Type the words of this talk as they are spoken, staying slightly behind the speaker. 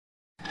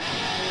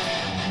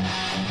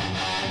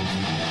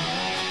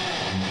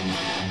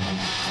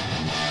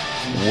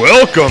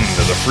Welcome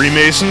to the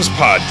Freemasons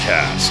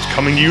Podcast,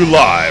 coming to you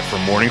live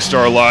from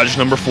Morningstar Lodge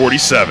number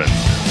 47.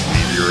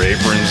 Leave your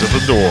aprons at the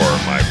door,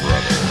 my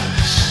brothers.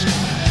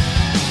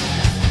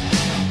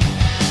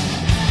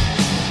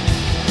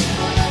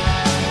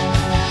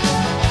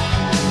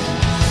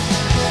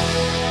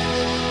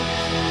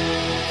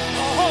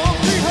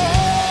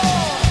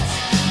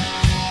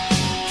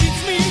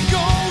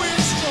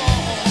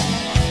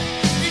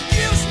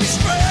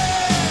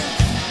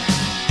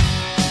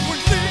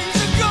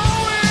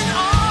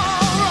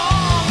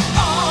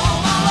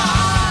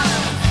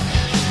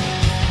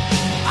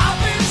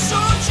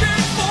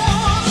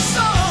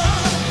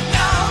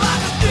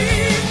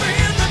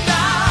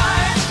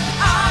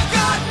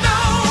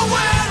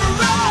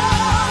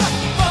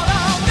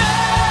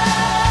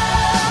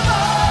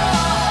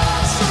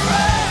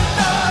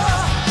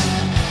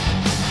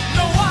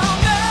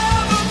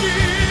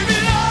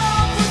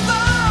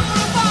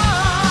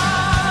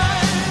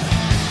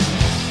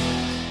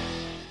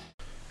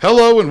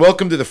 Hello and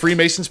welcome to the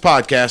Freemasons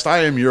Podcast.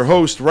 I am your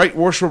host, Right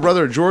Worshipful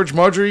Brother George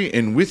Marjorie,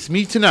 and with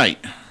me tonight,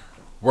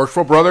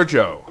 Worshipful Brother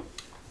Joe.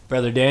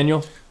 Brother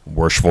Daniel.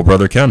 Worshipful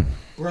Brother Ken.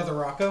 Brother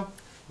Rocco.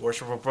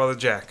 Worshipful Brother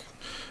Jack.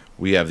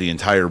 we have the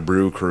entire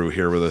brew crew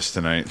here with us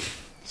tonight.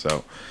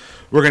 So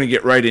we're going to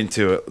get right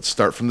into it. Let's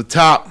start from the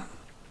top.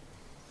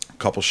 A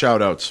couple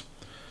shout outs.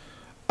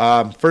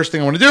 First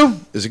thing I want to do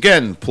is,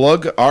 again,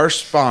 plug our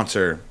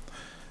sponsor,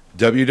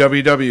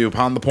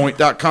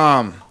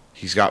 www.poundthepoint.com.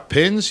 He's got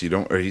pins.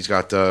 He's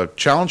got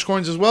challenge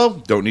coins as well.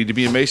 Don't need to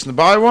be a Mason to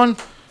buy one.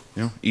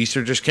 You know,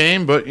 Easter just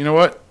came, but you know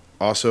what?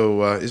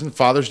 Also, isn't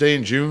Father's Day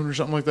in June or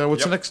something like that?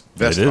 What's the next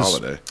best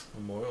holiday?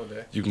 Memorial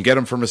Day. You can get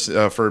them for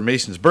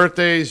Mason's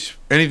birthdays,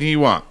 anything you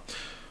want.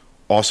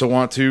 Also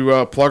want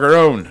to plug our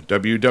own,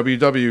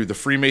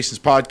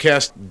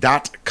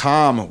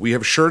 www.thefreemasonspodcast.com. We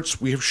have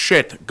shirts. We have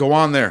shit. Go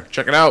on there.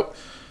 Check it out.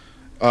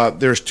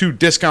 There's 2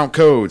 discount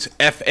codes,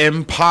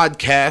 FM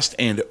Podcast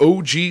and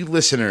OG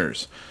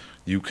Listeners.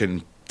 You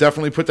can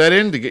definitely put that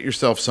in to get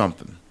yourself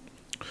something.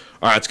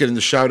 All right, let's get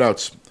into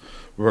shout-outs.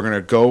 We're going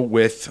to go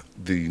with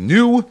the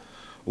new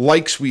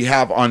likes we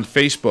have on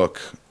Facebook.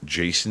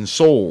 Jason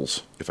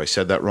Souls. If I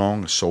said that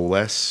wrong,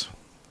 Soulless,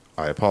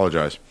 I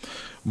apologize.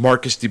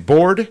 Marcus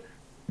DeBoard.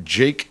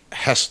 Jake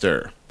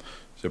Hester.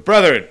 So,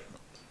 brethren,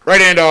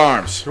 right hand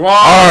arms.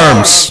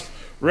 Arms.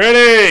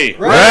 Ready.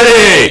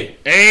 Ready.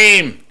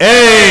 Aim.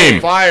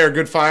 Aim. Fire.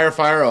 Good fire.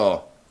 Fire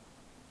all.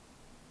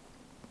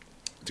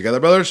 Together,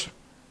 brothers.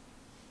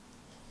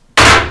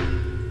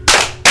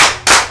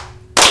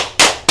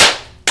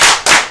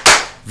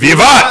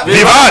 Vivat!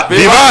 Vivat!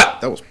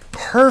 Vivat! That was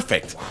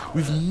perfect.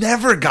 We've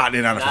never gotten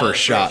it on a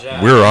first shot.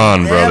 We're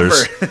on, Never.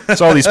 brothers.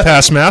 It's all these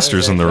past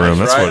masters in the room.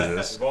 That's what it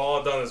is. We've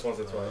all done this once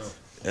or twice.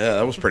 Yeah,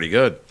 that was pretty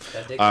good.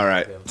 All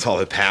right. It's all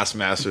the past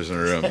masters in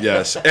the room.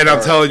 Yes. And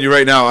I'm telling you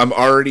right now, I'm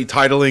already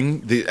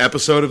titling the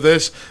episode of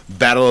this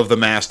Battle of the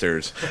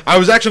Masters. I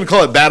was actually going to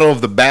call it Battle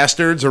of the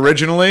Bastards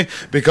originally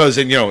because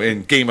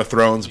in Game of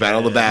Thrones,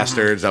 Battle of the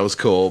Bastards, that was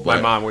cool. But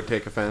My mom would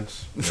take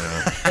offense.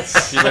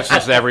 She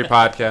listens to every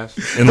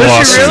podcast. In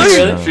lawsuits.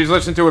 really? She's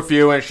listened to a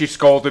few, and she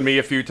scolded me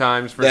a few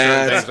times for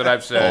certain things that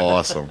I've said.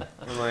 Awesome.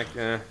 I'm like,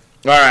 All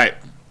right.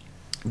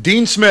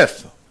 Dean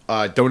Smith.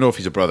 I don't know if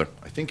he's a brother.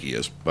 I think he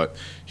is. But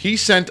he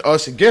sent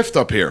us a gift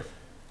up here.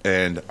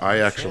 And I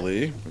got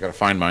to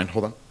find mine.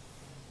 Hold on.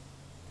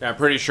 Yeah, I'm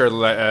pretty sure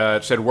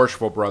it said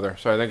Worshipful Brother,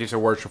 so I think he's a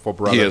Worshipful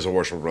Brother. He is a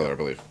worshipful brother, I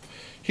believe.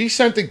 He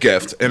sent a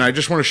gift, and I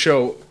just want to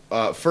show,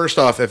 first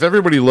off, if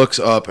everybody looks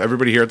up,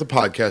 everybody here at the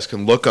podcast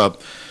can look up,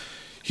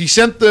 he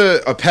sent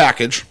a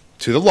package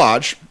to the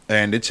lodge,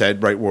 and it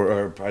said, Right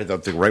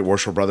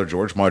Worshipful Brother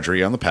George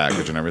Marjorie on the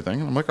package and everything.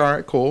 And I'm like, all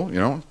right, cool,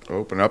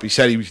 open it up. He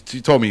said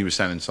he told me he was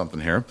sending something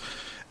here.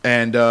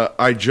 And I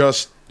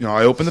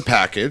opened the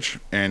package,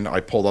 and I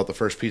pulled out the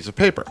first piece of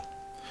paper.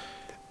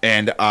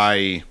 And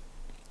I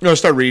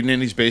start reading it,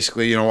 and he's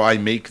basically, I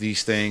make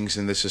these things,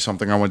 and this is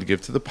something I wanted to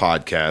give to the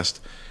podcast.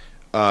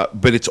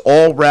 But it's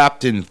all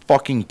wrapped in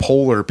fucking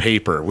polar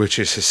paper, which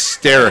is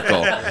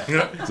hysterical.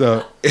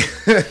 So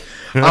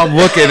I'm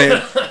looking at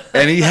it,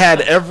 and he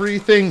had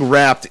everything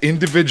wrapped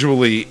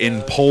individually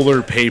in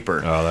polar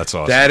paper. Oh, that's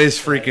awesome. That is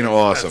freaking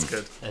awesome. That's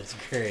good. That's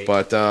great.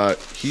 But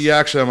he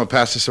actually, I'm going to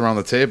pass this around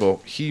the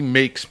table, he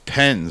makes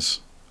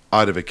pens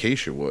out of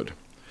acacia wood.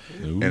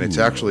 Ooh. And it's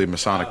actually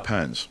Masonic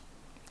pens.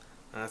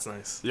 That's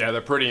nice. Yeah,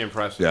 they're pretty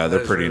impressive. Yeah, they're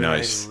That is pretty really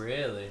nice.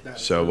 Really?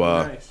 So,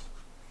 I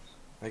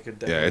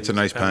could yeah, it's a use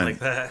nice pen. like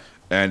that.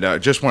 And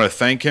just want to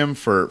thank him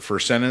for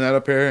sending that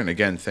up here. And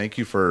again, thank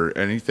you for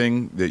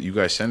anything that you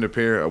guys send up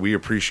here. We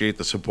appreciate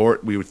the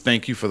support. We would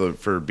thank you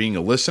for being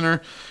a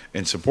listener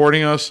and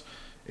supporting us.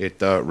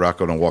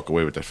 Rocco, don't walk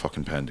away with that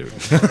fucking pen, dude.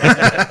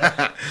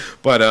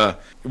 But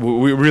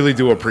we really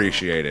do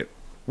appreciate it.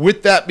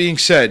 With that being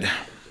said,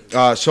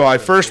 so I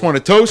first want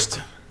to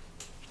toast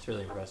It's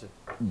really impressive.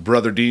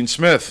 Brother Dean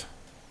Smith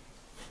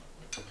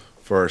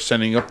for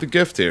sending up the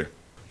gift here.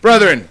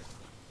 Brethren,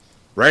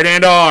 right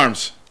hand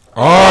arms.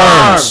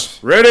 Arms.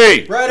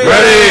 Ready.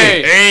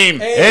 Ready.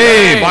 Aim.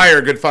 Aim.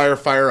 Fire. Good fire.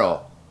 Fire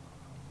all.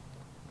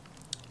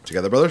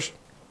 Together, brothers.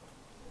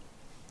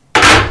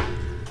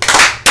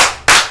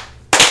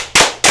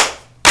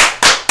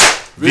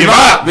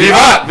 Vivat!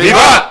 Vivat!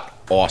 Vivat!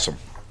 Awesome.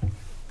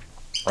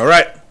 All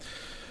right.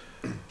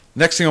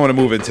 Next thing I want to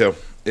move into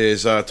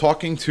is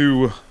talking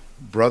to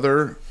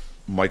brother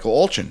Michael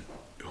Olchin,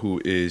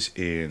 who is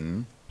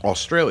in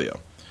Australia.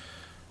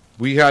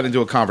 We got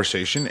into a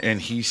conversation, and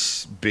he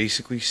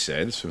basically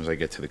said, as soon as I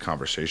get to the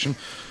conversation,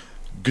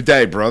 "Good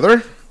day,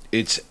 brother.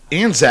 It's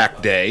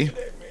Anzac Day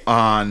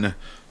on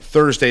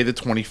Thursday the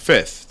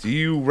 25th. Do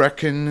you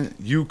reckon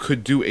you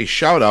could do a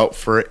shout-out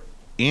for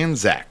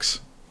Anzacs?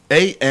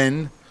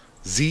 ANZAC.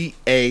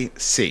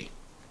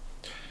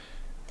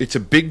 It's a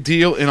big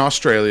deal in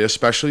Australia,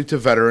 especially to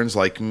veterans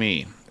like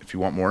me. If you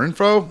want more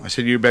info," I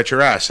said, "you bet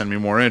your ass, send me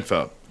more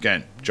info."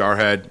 Again,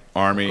 Jarhead,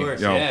 Army, Of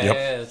course,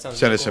 that sounds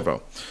send really us cool.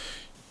 info.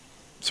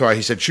 So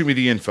he said, "Shoot me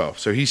the info."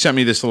 So he sent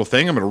me this little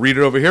thing. I'm going to read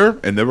it over here,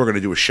 and then we're going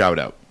to do a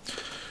shout-out.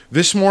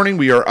 "This morning,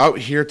 we are out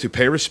here to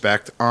pay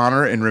respect,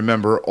 honor, and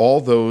remember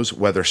all those,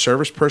 whether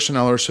service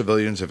personnel or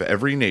civilians of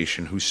every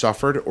nation, who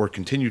suffered or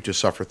continue to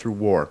suffer through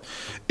war.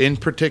 In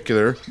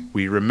particular,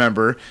 we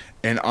remember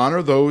and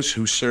honor those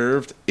who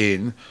served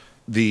in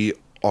the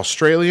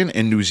Australian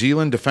and New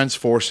Zealand Defence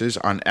Forces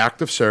on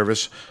active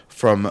service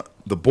from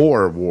the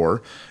Boer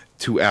War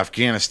to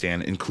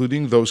Afghanistan,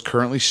 including those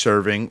currently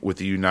serving with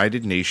the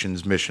United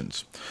Nations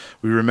missions.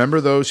 We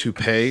remember those who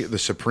pay the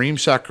supreme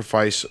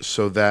sacrifice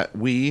so that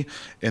we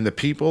and the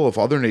people of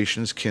other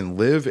nations can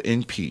live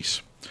in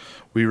peace.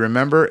 We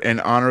remember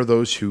and honor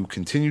those who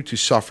continue to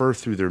suffer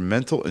through their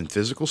mental and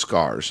physical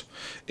scars,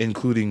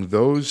 including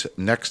those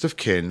next of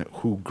kin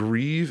who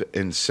grieve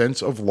and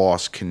sense of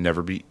loss can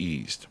never be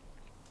eased.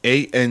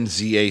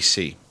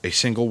 ANZAC, a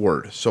single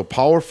word, so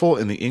powerful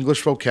in the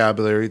English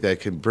vocabulary that it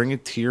can bring a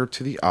tear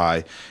to the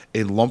eye,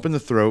 a lump in the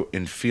throat,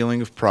 and feeling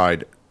of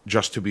pride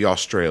just to be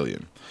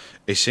Australian.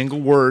 A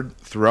single word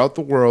throughout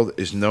the world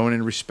is known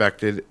and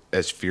respected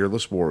as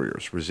fearless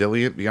warriors,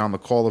 resilient beyond the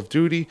call of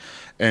duty,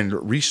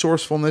 and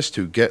resourcefulness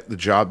to get the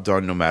job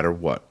done no matter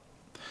what.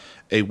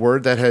 A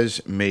word that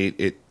has made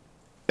it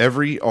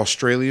every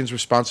Australian's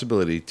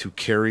responsibility to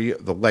carry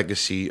the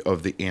legacy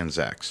of the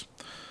Anzacs."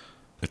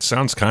 It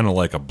sounds kind of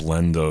like a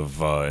blend of,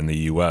 in the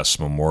U.S.,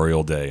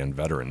 Memorial Day and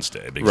Veterans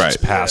Day, because Right.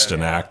 it's past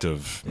and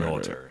active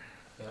military.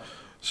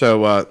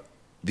 So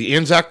the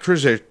Anzac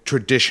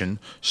tradition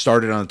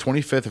started on the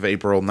 25th of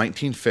April,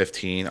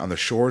 1915, on the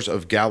shores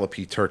of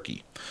Gallipoli,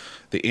 Turkey.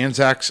 The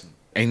Anzacs,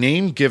 a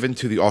name given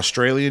to the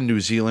Australian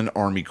New Zealand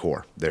Army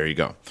Corps. There you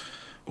go.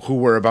 Who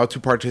were about to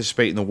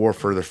participate in the war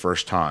for the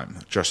first time,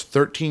 just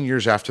 13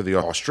 years after the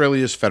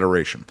Australia's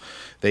Federation.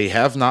 They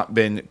have not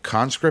been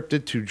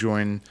conscripted to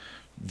join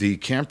the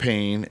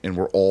campaign and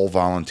were all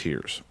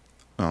volunteers.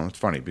 Oh, it's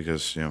funny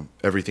because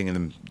everything in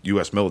the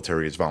U.S.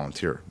 military is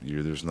volunteer.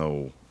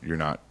 You're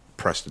not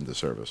pressed into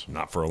service,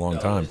 Not for a long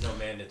time. There's no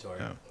mandatory.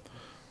 Yeah.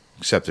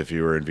 Except if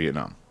you were in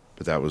Vietnam.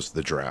 But that was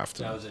the draft.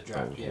 That was a draft,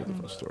 That was a yeah. whole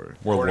different story.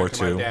 World War According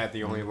to II. my dad,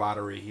 the only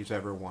lottery he's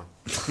ever won.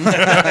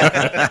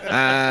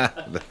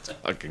 That's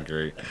fucking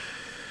great.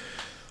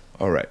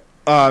 All right.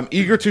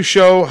 Eager to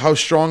show how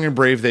strong and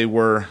brave they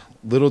were,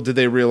 little did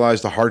they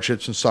realize the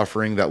hardships and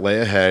suffering that lay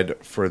ahead,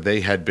 for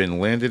they had been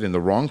landed in the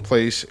wrong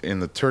place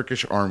and the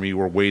Turkish army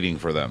were waiting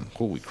for them.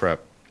 Holy crap.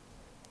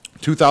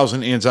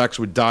 2,000 Anzacs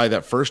would die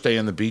that first day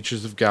on the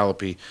beaches of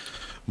Gallipoli.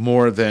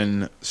 More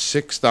than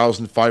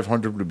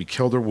 6,500 would be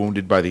killed or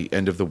wounded by the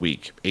end of the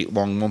week. 8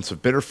 long months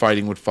of bitter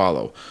fighting would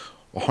follow.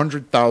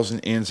 100,000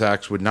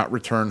 Anzacs would not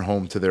return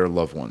home to their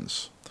loved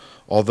ones.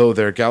 Although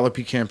their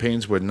Gallipoli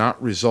campaigns would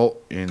not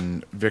result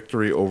in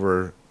victory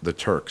over the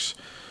Turks,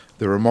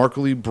 the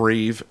remarkably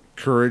brave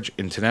courage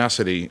and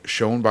tenacity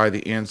shown by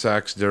the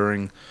Anzacs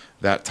during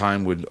that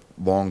time would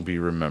long be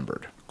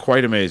remembered.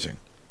 Quite amazing.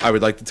 I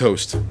would like to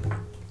toast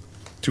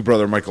to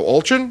Brother Michael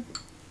Olchin,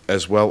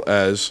 as well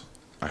as,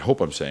 I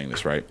hope I'm saying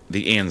this right,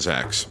 the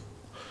Anzacs.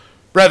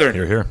 Brethren,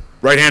 Here, here.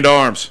 right hand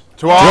arms.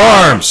 To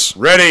arms!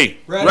 Ready.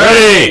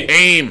 Ready!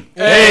 Aim.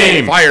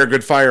 Aim! Fire.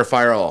 Good fire.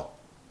 Fire all.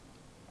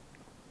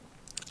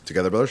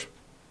 Together, brothers.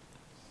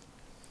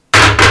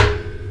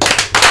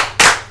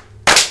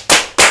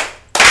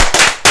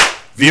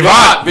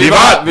 Vivat!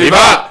 Vivat!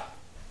 Vivat!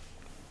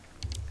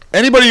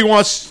 Anybody who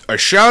wants a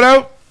shout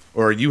out,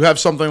 or you have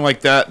something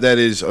like that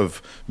is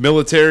of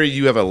military,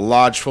 you have a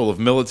lodge full of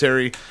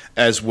military,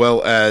 as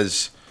well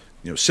as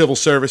civil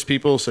service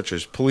people such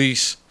as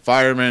police,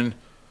 firemen,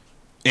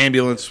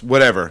 ambulance,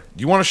 whatever.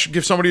 You want to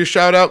give somebody a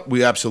shout out?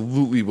 We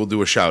absolutely will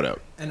do a shout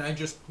out. And I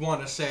just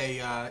want to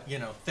say,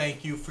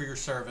 thank you for your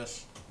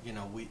service.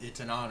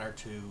 It's an honor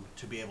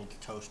to be able to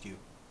toast you.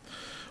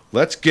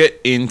 Let's get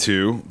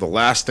into the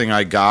last thing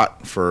I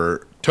got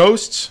for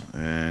toasts,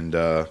 and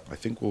I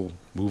think we'll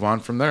move on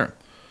from there.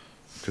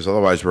 Because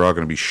otherwise we're all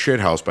going to be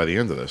shithoused by the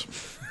end of this.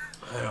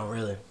 I don't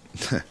really.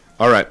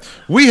 All right.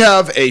 We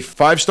have a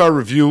 5-star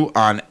review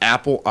on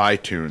Apple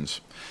iTunes.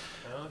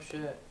 Oh,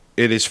 shit.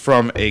 It is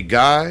from a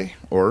guy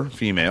or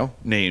female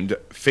named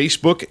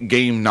Facebook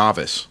Game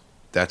Novice.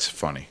 That's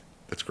funny.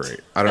 That's great.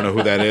 I don't know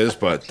who that is,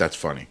 but that's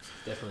funny.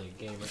 Definitely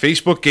a gamer.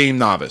 Facebook Game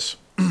Novice.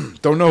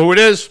 Don't know who it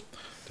is?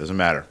 Doesn't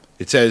matter.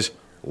 It says,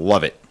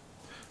 love it.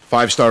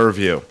 5-star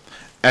review.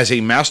 As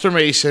a Master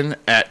Mason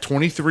at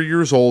 23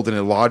 years old in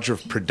a lodge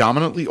of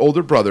predominantly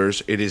older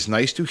brothers, it is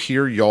nice to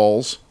hear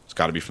y'all's, it's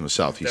got to be from the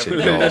South, he said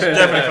y'all's,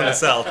 Definitely from the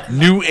South.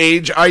 new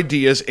age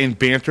ideas and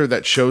banter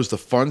that shows the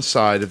fun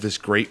side of this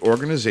great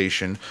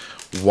organization,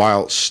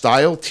 while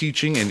style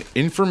teaching and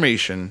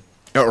information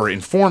or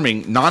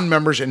informing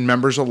non-members and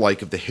members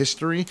alike of the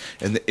history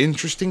and the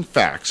interesting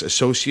facts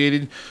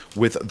associated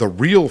with the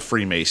real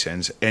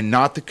Freemasons and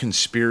not the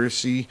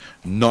conspiracy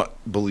nut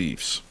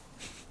beliefs.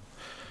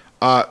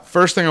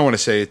 First thing I want to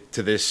say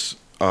to this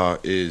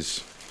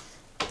is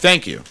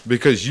thank you,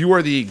 because you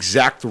are the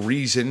exact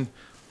reason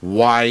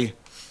why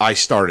I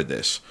started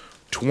this.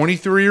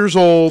 23 years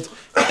old,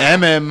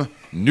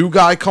 new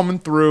guy coming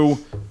through.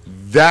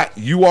 That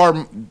you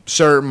are,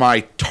 sir,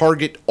 my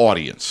target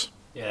audience.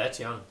 Yeah, that's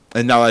young.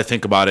 And now that I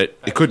think about it,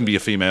 it couldn't be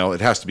a female.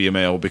 It has to be a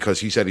male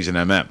because he said he's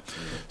an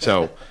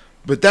So,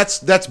 but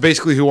that's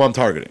basically who I'm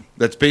targeting.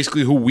 That's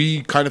basically who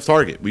we kind of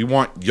target. We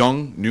want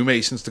young new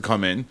Masons to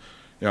come in.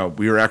 You know,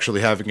 we were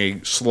actually having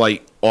a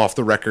slight off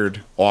the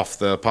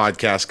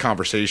podcast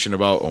conversation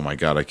about, oh my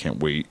God, I can't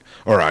wait,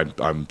 or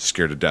I'm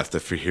scared to death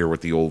to hear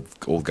what the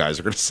old guys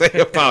are going to say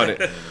about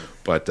it.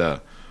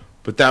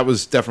 But that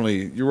was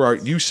definitely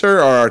you sir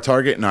are our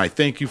target, and I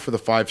thank you for the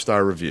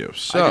 5-star review.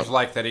 So I just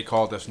like that he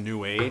called us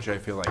New Age. I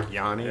feel like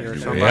Yanni or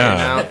something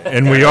Yeah, now.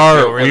 and we feel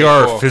are really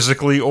cool.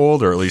 physically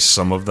old, or at least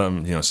some of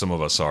them. You know, some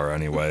of us are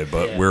anyway.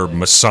 But we're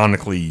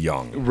Masonically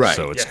young, Right.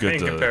 So it's Yeah, good in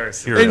to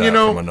comparison. hear And, that you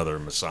know, from another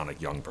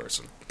Masonic young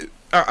person.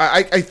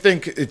 I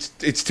think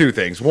it's two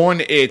things.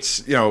 One,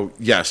 it's, you know,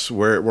 yes,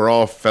 we're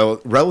all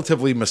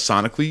relatively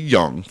Masonically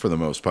young for the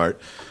most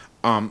part.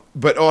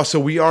 But also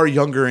we are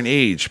younger in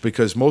age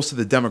because most of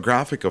the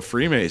demographic of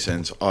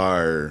Freemasons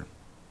are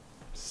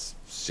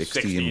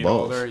 60 and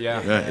above. older,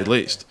 yeah. At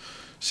least.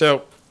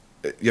 So,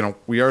 you know,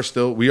 we're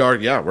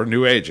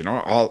new age, and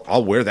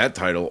I'll wear that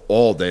title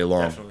all day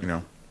long. Definitely. You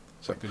know,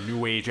 Like the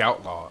New Age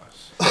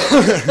Outlaws. that's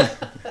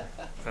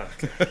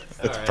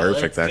Alright,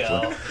 perfect, let's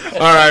actually. go.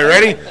 All right,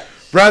 ready,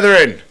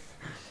 brethren?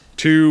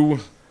 To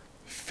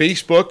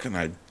Facebook, and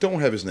I don't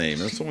have his name.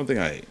 That's the one thing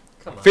I hate.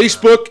 Come on.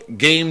 Facebook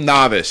Game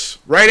Novice.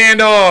 Right hand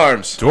to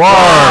arms. To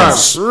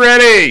arms.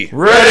 Ready.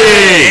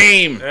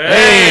 Ready.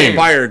 Aim.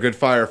 Fire. Good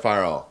fire.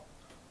 Fire all.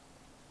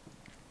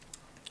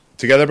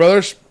 Together,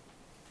 brothers.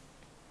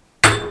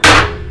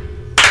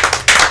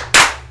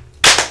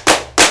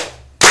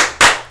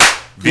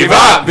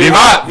 Vivat!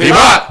 Vivat!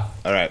 Vivat!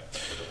 All right.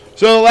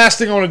 So the last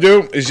thing I want to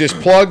do is just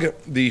plug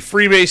the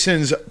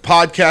Freemasons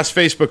podcast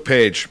Facebook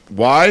page.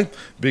 Why?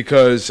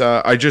 Because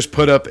I just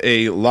put up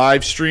a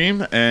live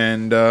stream,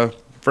 and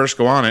first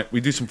go on it. We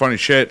do some funny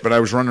shit, but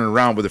I was running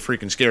around with a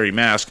freaking scary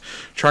mask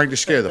trying to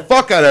scare the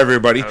fuck out of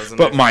everybody.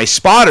 But my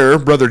spotter,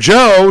 Brother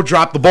Joe,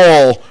 dropped the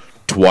ball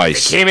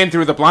twice. Came in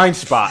through the blind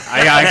spot.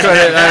 I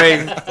couldn't.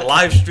 I mean,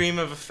 Live stream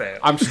of a fan.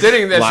 I'm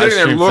sitting there Live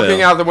stream looking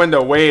fail. out the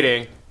window,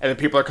 waiting, and then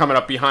people are coming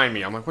up behind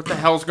me. I'm like, what the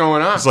hell's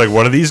going on? It's like,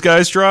 what do these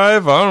guys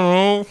drive? I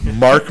don't know.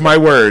 Mark my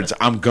words,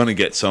 I'm going to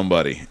get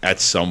somebody at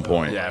some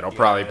point. Yeah, it'll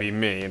probably be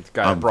me. It's the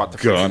guy I'm that brought the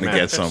going freaking to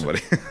get mask.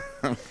 somebody.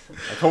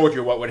 I told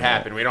you what would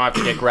happen. We don't have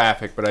to get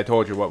graphic, but I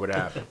told you what would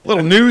happen.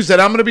 Little news that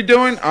I'm going to be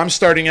doing. I'm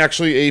starting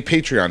actually a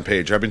Patreon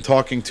page. I've been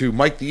talking to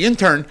Mike the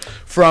intern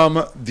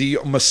from the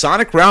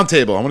Masonic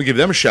Roundtable. I'm going to give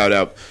them a shout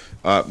out.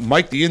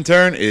 Mike the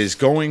intern is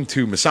going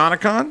to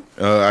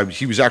Masonicon.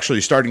 He was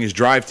actually starting his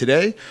drive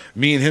today.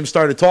 Me and him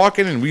started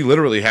talking, and we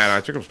literally had,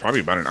 I think it was probably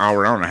about an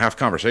hour and a half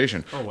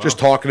conversation. Just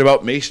talking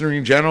about masonry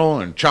in general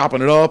and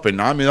chopping it up.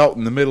 And I'm out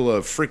in the middle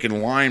of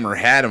freaking Lime or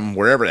Haddam,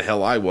 wherever the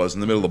hell I was, in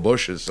the middle of the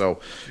bushes. So,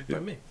 By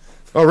me.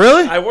 oh,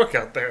 really? I work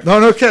out there.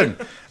 No kidding.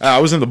 I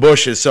was in the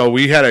bushes, so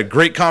we had a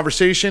great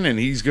conversation, and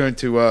he's going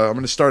to. I'm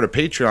going to start a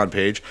Patreon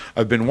page.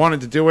 I've been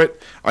wanting to do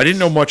it. I didn't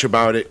know much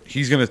about it.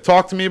 He's going to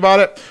talk to me about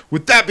it.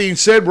 With that being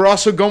said, we're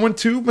also going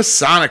to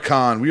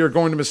Masonicon. We are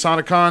going to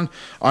Masonicon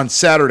on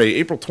Saturday,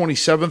 April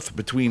 27th,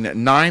 between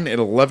 9 and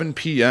 11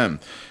 p.m.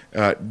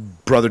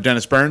 Brother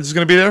Dennis Burns is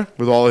going to be there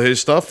with all of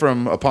his stuff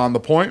from Upon the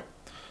Point.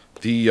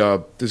 There's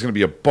going to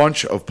be a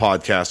bunch of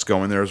podcasts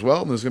going there as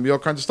well, and there's going to be all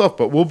kinds of stuff.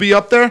 But we'll be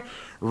up there,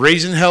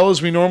 raising hell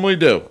as we normally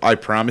do. I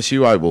promise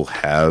you, I will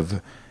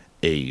have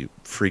a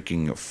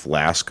freaking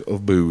flask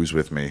of booze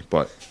with me.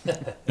 But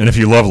And if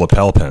you love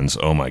lapel pins,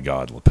 oh my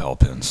God, lapel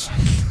pins.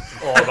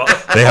 All about,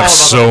 They have all about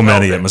so the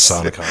many at velvets.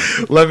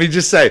 Masonicon. let me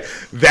just say,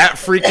 that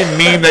freaking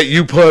meme that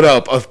you put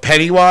up of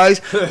Pennywise,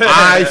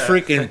 I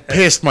freaking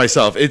pissed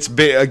myself. It's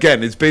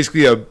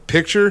basically a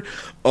picture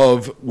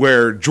of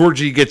where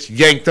Georgie gets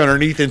yanked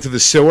underneath into the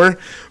sewer,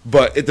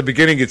 but at the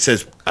beginning it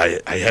says, I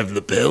have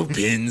lapel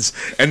pins,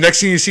 and next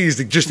thing you see is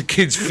just the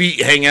kid's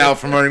feet hang out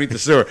from underneath the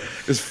sewer.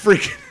 It's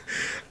freaking...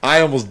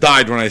 I almost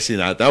died when I seen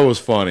that. That was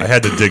funny. I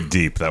had to dig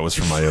deep. That was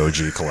from my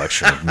OG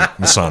collection of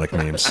Masonic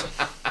memes.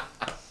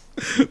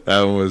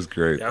 That one was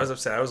great. Yeah, I was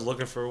upset. I was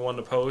looking for one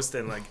to post,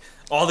 and like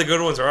all the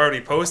good ones are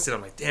already posted. I'm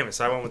like, damn it!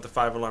 So I went with the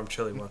 5-alarm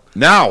chili one.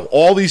 Now,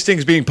 all these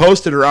things being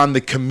posted are on the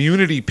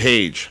community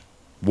page.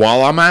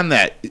 While I'm on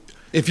that,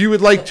 if you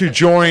would like to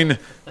join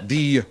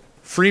the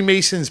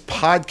Freemasons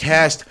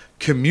podcast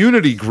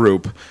community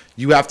group,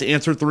 you have to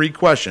answer 3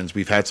 questions.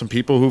 We've had some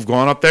people who've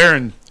gone up there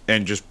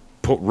and just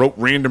wrote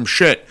random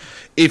shit.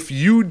 If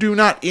you do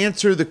not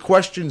answer the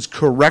questions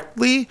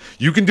correctly,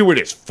 you can do it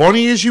as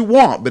funny as you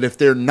want, but if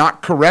they're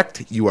not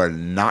correct, you are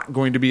not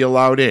going to be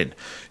allowed in.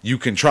 You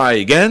can try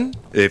again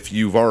if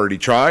you've already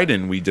tried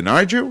and we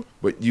denied you,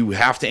 but you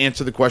have to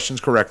answer the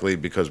questions correctly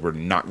because we're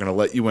not going to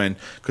let you in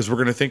because we're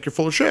going to think you're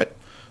full of shit.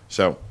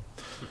 So,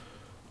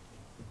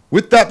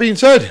 with that being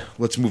said,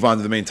 let's move on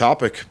to the main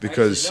topic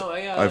because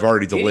Actually, no, I've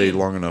already delayed Gideon,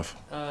 long enough.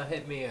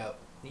 Hit me up.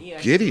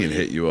 Gideon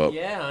hit you up.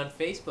 Yeah, on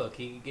Facebook.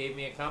 He gave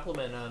me a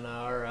compliment on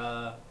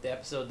our the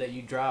episode that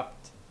you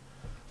dropped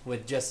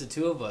with just the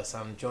 2 of us.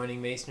 I'm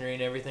joining Masonry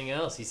and everything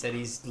else. He said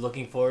he's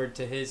looking forward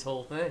to his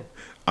whole thing.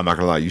 I'm not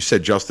gonna lie. You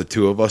said just the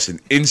 2 of us, and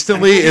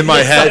instantly in my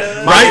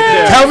head,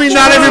 right? Tell me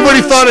not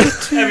everybody thought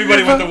it.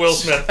 Everybody went to Will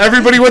Smith.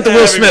 Everybody went to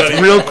Will Smith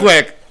Everybody. real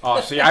quick. Oh,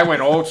 see, I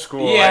went old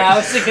school. Yeah, I like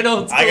was thinking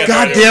old school. I got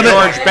God George damn it!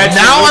 George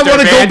Benson, Now I Luther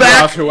want to go Vandross,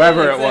 back.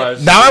 whoever it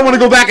was. Now I want to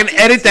go back and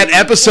edit that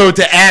episode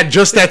to add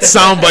just that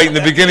soundbite in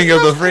the beginning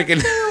of the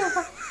freaking.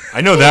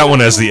 I know that one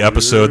as the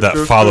episode that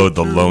followed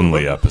the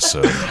lonely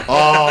episode.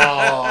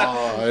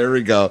 Oh, there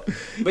we go.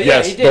 But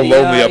Yes, yeah, he did. the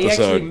lonely He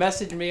episode. actually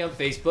messaged me on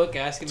Facebook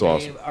asking It's me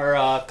awesome.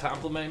 or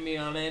complimenting me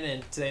on it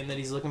and saying that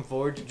he's looking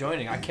forward to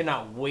joining. I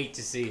cannot wait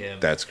to see him.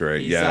 That's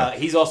great. He's, Yeah.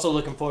 he's also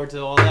looking forward to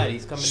all that.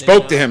 He's coming.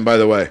 Spoke in, to him, by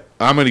the way.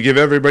 I'm going to give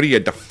everybody a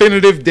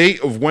definitive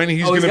date of when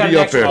he's going to got be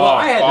an up actual- here. Well,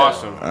 I had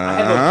Awesome. I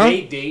have Uh-huh.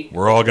 a date.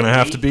 We're all going to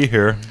have to be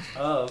here.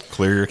 Of.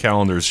 Clear your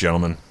calendars,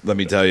 gentlemen. Let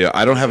me tell you,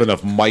 I don't have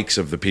enough mics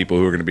of the people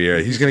who are going to be here.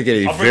 He's going to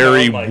get a I'll bring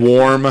very my own mic.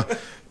 warm.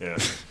 Yeah.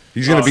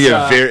 He's going to be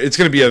a it's, very. It's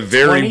going to be a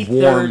very 23rd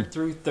warm.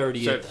 through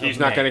 30th. So of he's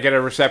not May. going to get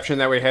a reception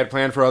that we had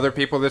planned for other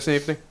people this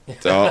evening?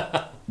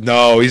 Oh,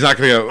 no, he's not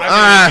going to go.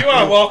 I mean, if you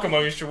want to welcome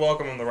him, you should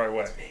welcome him the right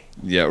way.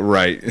 Yeah,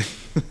 right.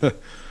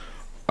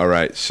 All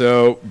right.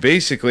 So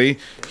basically,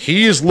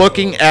 he is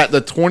looking at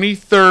the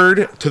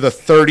 23rd to the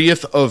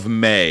 30th of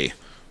May.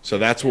 So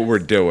that's what we're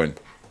doing.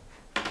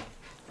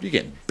 You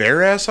getting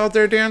bare ass out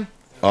there, Dan?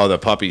 Oh, the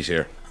puppy's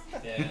here.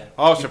 Yeah.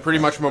 Oh, so pretty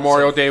much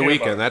Memorial Day Peanut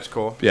weekend. butter. That's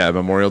cool. Yeah,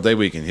 Memorial Day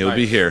weekend. He'll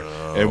be Nice. here,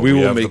 and we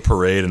will have make. the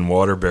parade in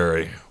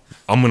Waterbury.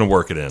 I'm going to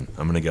work it in.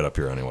 I'm going to get up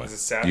here anyway. Is it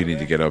Saturday? You need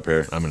to get up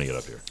here. I'm going to get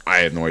up here. I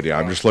have no idea.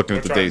 I'm just looking We're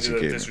at the trying dates to you do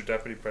the gave me. district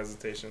deputy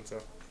presentation, so.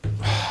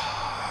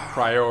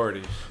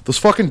 Priorities. Those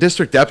fucking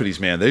district deputies,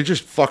 man, they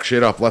just fuck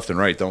shit up left and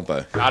right, don't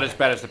they? Not as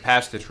bad as the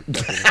past district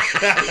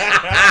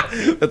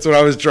deputy. That's what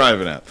I was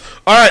driving at.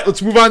 All right,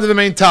 let's move on to the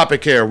main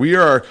topic here. We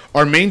are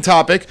our main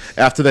topic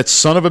after that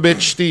son of a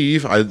bitch,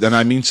 Steve, and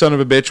I mean son of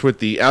a bitch with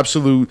the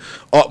absolute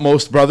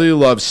utmost brotherly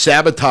love,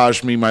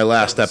 sabotaged me my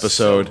last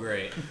episode. So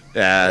great.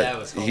 That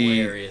was he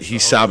hilarious, the whole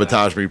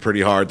sabotaged me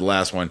pretty hard the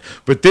last one,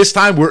 but this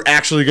time we're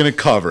actually going to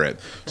cover it.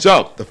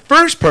 So the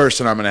first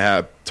person I'm going to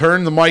have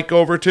turn the mic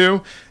over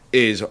to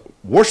is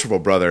worshipful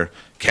brother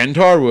Ken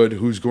Tarwood,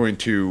 who's going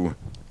to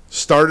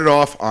start it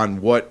off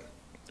on what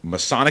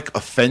Masonic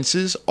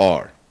offenses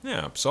are.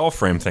 Yeah, so I'll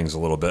frame things a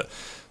little bit.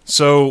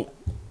 So,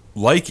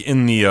 like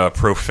in the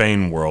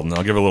profane world, and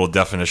I'll give a little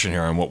definition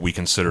here on what we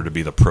consider to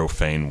be the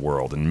profane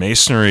world. In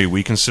Masonry,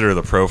 we consider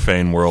the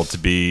profane world to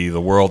be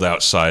the world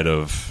outside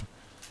of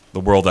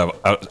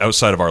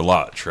outside of our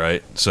lodge,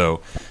 right?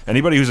 So,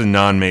 anybody who's a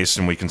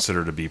non-Mason, we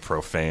consider to be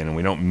profane, and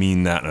we don't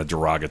mean that in a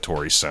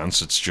derogatory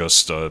sense. It's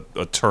just a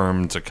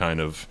term to kind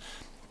of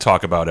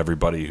talk about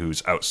everybody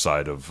who's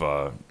outside of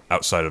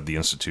the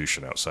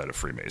institution, outside of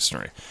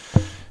Freemasonry.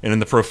 And in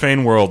the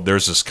profane world,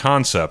 there's this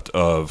concept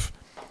of,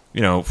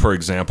 you know, for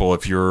example,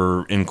 if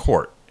you're in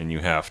court and you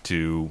have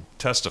to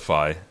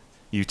testify,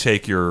 you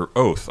take your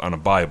oath on a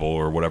Bible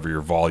or whatever your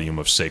volume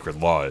of sacred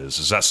law is.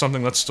 Is that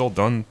something that's still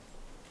done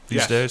these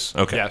Yes. days?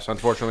 Okay. Yes,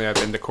 unfortunately, I've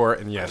been to court,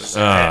 and yes.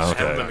 Ah, I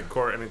haven't okay. been to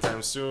court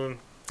anytime soon.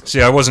 See,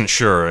 I wasn't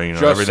sure. You know,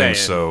 Just everything's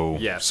saying. so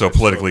Yes, so it's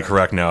politically still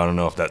correct now. I don't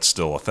know if that's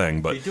still a thing,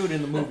 They but do it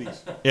in the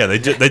movies. yeah, they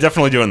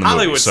definitely do it in the movie.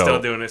 Hollywood's So,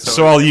 still doing it, so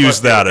so I'll it use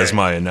must be that okay. as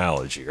my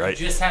analogy, right?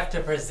 You just have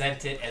to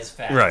present it as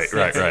facts. Right,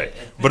 right, That's right. it.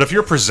 But if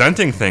you're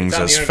presenting things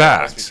on the as internet,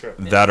 it must fact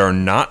be true. that are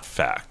not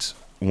fact,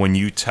 when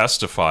you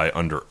testify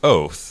under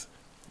oath,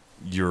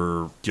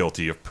 you're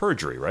guilty of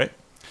perjury, right?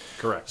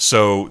 Correct.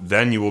 So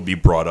then you will be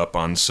brought up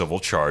on civil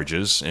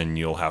charges, and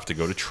you'll have to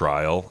go to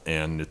trial,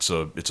 and it's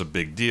a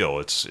big deal.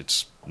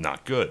 It's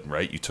not good,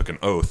 right? You took an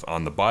oath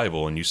on the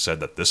Bible, and you said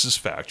that this is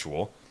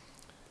factual,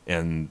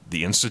 and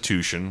the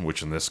institution,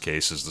 which in this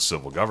case is the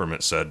civil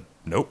government, said,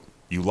 nope,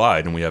 you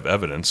lied, and we have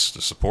evidence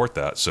to support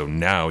that. So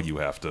now you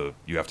have to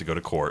go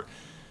to court,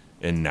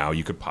 and now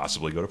you could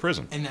possibly go to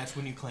prison. And that's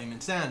when you claim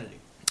insanity.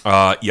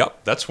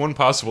 Yep, that's one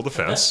possible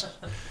defense.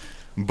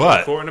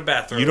 But Court in the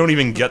bathroom. you don't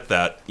even get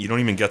that. You don't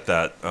even get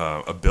that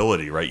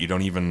ability, right? You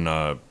don't even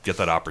get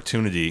that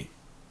opportunity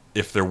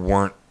if there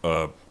weren't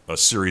a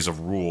series of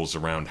rules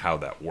around how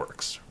that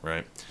works,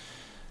 right?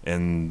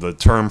 And the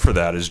term for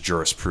that is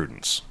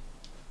jurisprudence,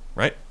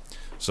 right?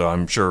 So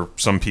I'm sure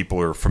some people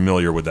are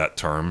familiar with that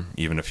term,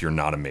 even if you're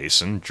not a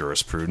Mason.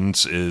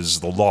 Jurisprudence is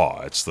the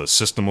law. It's the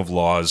system of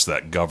laws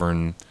that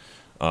govern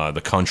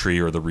the country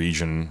or the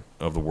region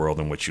of the world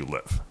in which you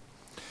live.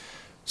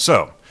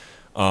 So,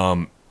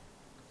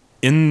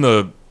 in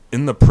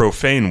the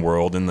profane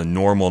world, in the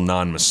normal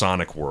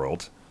non-Masonic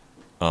world,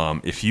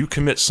 if you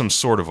commit some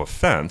sort of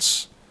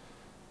offense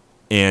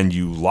and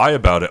you lie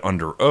about it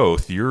under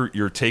oath,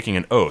 you're taking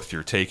an oath.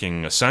 You're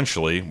taking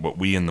essentially what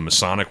we in the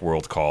Masonic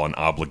world call an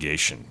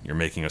obligation. You're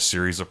making a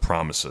series of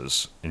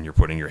promises, and you're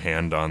putting your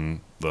hand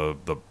on the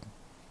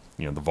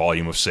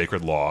volume of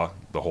sacred law,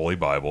 the Holy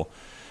Bible,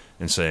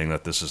 and saying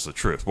that this is the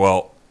truth.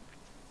 Well,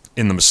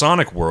 in the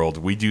Masonic world,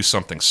 we do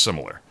something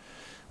similar.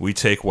 We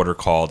take what are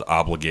called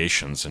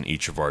obligations in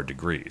each of our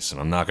degrees. And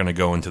I'm not going to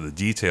go into the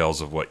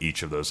details of what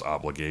each of those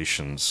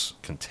obligations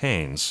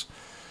contains,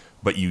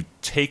 but you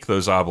take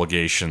those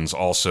obligations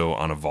also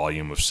on a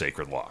volume of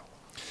sacred law.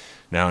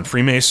 Now, in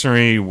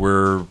Freemasonry,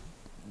 we're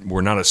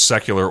not a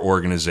secular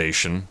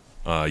organization.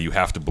 You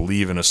have to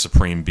believe in a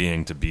supreme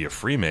being to be a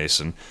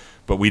Freemason,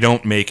 but we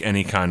don't make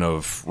any kind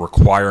of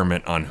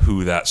requirement on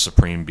who that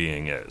supreme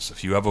being is.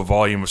 If you have a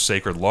volume of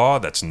sacred law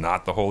that's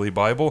not the Holy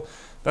Bible,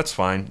 that's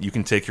fine. You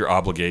can take your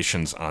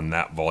obligations on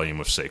that volume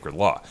of sacred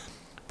law.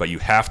 But you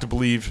have to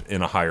believe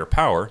in a higher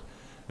power,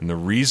 and the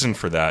reason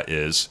for that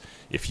is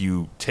if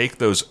you take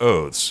those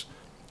oaths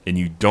and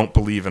you don't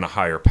believe in a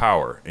higher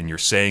power, and you're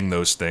saying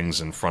those things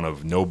in front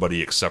of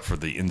nobody except for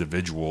the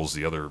individuals,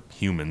 the other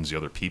humans, the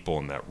other people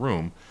in that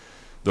room,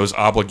 those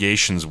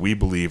obligations, we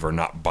believe, are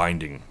not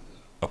binding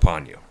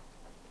upon you.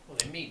 Well,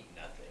 they mean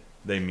nothing.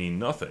 They mean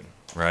nothing,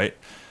 right?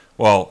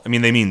 Well, I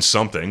mean, they mean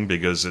something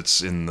because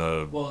it's in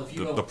the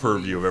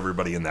purview of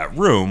everybody in that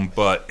room,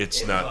 but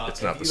it's not the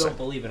same. If you don't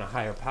believe in a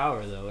higher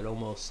power, though, it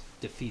almost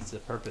defeats the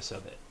purpose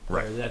of it.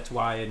 Right. That's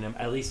why,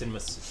 at least in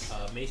Masonry,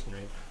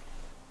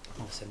 I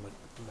almost said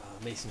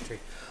Masonry.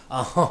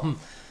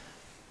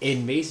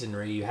 In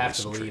Masonry, you have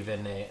to believe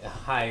in a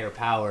higher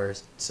power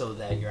so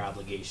that your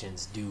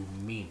obligations do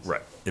mean something.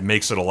 Right. It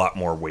makes it a lot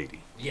more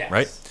weighty. Yes.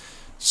 Right?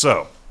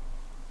 So,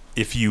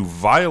 if you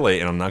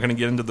violate, and I'm not going to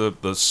get into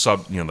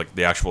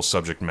the actual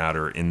subject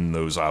matter in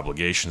those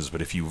obligations,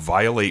 but if you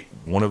violate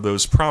one of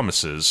those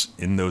promises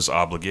in those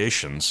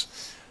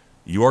obligations,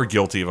 you are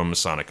guilty of a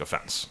Masonic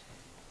offense.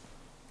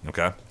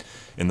 Okay?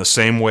 In the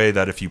same way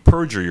that if you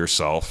perjure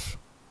yourself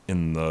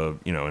in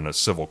a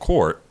civil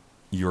court,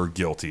 you're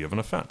guilty of an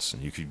offense,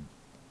 and you could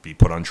be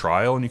put on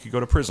trial and you could go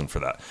to prison for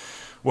that.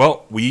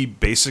 Well, we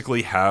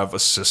basically have a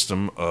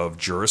system of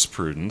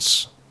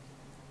jurisprudence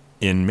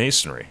in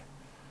Masonry,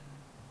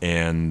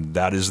 and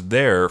that is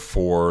there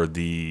for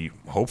the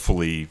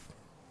hopefully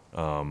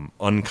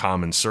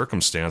uncommon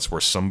circumstance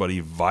where somebody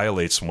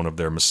violates one of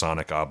their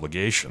Masonic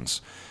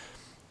obligations.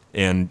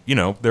 And,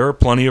 there are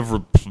plenty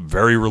of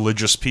very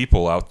religious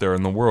people out there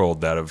in the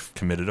world that have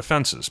committed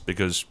offenses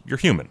because you're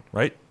human,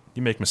 right?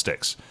 You make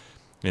mistakes.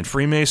 In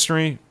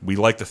Freemasonry, we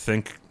like to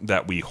think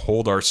that we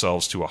hold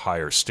ourselves to a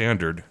higher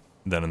standard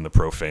than in the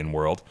profane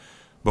world,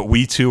 but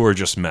we too are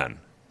just men,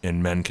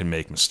 and men can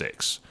make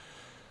mistakes.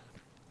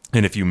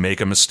 And if you make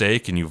a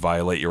mistake and you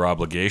violate your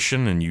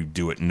obligation and you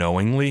do it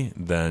knowingly,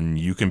 then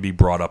you can be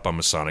brought up on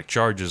Masonic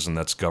charges, and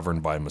that's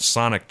governed by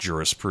Masonic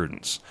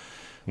jurisprudence,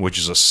 which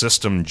is a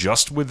system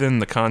just within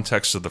the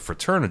context of the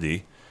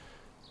fraternity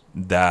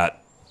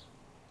that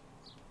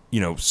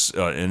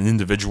an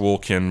individual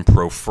can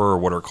prefer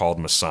what are called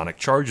Masonic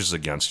charges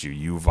against you.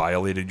 You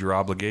violated your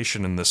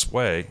obligation in this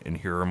way, and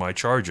here are my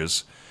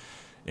charges.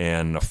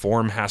 And a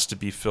form has to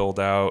be filled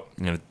out,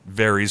 and it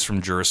varies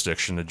from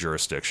jurisdiction to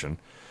jurisdiction.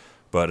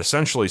 But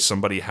essentially,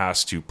 somebody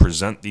has to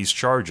present these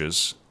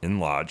charges in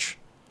lodge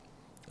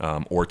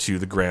or to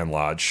the Grand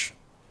Lodge,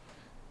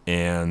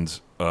 and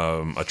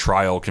a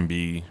trial can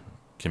be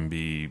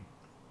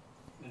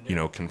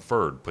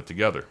conferred, put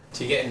together.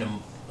 To get into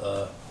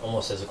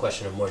almost as a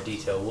question of more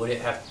detail, would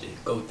it have to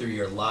go through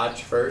your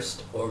lodge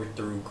first or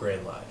through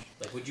Grand Lodge?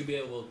 Like, would you be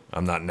able?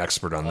 I'm not an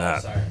expert on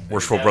that. Sorry.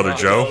 Worshipful Brother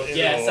Joe?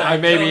 Yes, I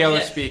may be able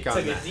to speak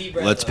on that.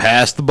 Let's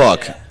pass the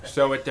buck. Yeah.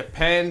 So it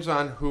depends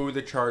on who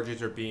the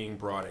charges are being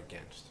brought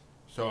against.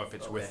 So if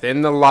it's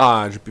within the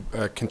lodge,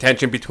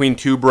 contention between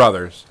two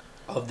brothers,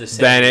 of the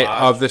same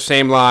lodge? Of the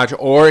same lodge,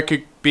 or it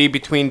could be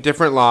between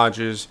different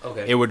lodges.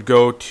 Okay. It would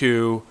go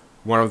to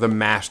one of the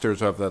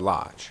masters of the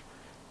lodge.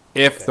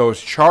 If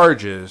those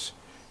charges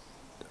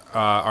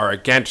are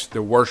against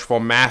the worshipful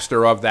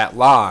master of that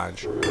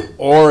lodge,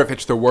 or if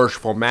it's the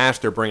worshipful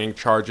master bringing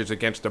charges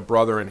against a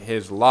brother in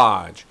his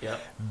lodge,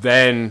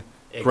 then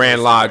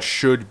Grand Lodge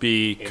should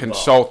be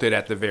consulted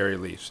at the very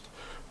least.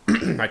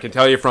 I can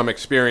tell you from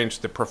experience,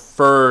 the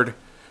preferred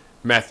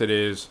method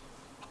is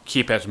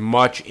keep as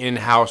much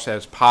in-house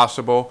as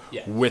possible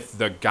with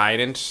the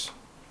guidance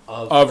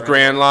of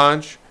Grand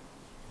Lodge.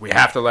 We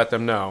have to let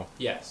them know.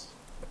 Yes.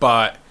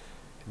 But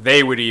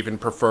they would even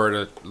prefer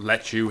to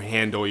let you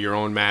handle your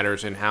own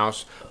matters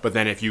in-house. But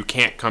then if you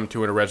can't come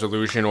to a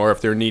resolution, or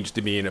if there needs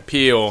to be an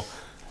appeal,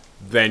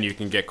 then you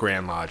can get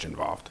Grand Lodge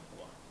involved.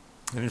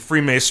 And in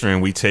Freemasonry,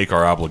 we take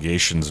our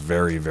obligations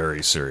very,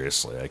 very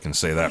seriously. I can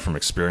say that from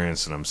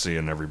experience, and I'm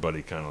seeing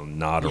everybody kind of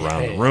nod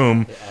around the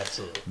room. Yeah,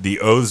 absolutely. The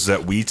oaths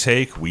that we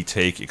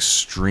take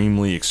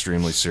extremely,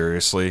 extremely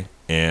seriously.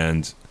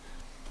 And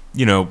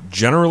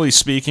generally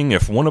speaking,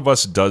 if one of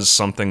us does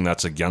something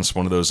that's against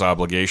one of those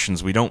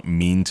obligations, we don't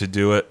mean to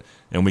do it,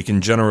 and we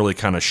can generally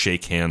kind of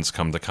shake hands,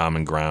 come to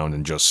common ground,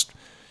 and just,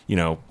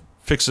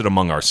 fix it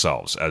among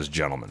ourselves as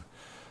gentlemen.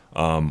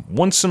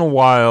 Once in a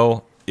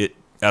while, it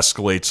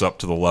escalates up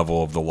to the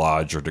level of the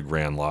lodge or the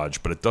Grand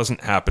Lodge, but it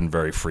doesn't happen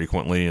very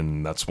frequently,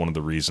 and that's one of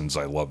the reasons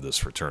I love this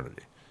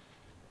fraternity.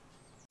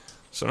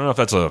 So I don't know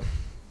if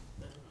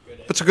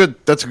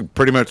That's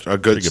pretty much a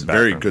good,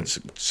 very good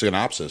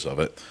synopsis of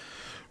it.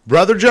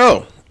 Brother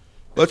Joe,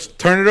 let's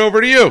turn it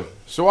over to you.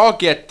 So I'll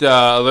get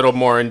a little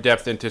more in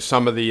depth into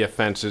some of the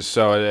offenses.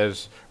 So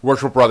as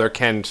Worshipful Brother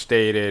Ken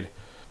stated,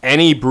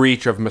 any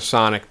breach of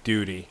Masonic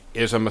duty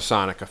is a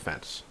Masonic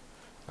offense.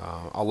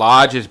 A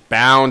lodge is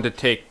bound to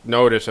take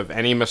notice of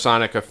any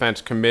Masonic offense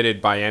committed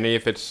by any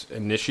of its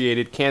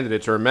initiated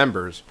candidates or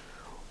members,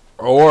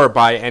 or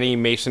by any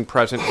Mason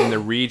present in the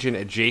region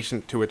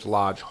adjacent to its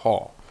lodge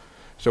hall.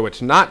 So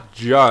it's not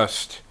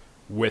just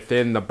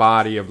within the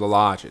body of the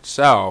lodge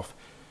itself.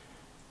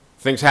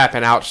 Things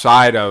happen out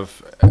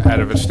of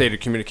a state of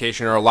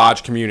communication or a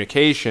lodge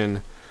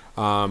communication,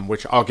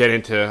 which I'll get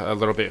into a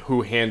little bit,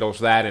 who handles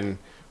that and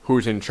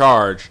who's in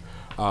charge,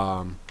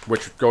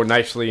 which go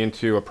nicely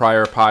into a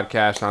prior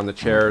podcast on the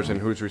chairs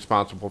and who's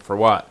responsible for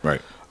what.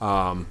 Right.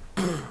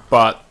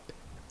 But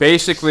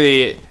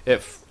basically,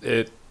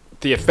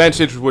 the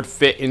offenses would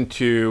fit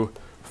into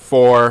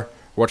 4,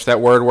 what's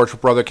that word,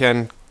 Worship Brother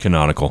Ken?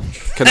 Canonical.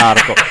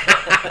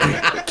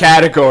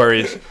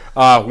 Categories.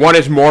 One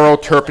is moral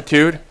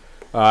turpitude,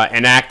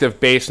 an act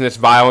of baseness,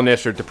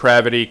 vileness, or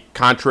depravity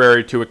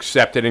contrary to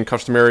accepted and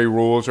customary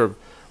rules of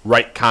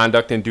right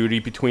conduct and duty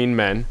between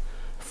men.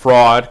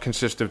 Fraud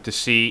consists of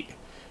deceit,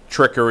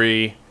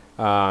 trickery.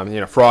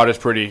 Fraud is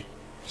pretty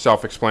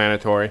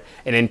self-explanatory.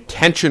 An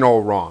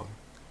intentional wrong.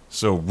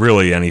 So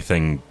really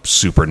anything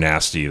super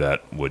nasty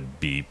that would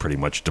be pretty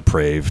much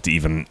depraved,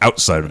 even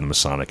outside of the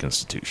Masonic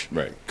institution.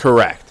 Right.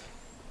 Correct.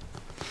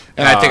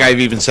 And I think I've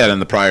even said in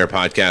the prior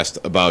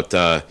podcast about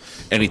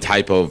any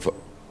type of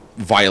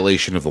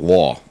violation of the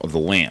law of the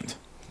land.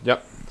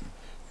 Yep.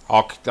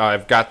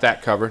 I've got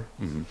that covered.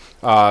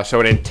 Mm-hmm. So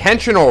an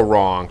intentional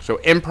wrong, so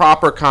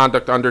improper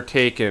conduct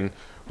undertaken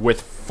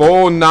with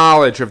full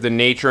knowledge of the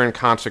nature and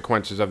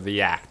consequences of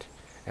the act.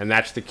 And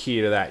that's the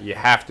key to that. You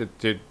have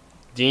to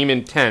deem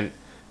intent,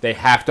 they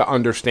have to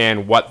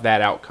understand what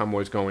that outcome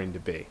was going to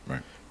be.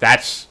 Right.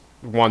 That's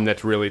one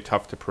that's really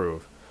tough to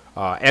prove.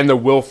 And the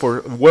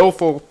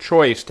willful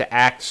choice to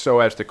act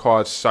so as to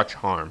cause such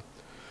harm.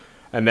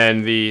 And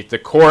then the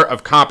court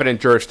of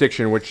competent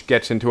jurisdiction, which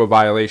gets into a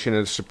violation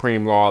of the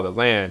supreme law of the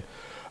land.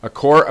 A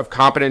court of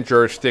competent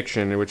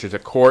jurisdiction, which is a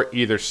court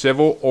either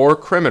civil or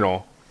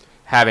criminal,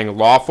 having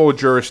lawful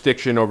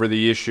jurisdiction over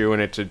the issue,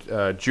 and it's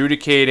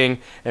adjudicating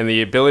and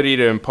the ability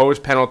to impose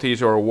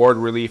penalties or award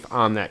relief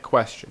on that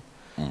question.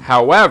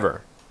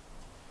 However,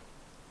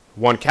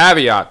 one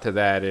caveat to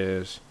that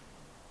is,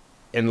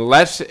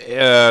 unless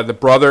the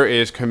brother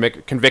is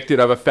convicted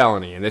of a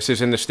felony, and this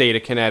is in the state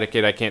of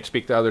Connecticut, I can't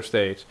speak to other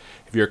states,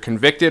 if you're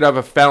convicted of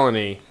a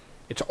felony,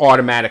 it's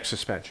automatic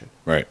suspension.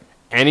 Right.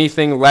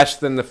 Anything less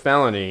than the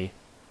felony,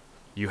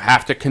 you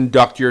have to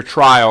conduct your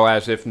trial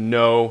as if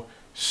no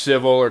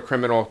civil or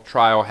criminal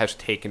trial has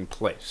taken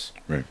place.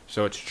 Right.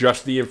 So it's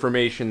just the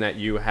information that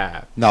you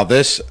have. Now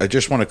this, I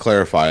just want to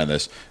clarify on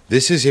this.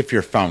 This is if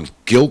you're found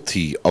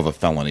guilty of a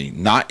felony,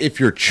 not if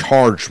you're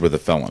charged with a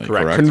felony,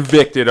 correct?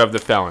 Convicted of the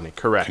felony,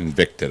 correct.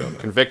 Convicted of it.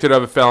 Convicted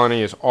of a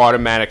felony is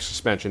automatic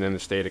suspension in the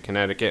state of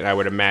Connecticut, and I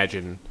would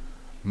imagine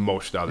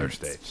most other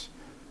states.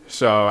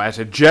 So as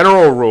a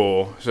general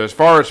rule, so as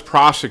far as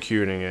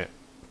prosecuting it,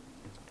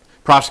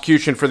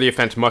 prosecution for the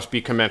offense must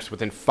be commenced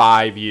within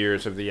 5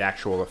 years of the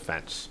actual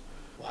offense.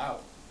 Wow.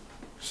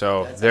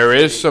 So That's there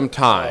is actually some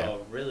time. A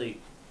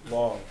really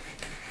long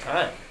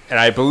time. And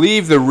I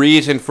believe the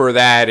reason for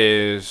that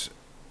is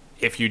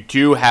if you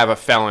do have a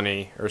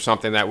felony or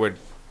something that would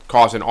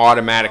cause an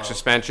automatic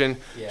suspension,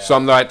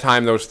 some of that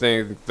time those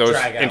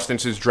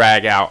instances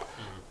drag out.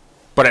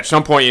 But at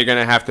some point you're going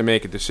to have to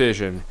make a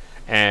decision.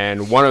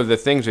 And one of the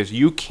things is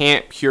you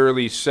can't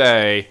purely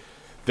say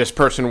this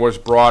person was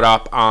brought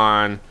up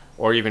on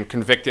or even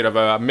convicted of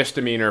a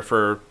misdemeanor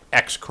for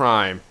X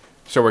crime,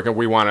 so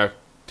we want to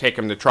take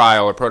him to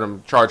trial or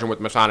charge him with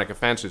Masonic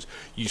offenses.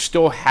 You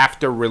still have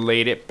to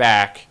relate it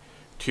back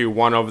to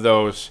one of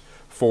those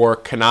 4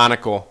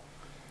 canonical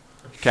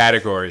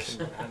categories.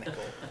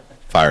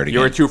 Fired again. You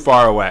were too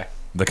far away.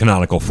 The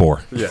canonical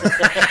 4. Yeah.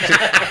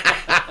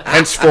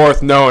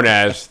 Henceforth known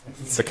as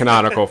the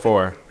canonical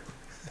 4.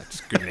 That's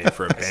a good name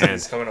for a band.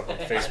 It's coming up on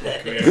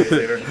Facebook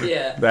later.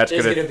 Yeah, That's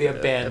there's gonna- gonna be a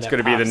band. That's that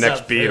going to be the pops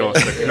next up for Beatles,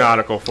 it. the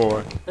canonical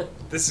 4.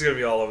 This is gonna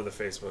be all over the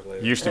Facebook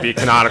later. Used to be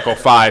canonical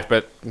 5,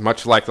 but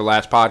much like the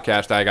last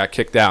podcast, I got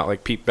kicked out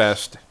like Pete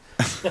Best.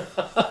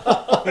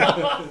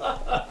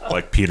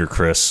 Like Peter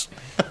Criss.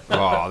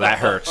 Oh, that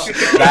hurts.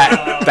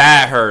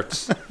 That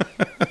hurts.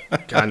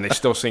 God, and they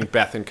still sing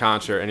Beth in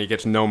concert, and he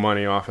gets no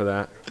money off of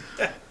that.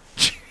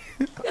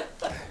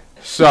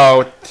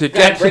 So to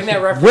get Bring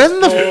that reference. When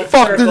the full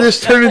fuck did circle.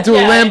 this turn into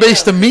a Yeah, land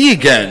based to me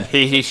again?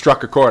 he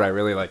struck a chord. I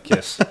really like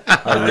Kiss.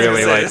 I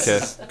really like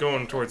Kiss.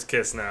 Going towards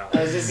Kiss now.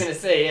 I was just gonna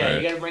say, yeah,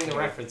 you gotta bring the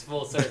reference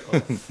full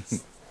circle.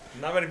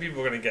 Not many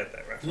people are gonna get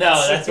that reference.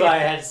 No, that's why I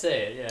had to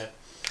say it.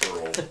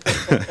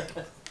 Yeah.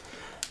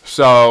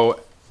 So,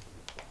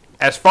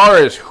 as far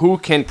as who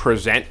can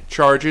present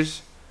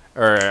charges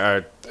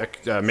or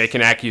make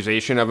an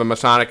accusation of a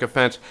Masonic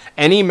offense,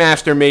 any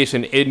Master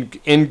Mason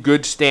in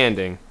good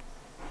standing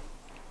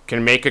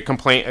can make a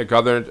complaint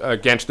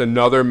against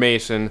another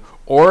Mason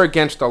or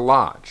against a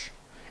lodge.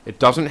 It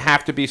doesn't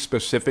have to be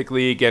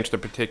specifically against a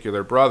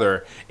particular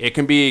brother. It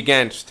can be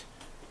against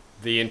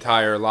the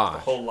entire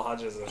lodge. Whole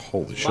lodge is a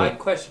Holy My shit.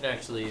 question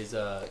actually is,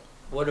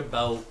 what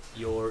about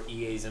your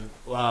EAs and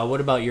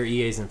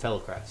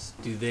fellowcrafts?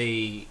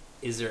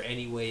 Is there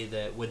any way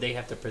that would they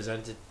have to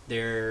present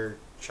their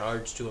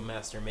charge to a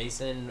Master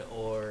Mason,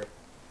 or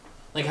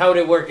like how would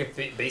it work if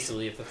a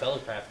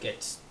fellowcraft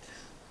gets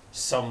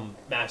some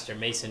Master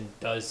Mason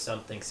does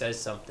something, says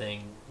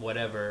something,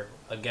 whatever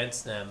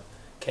against them,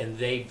 can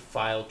they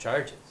file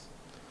charges?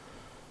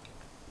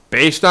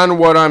 Based on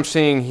what I'm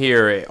seeing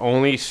here, it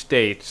only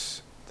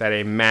states that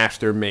a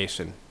Master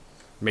Mason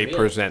may Really?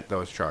 present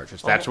those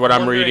charges. That's I'm what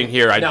I'm wondering- reading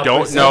here. I Now,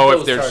 don't present know if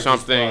those there's charges,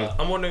 something.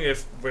 I'm wondering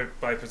if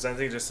by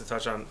presenting, just to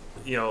touch on,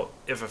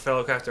 if a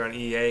fellow crafter on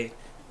EA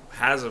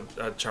has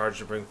a charge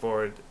to bring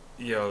forward,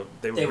 they would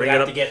They would bring it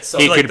have up. to get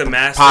some. He like could the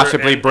master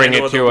possibly and- bring and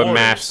it or the to a wardens.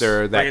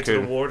 master that Bring it to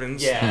could. the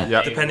wardens. Yeah,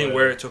 Yep. they Depending would.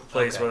 where it took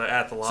place, Okay. whether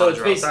at the lodge So it's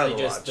or outside basically of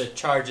the just lodge. the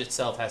charge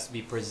itself has to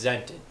be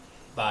presented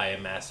by a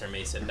Master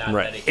Mason, not that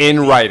Right. it can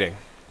In be- writing.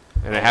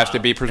 And it Oh, has to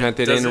wow. be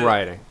presented Does in it-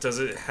 writing. Does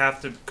it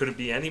have to? Could it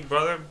be any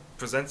brother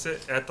presents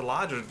it at the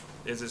lodge, or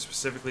is it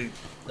specifically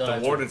No, the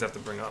that's wardens have to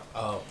bring up?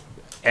 Oh,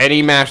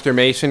 Any Master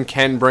Mason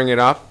can bring it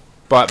up,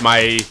 but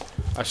my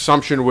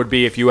assumption would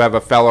be if you have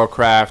a fellow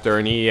craft or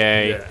an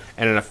EA Yeah.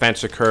 and an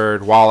offense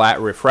occurred while at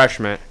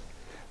refreshment,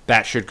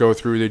 that should go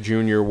through the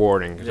junior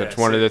warden. 'Cause Yeah, that's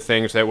one of see. the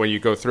things that when you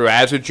go through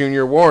as a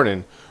junior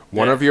warden,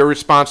 one Yeah. of your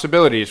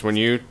responsibilities when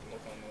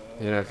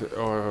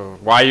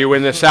why are you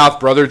in the South,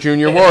 brother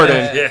junior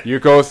warden? Yeah. You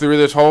go through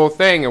this whole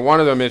thing, and one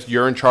of them is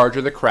you're in charge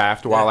of the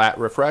craft while Yeah. at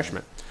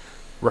refreshment.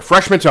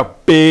 Refreshment's a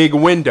big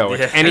window.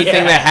 It's Yeah.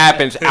 anything that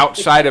happens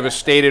outside of a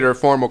stated or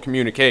formal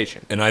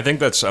communication. And I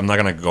think I'm not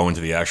going to go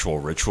into the actual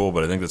ritual,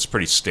 but I think that's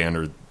pretty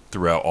standard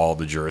throughout all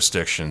the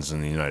jurisdictions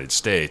in the United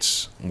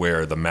States,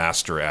 where the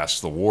master asks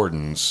the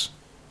wardens,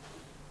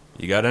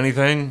 you got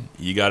anything?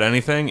 You got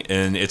anything?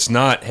 And it's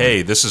not,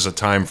 hey, this is a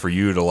time for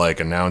you to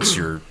announce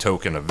your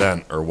token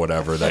event or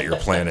whatever that you're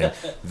planning.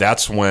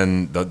 That's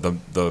when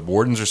the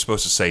wardens are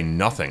supposed to say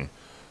nothing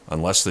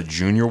unless the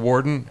junior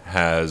warden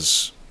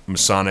has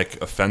Masonic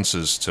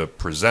offenses to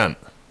present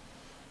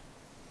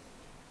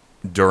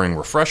during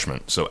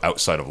refreshment, so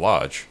outside of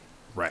lodge.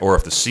 Right. Or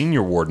if the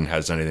senior warden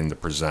has anything to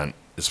present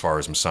as far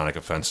as Masonic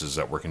offenses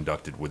that were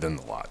conducted within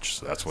the lodge.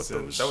 So that's what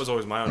those... That was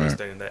always my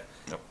understanding, that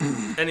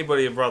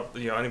anybody about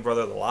any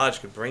brother of the lodge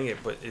could bring it,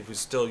 but it was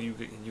still you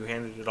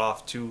handed it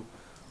off to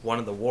one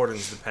of the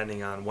wardens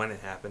depending on when it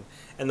happened,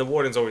 and the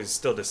wardens always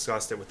still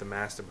discussed it with the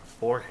master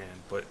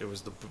beforehand, but it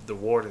was the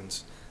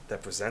wardens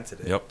that presented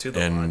it Yep. to the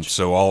And lodge.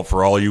 so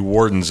for all you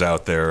wardens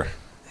out there,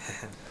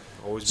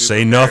 Always be say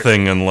prepared.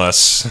 nothing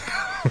unless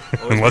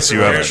Always unless be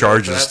you have prepared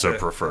charges for that to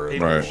prefer.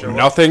 people Right. show up.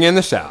 Nothing in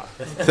the South.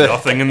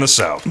 Nothing in the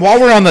South. While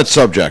we're on that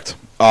subject,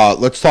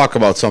 let's talk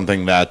about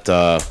something that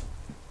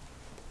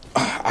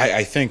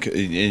I think,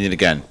 and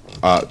again,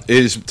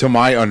 is to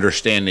my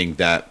understanding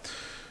that,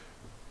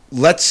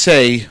 let's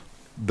say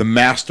the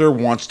master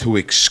wants to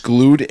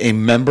exclude a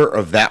member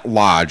of that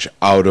lodge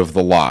out of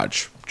the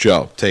lodge.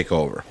 Joe, take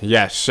over.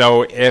 Yes.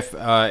 So if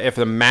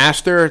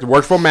the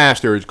worshipful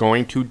master, is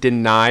going to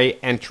deny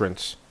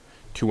entrance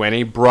to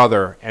any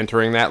brother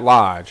entering that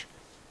lodge,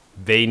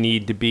 they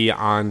need to be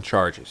on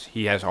charges.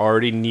 He has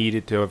already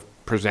needed to have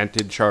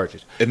presented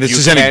charges. And this You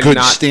is any good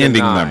cannot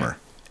standing deny. member.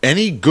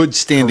 Any good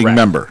standing Correct.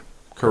 member.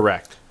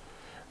 Correct.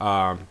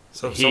 So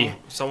if He-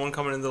 someone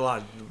coming into the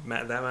lodge,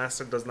 that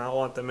master does not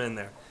want them in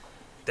there.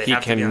 They He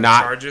have to be on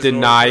cannot charges in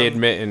order deny for them?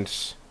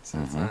 admittance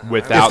If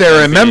without. they're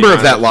a them member being of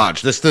on that it.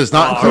 lodge, this does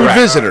not include correct.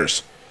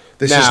 visitors.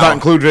 This does Now- not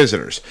include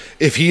visitors.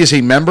 If he is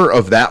a member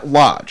of that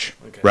lodge,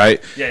 Okay.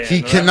 right, Yeah, he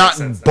no, that cannot makes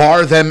sense.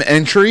 bar them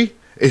entry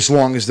as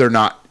long as they're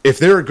not, if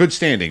they're a good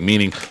standing,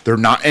 meaning they're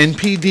not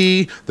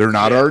NPD, they're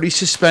not already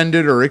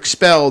suspended or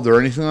expelled or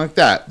anything like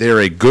that. They're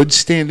a good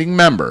standing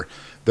member.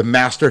 The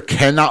master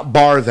cannot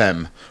bar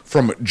them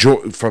from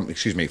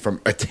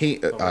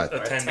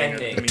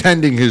Attending.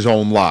 attending his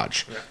own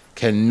lodge.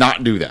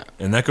 Cannot do that.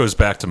 And that goes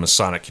back to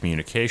Masonic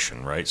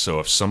communication, right? So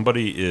if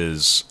somebody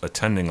is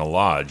attending a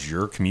lodge,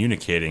 you're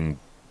de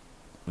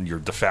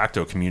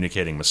facto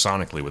communicating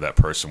Masonically with that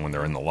person when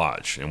they're in the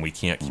lodge. And we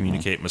can't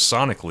communicate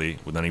Masonically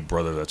with any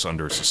brother that's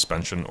under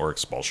suspension or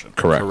expulsion.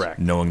 Correct.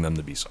 Knowing them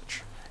to be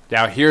such.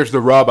 Now, here's the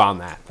rub on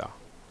that, though.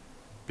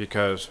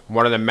 Because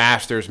one of the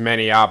master's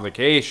many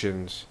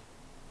obligations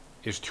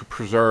is to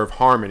preserve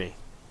harmony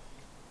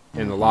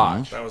in the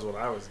lodge. That was what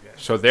I was getting.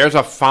 So there's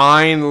a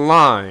fine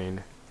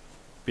line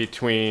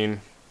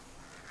between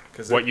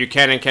 'Cause what you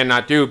can and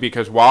cannot do,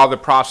 because while the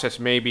process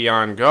may be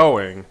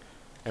ongoing,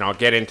 and I'll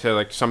get into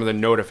like some of the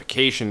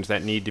notifications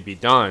that need to be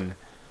done,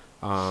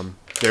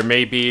 there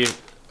may be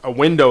a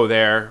window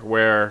there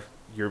where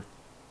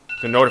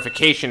the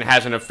notification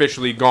hasn't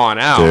officially gone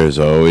out. There's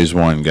always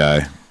one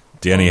guy.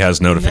 Danny has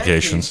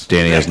notifications.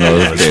 Danny has on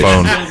his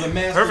notifications.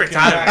 phone. Perfect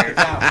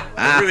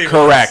timing. Really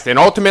Correct, and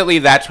ultimately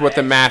that's what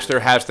the master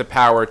has the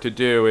power to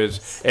do.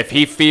 Is if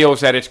he feels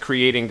that it's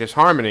creating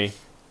disharmony,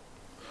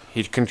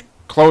 he can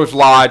close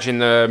lodge in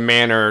the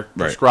manner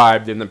Right.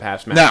 described in the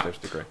past master's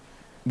decree.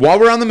 While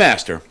we're on the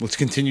master, let's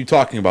continue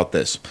talking about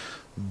this.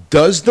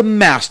 Does the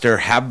master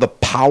have the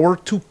power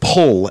to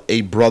pull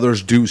a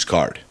brother's dues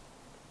card?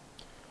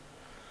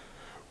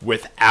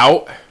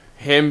 Without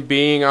him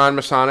being on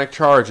Masonic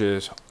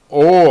charges,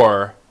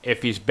 or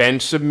if he's been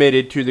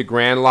submitted to the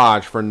Grand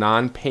Lodge for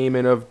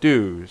non-payment of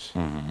dues,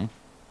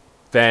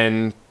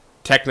 then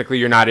technically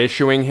you're not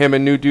issuing him a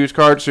new dues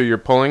card, so you're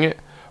pulling it.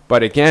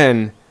 But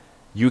again,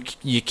 you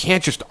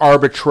can't just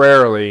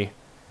arbitrarily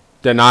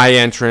deny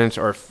entrance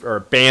or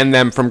ban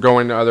them from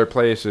going to other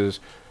places.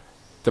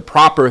 The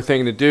proper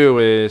thing to do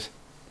is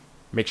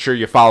make sure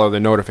you follow the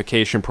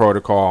notification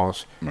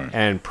protocols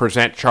and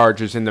present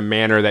charges in the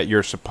manner that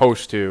you're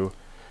supposed to.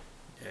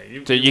 Yeah,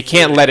 So you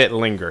can't let it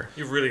linger.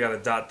 You've really got to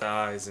dot the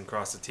I's and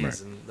cross the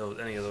T's in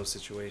any of those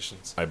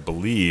situations. I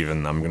believe,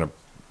 and I'm going to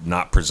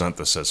not present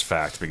this as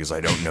fact because I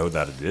don't know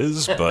that it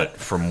is, but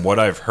from what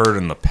I've heard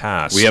in the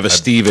past, We have a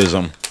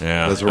Steveism.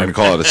 Yeah, That's what we're gonna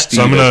call it, a Steveism.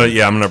 So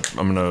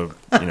I'm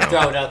gonna,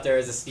 Throw it out there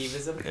as a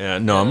Steveism. Yeah,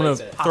 no, I'm going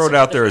to throw it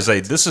out there as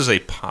this is a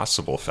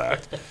possible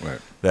fact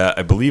that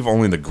I believe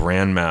only the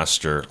Grand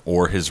Master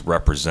or his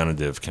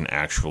representative can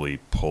actually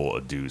pull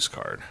a dues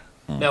card.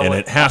 Now, And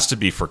it has to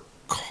be for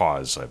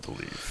cause, I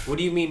believe. what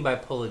do you mean by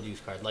pull a dues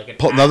card? Like an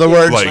In other active-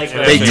 words, Like,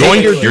 they a-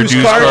 join your your dues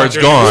dues card. card's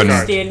a gone.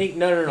 good standing,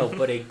 no,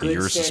 but a good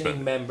You're standing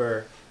suspended.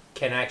 member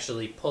can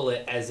actually pull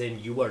it, as in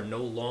you are no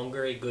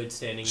longer a good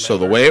standing So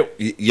member. the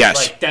way, yes,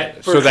 Like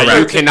that, So that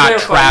you cannot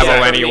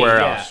travel anywhere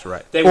else,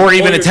 right. They or will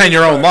even pull attend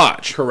your dues own card.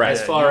 lodge. Correct.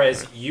 As far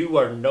as you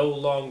are no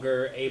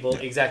longer able,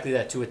 exactly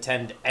that, to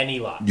attend any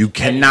lodge. You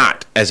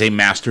cannot, as a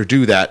master,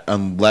 do that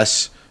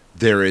unless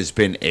there has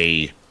been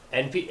a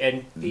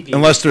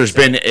unless there's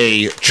been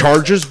a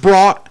charges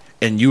brought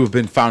and you have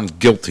been found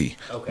guilty.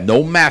 Okay.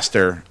 No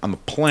master on the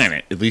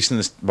planet, at least in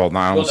this, well,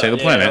 not I won't say the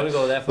yeah, planet. I wouldn't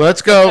go that far.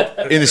 Let's go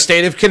in the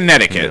state of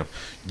Connecticut.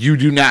 You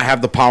do not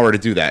have the power to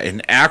do that.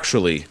 And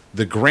actually,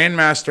 the Grand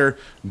Master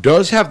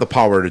does have the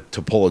power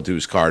to pull a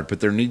dues card, but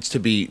there needs to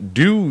be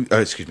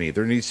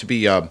there needs to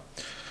be a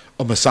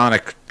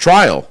Masonic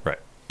trial Right.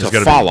 to There's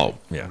gotta follow.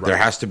 be- yeah. There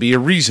has to be a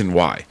reason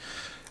why.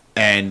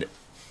 And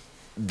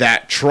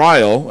that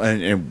trial,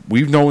 and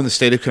we've known in the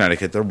state of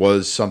Connecticut, there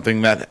was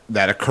something that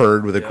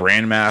occurred with a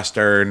Grand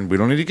Master, and we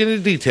don't need to get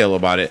into detail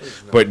about it,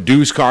 but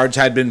dues cards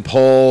had been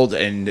pulled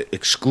and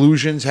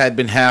exclusions had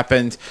been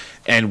happened.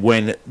 And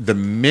when the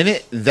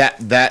minute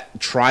that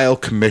trial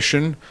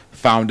commission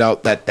found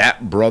out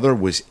that brother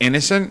was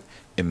innocent,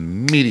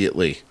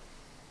 immediately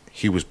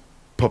he was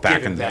put back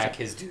Giving in back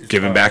his dues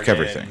giving card back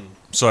everything. and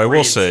So I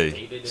will say,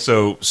 reinstated it.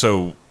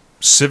 so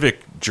civic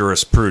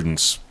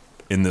jurisprudence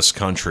in this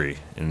country,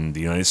 in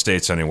the United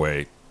States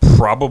anyway,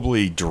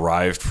 probably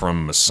derived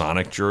from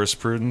Masonic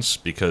jurisprudence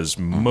because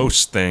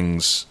most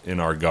things in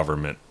our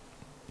government,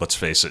 let's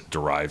face it,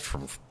 derived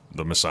from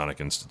the Masonic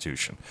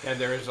institution. And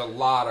there is a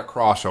lot of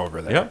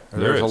crossover there. Yep, there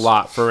There's a is.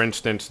 lot. For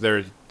instance,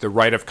 there's the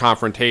right of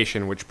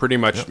confrontation, which pretty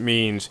much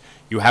means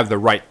you have the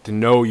right to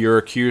know your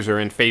accuser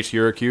and face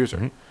your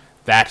accuser.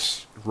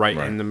 That's right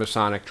in the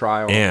Masonic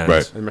trial And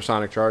and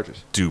Masonic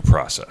charges. due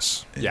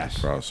process. Yes.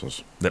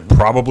 Process. That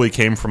probably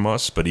came from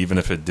us, but even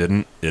if it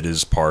didn't, it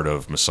is part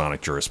of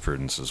Masonic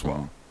jurisprudence as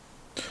well.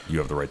 You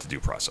have the right to due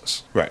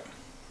process. Right.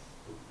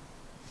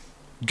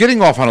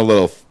 Getting off on a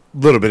little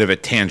bit of a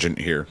tangent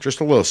here, just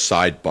a little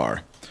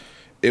sidebar.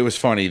 It was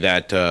funny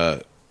that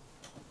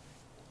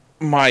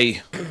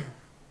my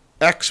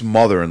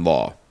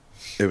ex-mother-in-law,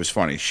 it was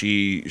funny.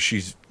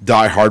 She's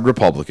diehard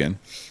Republican,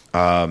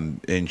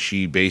 and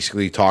she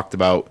basically talked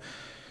about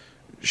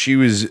she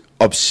was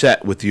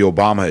upset with the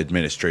Obama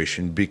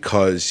administration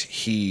because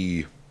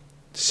he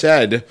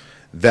said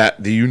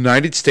that the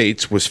United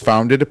States was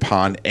founded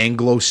upon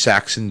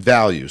Anglo-Saxon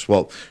values.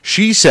 Well,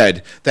 she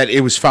said that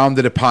it was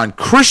founded upon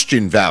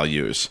Christian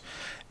values,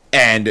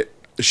 and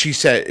she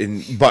said,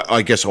 but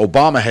I guess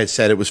Obama had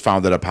said it was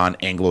founded upon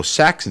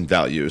Anglo-Saxon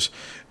values.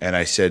 And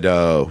I said,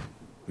 and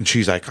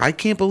she's like, I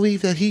can't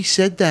believe that he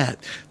said that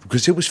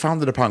because it was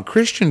founded upon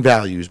Christian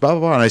values, blah, blah,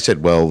 blah. And I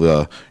said,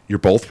 well, you're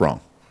both wrong.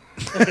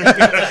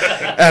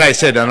 And I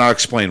said, and I'll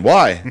explain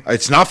why.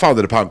 It's not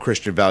founded upon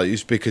Christian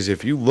values because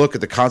if you look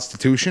at the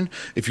Constitution,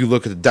 if you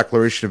look at the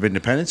Declaration of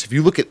Independence, if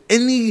you look at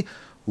any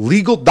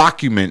legal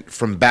document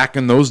from back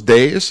in those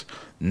days,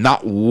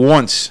 not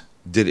once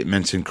did it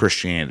mention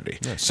Christianity.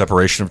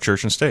 Separation of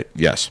church and state.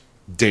 Yes,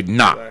 did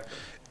not.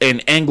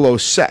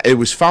 it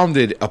was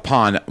founded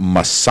upon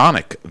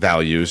Masonic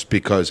values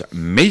because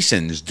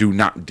Masons do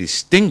not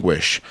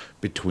distinguish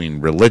between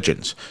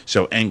religions.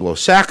 So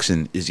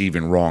Anglo-Saxon is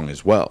even wrong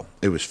as well.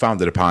 It was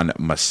founded upon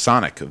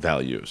Masonic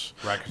values.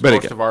 Right, 'cause But most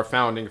again, of our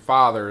founding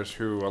fathers,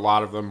 who a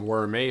lot of them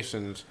were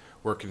Masons,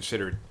 were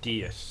considered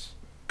deists.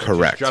 which is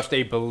correct. just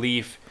a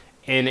belief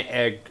in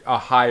a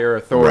higher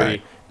authority,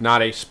 Right.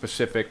 not a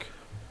specific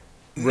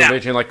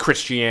religion like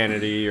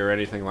Christianity or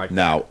anything like that.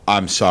 Now,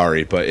 I'm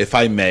sorry, but if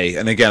I may,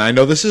 and again, I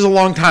know this is a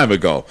long time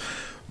ago,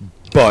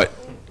 but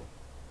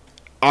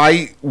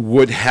I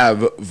would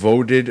have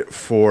voted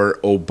for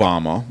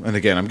Obama, and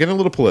again, I'm getting a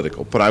little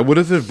political, but I would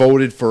have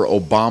voted for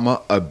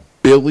Obama a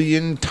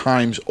billion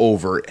times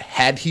over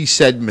had he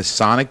said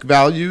Masonic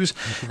values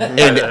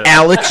and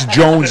Alex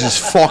Jones's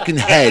fucking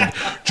head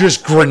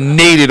just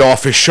grenaded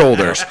off his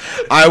shoulders.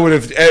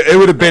 It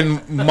would have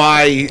been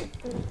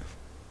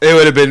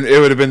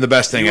the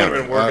best thing You would ever.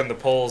 have been working the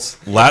polls.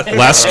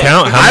 Last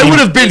count, I would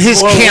have been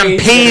his Well,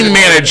 campaign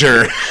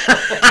manager.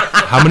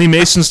 how many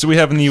Masons do we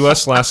have in the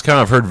U.S. last count?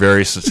 I've heard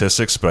various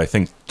statistics, but I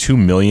think 2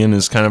 million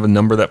is kind of a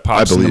number that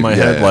pops into believe, my yeah,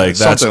 head. yeah. Like,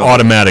 that's Something like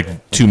automatic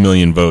 2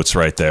 million votes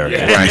right there.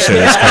 Yeah. You say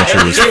this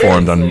country was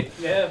formed on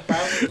Yeah,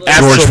 probably.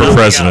 George for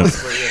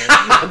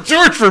president.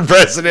 George for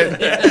president.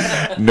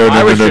 No,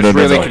 I was just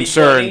really no.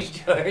 concerned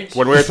George.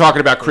 when we were talking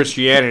about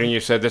Christianity, and you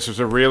said this was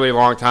a really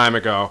long time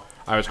ago.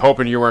 I was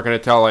hoping you weren't going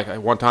to tell, like,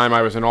 one time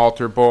I was an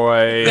altar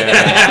boy,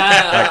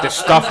 and, like, this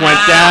stuff went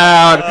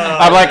down.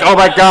 I'm like, oh,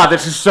 my God,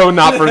 this is so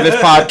not for this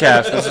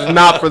podcast. This is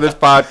not for this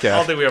I don't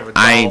podcast. think we have a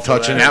I doll ain't for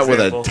touching that with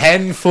a example.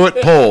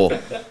 10-foot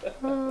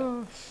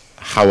pole.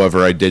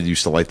 However, I did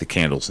used to light the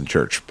candles in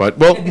church. But,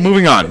 well,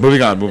 moving on.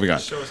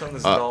 Show us on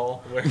this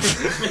doll.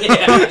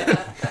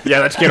 Yeah,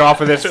 let's get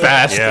off of this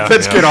fast. Yeah,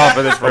 Let's yeah. get off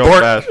of this real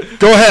Abort. fast.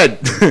 Go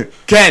ahead.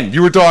 Ken,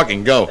 you were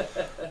talking. Go.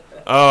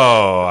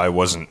 Oh, I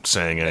wasn't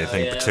saying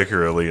anything yeah.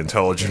 particularly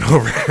intelligent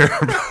over here.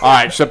 All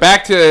right, so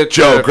back to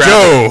Joe, grab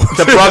Joe!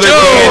 to brother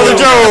Dan.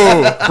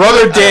 Joe.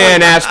 Brother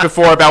Dan asked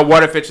before about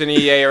what if it's an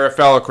EA or a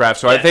fellowcraft.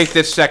 So I think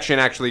this section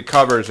actually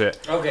covers it.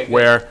 Okay, good.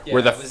 Where Yeah,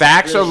 where the I was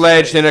facts really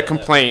alleged in a curious about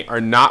that. complaint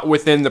are not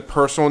within the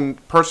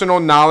personal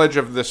knowledge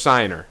of the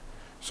signer.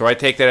 So I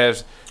take that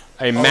as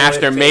a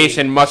master if they-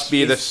 mason must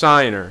be the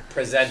signer.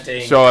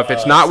 Presenting. So if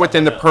it's not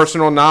within the someone else.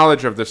 personal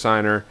knowledge of the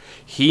signer,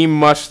 he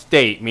must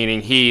state,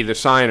 meaning he, the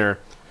signer,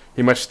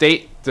 he must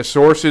state the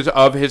sources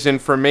of his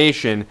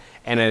information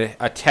and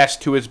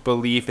attest to his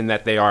belief in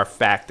that they are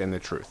fact and the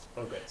truth.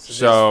 Okay,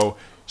 So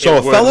So it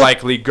a would fellow-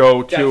 likely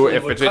go to, Definitely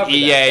if would it's an cover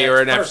EA that.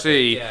 or an That's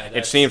FC, perfect. Yeah, it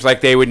that's- seems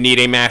like they would need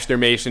a master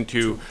mason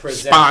to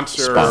present-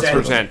 sponsor or Sponsor.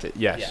 present it.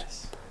 Yes.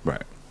 Yes.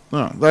 Right.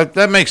 No,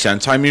 that makes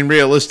sense. I mean,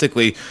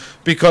 realistically,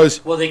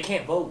 because Well, they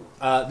can't vote.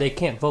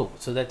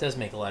 So that does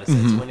make a lot of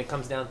sense. When it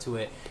comes down to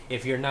it,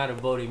 if you're not a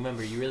voting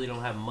member, you really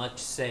don't have much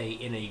say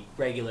in a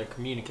regular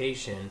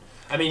communication.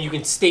 I mean, you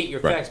can state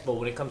your Right. facts, but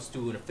when it comes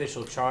to an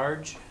official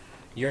charge,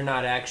 you're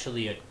not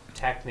actually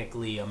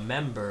technically a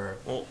member.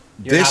 Well,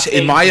 You're this, not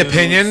in my paying dues.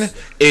 opinion,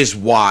 is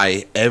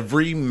why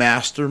every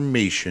master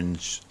mason,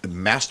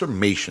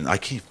 I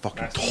can't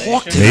fucking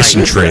talk tonight.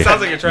 Masonry.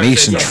 Sounds like you're trying to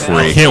say something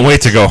Masonry. Can't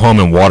wait to go home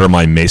and water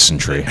my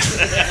masonry.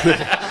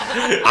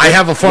 I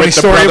have a funny With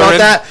the story about brethren?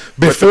 that.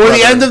 Before the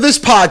brethren. end of this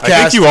podcast,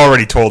 I think you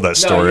already told that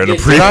story you in a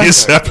did.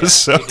 previous Yeah,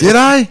 episode. did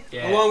I?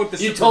 Yeah. Along with the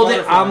you super told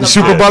it on the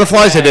Super podcast.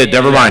 butterflies? I did. Yeah,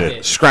 Never yeah, mind. you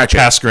did. Scratch it.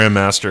 Past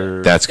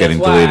Grandmaster. That's getting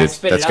That's why I deleted.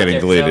 spit it That's out getting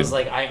there, 'cause I deleted. was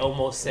like, I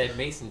almost said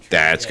masonry.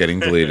 That's Yeah. getting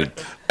deleted.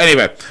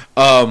 Anyway,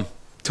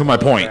 to my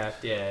point.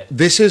 Craft, yeah.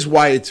 This is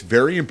why it's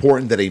very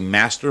important that a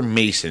master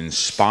mason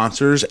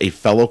sponsors a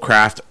fellow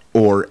craft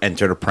or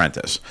entered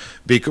apprentice,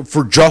 because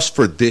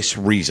for this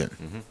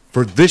reason.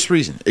 For this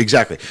reason,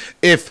 exactly.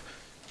 If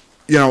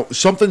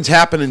something's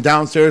happening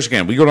downstairs,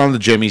 again, we go down to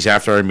Jimmy's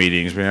after our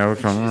meetings. I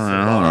don't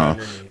know.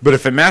 But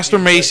if a master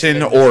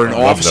mason or an I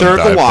love officer them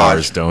at the dive lodge,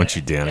 bars, don't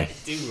you, Danny? I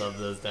do love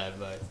those dive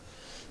bars.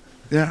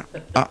 yeah,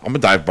 I'm a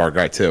dive bar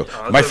guy too.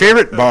 Oh, My those are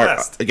favorite the bar.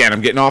 best. Again,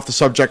 I'm getting off the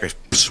subject. I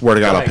swear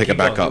to God, I'll ahead, pick it keep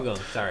back going, up. keep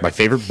going. Sorry. My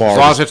favorite bar. As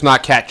long as it's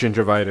not cat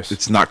gingivitis.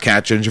 It's not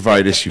cat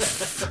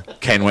gingivitis.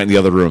 Ken went in the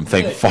other room.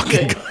 Thank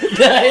fucking God. Look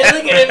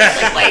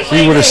at him. Wait,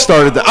 He would have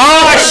started the.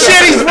 Oh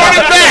shit! He's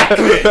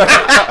running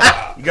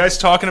back. You guys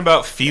talking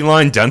about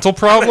feline dental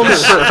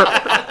problems?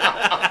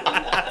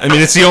 I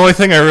mean, it's the only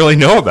thing I really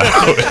know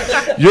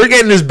about. You're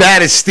getting as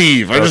bad as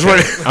Steve. I just Okay.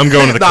 want. I'm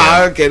going to the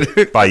Nah, can. I'm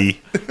kidding. Bye.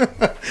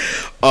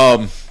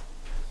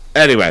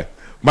 Anyway,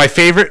 my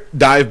favorite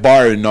dive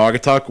bar in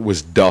Naugatuck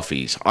was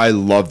Duffy's. I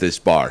love this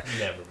bar.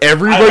 Never. I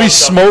Everybody love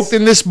smoked Duffy's.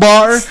 in this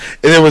bar, and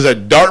there was a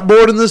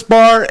dartboard in this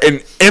bar,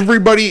 and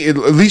everybody, at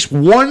least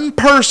one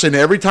person,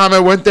 every time I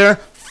went there,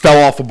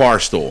 fell off a bar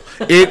stool.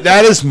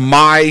 That is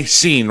my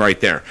scene right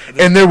there.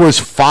 And there was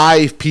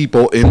 5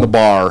 people in the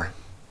bar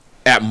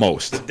at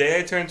most. The day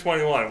I turned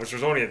 21, which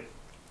was only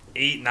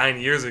 9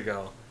 years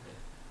ago,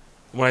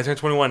 when I turned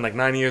 21, like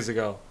 9 years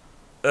ago,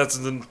 that's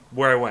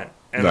where I went.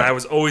 And Right. I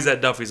was always at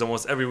Duffy's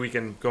almost every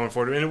weekend going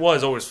forward. And it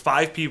was always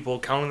 5 people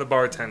counting the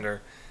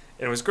bartender.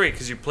 And it was great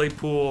because you played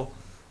pool,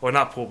 or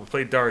not pool, but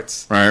played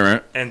darts.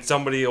 Right. And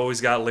somebody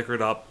always got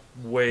liquored up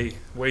way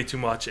too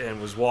much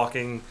and was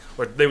walking,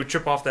 or they would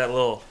trip off that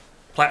little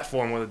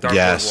platform where the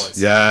dartboard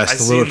was. Yes, I've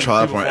the little seen people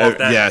platform. fall off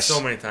that Yes.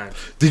 so many times.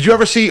 Did you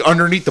ever see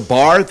underneath the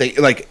bar? They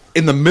like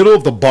in the middle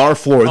of the bar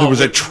floor. There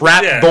was a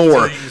trap so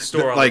door. you can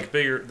store all like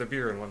the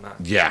beer and whatnot.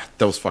 yeah,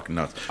 that was fucking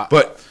nuts.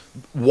 But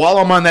while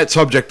I'm on that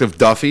subject of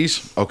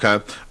Duffy's, okay,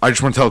 I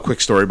just want to tell a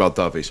quick story about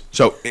Duffy's.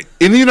 So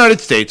in the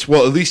United States,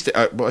 well, at least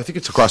I think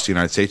it's across the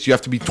United States, you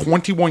have to be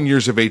 21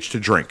 years of age to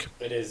drink.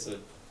 It is.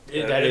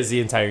 That is the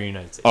entire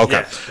United States.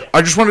 Okay. Yeah. I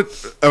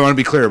want to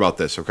be clear about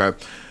this, okay?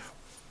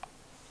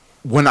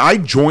 When I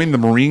joined the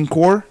Marine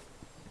Corps,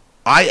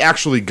 I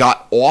actually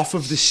got off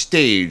of the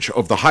stage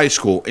of the high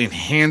school and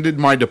handed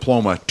my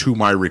diploma to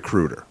my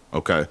recruiter,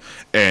 okay?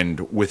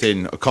 And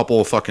within a couple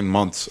of fucking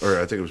months, or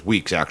I think it was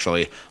weeks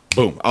actually,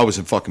 boom, I was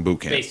in fucking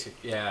boot camp. Basic,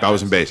 yeah. I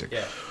was in basic.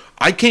 Yeah.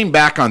 I came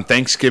back on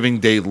Thanksgiving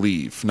Day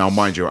leave. Now,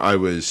 mind you, I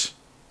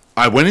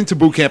went into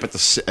boot camp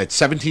at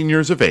 17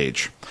 years of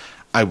age.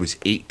 I was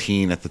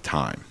 18 at the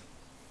time,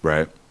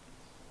 right?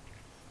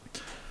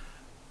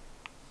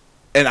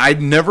 And I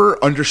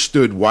never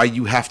understood why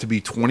you have to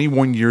be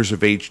 21 years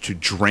of age to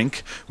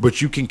drink,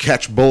 but you can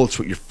catch bullets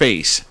with your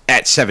face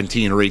at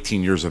 17 or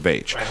 18 years of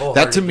age.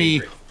 That to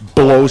me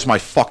blows my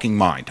fucking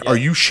mind. Are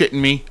you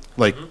shitting me?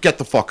 Like, get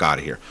the fuck out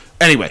of here.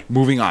 Anyway,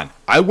 moving on.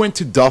 I went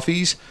to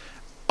Duffy's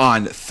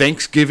on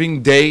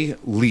Thanksgiving Day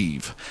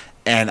leave,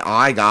 and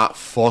I got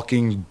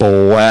fucking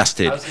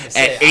blasted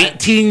at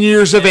 18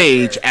 years of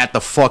age at the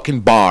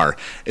fucking bar.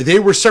 They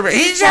were serving.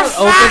 He's a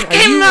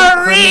fucking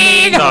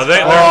Marine. No,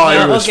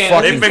 It was okay,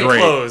 fucking they've been great.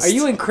 closed. Are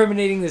you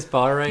incriminating this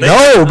bar right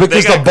No,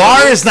 because They the got bar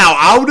closed. is now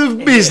out of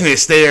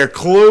business. They are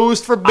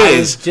closed for now? I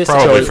was biz. just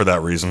Probably told- for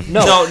that reason.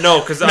 No,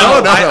 because no.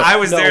 I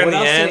was No, there in what the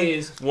I'll end. say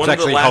is- One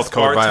It's of the actually last health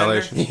code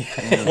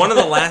bartenders, one of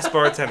the last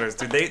bartenders,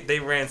 dude, they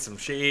ran some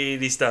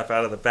shady stuff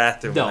out of the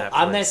bathroom. No, in that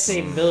on that place.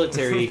 same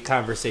military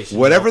conversation.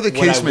 Whatever the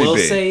case what may I will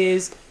be. say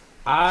is,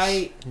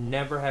 I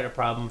never had a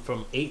problem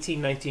from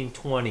 18, 19,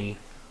 20.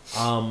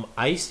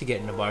 I used to get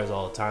into bars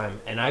all the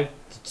time, and I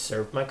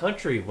served my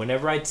country.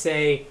 Whenever I'd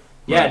say,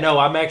 yeah, no,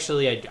 I'm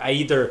actually, I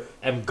either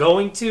am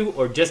going to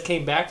or just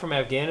came back from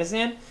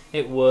Afghanistan,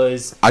 it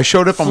was I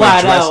showed up on my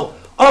flat dress. out,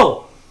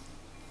 oh,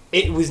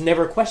 it was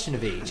never a question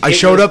of age. I It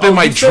showed was, up in oh,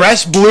 my you served,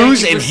 dress thank you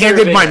blues for and serving,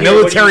 handed my here, what are you-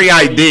 military what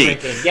are you ID.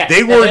 drinking? Yeah, They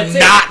and were that's it.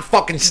 not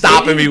fucking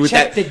stopping They me didn't with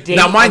check that. the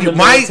Now, date mind on you, the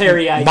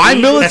military ID. my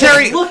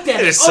military, They looked at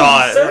They it. just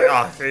saw Oh, it. sir?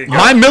 Oh, there you go.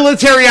 my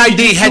military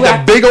ID had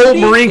the big old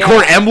Marine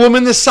Corps emblem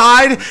in the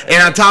side,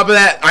 and on top of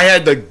that, I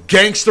had the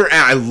gangster. And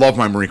I love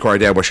my Marine Corps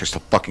ID. I wish I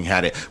still fucking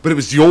had it, but it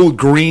was the old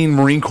green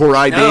Marine Corps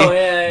ID,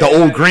 the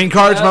old green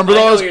cards. Remember I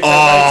know those? what you're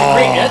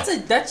talking about. It's a Oh,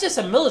 green- that's just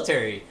a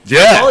military.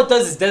 Yeah. All it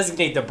does is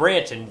designate the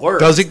branch and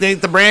work.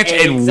 designate the branch,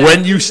 and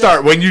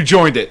Exactly. when you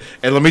joined it,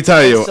 and let me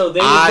tell you, So they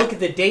would look at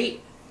the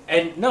date,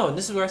 and no, and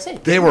this is where I say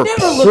They were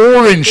never looked-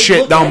 pouring they'd shit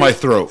look down at my it,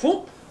 throat.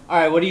 whoop. All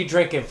right, what are you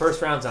drinking?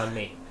 First round's on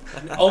me.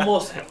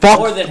 Almost fuck,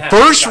 more than half.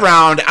 first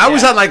round, I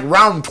was Yeah. at like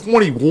round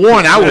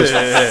 21. I was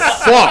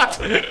fucked.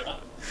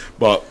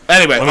 But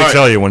anyway, Let me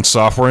tell you, when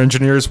software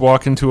engineers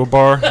walk into a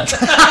bar, you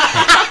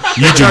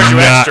do charge you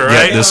not extra,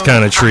 get right? this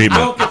kind of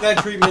treatment. Don't get that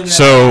treatment.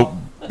 So,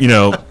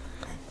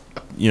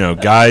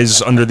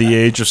 guys under the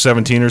age of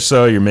 17 or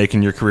so, you're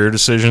making your career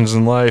decisions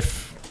in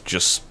life.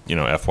 Just,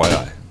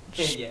 FYI.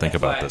 Just Yeah, think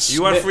about FYI. this.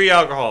 You want free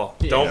alcohol?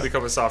 Don't Yeah.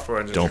 become a software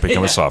engineer. Don't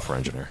become Yeah. a software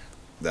engineer.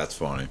 That's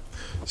funny.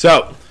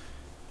 So,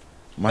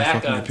 my Back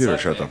fucking on computer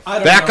shut subject.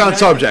 down. Back on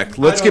subject.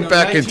 Let's get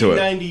back into it.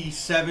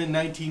 1997,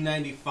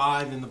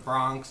 1995 in the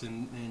Bronx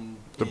and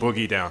The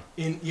boogie down.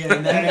 in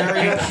that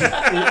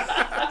area.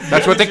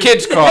 That's what the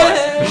kids call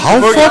it. How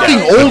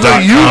fucking old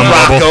are you,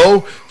 dot-com bubble.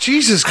 Rocco?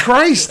 Jesus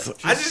Christ.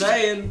 Just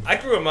saying. I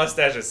grew a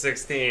mustache at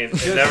 16 and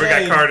Just never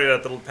saying. got carded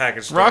at the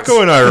package stores.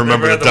 Rocco and I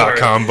remember Never the had to worry.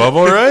 dot-com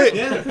bubble, right?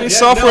 Yeah, These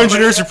software no,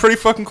 engineers are pretty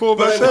fucking cool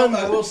But back I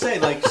then. will say,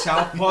 like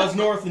South Paws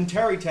North in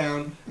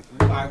Terrytown,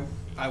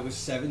 I was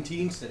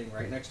 17, sitting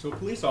right next to a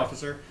police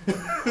officer,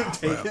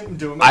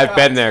 doing my I've job.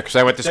 been there because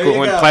I went to There school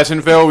you in go.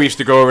 Pleasantville. We used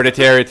to go over to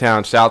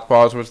Terrytown. South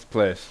Paws was the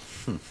place.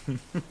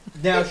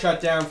 Now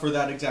shut down for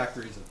that exact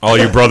reason. All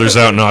your brothers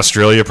out in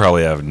Australia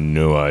probably have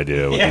no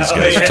idea what these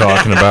guys are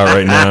talking about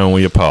right now, and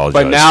we apologize.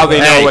 But now for they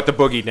that. know Hey. what the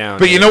boogie down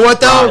But is. you know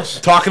what, though?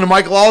 Talking to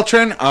Michael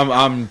Altrin,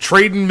 I'm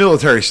trading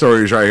military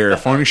stories right here.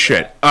 Funny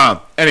shit.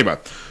 Anyway,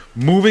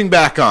 moving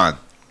back on.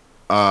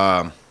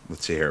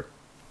 Let's see here.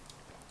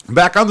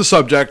 Back on the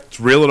subject. Let's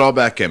reel it all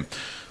back in.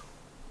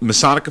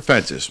 Masonic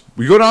offenses.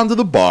 We go down to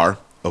the bar,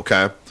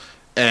 okay?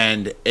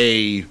 And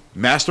a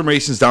Master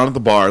Mason's down at the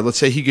bar. Let's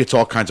say he gets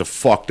all kinds of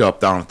fucked up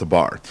down at the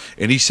bar.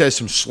 And he says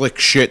some slick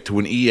shit to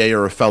an EA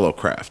or a fellow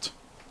craft.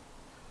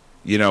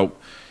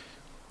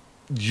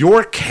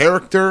 Your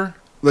character,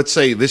 let's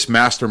say this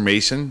Master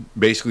Mason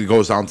basically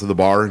goes down to the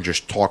bar and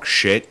just talks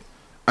shit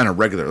on a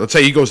regular. Let's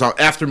say he goes out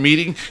after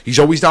meeting, he's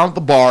always down at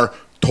the bar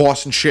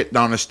tossing shit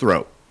down his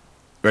throat.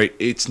 Right?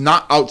 It's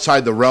not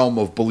outside the realm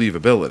of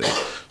believability.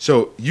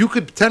 So you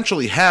could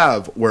potentially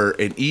have where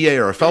an EA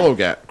or a fellow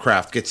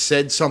craft gets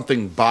said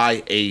something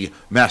by a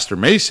Master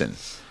Mason,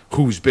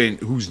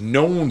 who's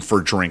known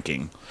for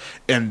drinking,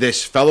 and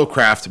this fellow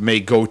craft may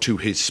go to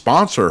his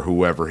sponsor,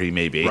 whoever he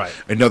may be, Right.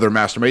 another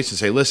Master Mason,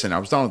 say, listen, I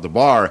was down at the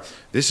bar,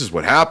 this is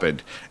what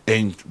happened,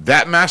 and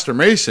that Master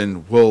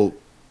Mason will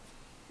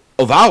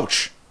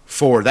vouch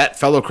for that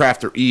fellow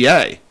craft or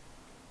EA.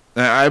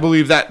 And I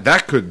believe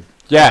that could...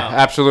 Yeah, Wow.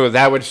 absolutely.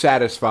 That would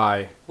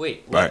satisfy.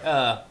 Wait, Right.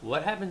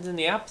 what happens in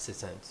the opposite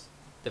sense?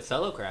 The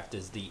fellowcraft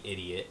is the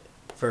idiot,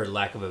 for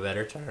lack of a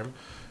better term,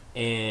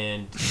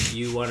 and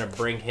you want to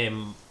bring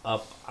him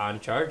up on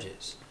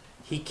charges.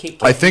 Can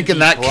I think he in be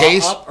that brought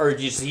case- up, or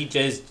is he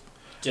just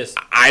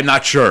I'm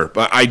not sure,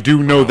 but I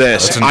do know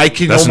this. That's I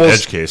can an edge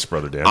almost... case,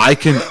 brother Dan.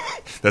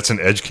 That's an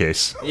edge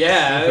case.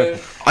 yeah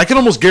I can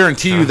almost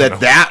guarantee you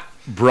that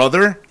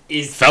brother...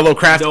 is fellow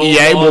craft no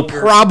EA will longer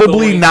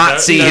probably going not to-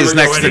 see never his go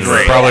next anywhere.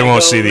 degree. Probably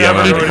won't see the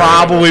Never He go MMA.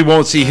 probably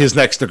won't see his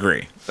next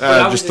degree. But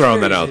I was Just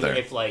throwing that curious out there.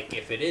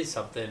 If it is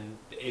something,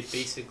 it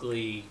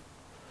basically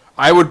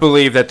I would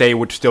believe that they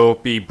would still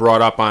be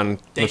brought up on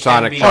they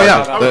Masonic can be charges.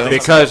 yeah. brought up on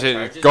Because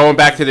charges. going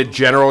back to the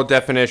general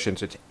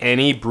definitions, it's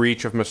any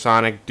breach of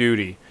Masonic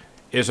duty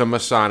is a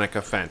Masonic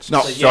offense.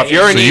 No. So if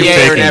you're an So you've EA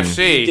or an taken-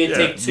 FC, He did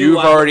take two you've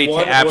on already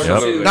one or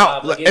absolutely. two. Now,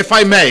 Obligation. if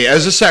I may,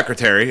 as a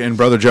secretary, and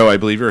Brother Joe, I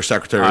believe you're a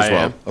secretary as I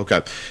well. am.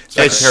 Okay.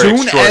 Secretary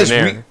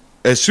extraordinaire.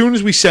 As soon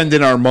as we send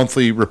in our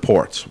monthly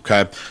reports,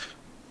 okay,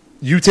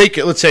 you take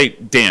it. Let's say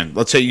Dan.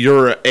 Let's say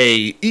you're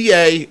a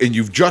EA and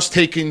you've just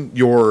taken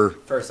your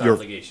First your,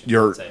 obligation,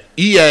 Your let's say.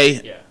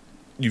 EA. Yeah.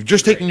 You've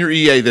just taken your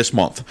EA this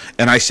month,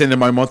 and I send in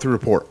my monthly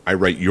report. I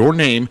write your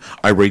name,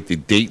 I write the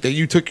date that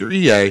you took your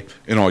EA,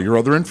 and all your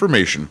other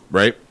information,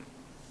 right?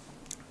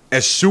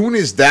 As soon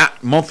as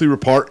that monthly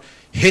report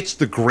hits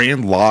the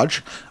Grand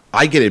Lodge,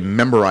 I get a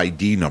member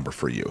ID number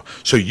for you.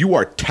 So you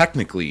are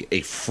technically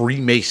a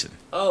Freemason.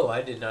 Oh,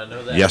 I did not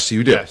know that. Yes,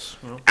 you do. Yes.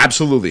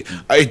 Absolutely.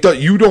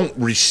 You don't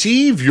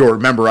receive your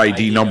member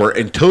ID number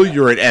until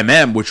you're at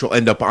MM, which will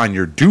end up on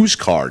your dues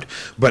card.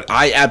 But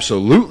I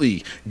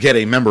absolutely get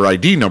a member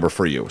ID number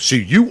for you. So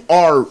you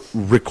are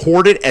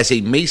recorded as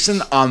a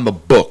Mason on the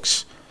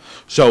books.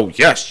 So,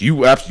 yes,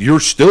 you're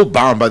still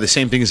bound by the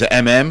same thing as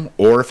an MM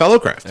or a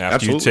fellowcraft. After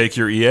Absolutely. you take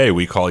your EA,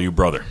 we call you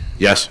brother.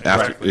 Yes,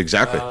 after,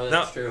 exactly. Oh, Now,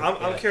 that's true.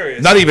 I'm yeah.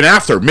 curious. Not even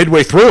after,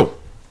 midway through.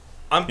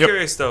 I'm Yep.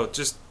 curious though,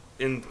 just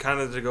in kind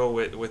of to go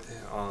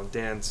with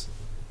Dan's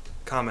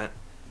comment.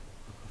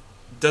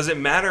 Does it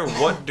matter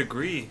what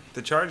degree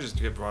the charges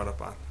get brought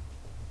up on?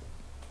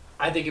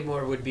 I think it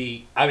more would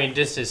be. I mean,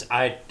 just as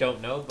I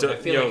don't know, but I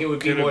feel like it would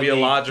be could more it be a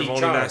the, lodge the of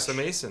only charge. Master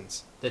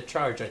Masons? The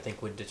charge, I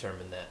think, would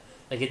determine that.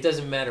 Like, it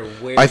doesn't matter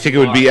where. I think it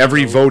you would be are,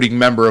 every so- voting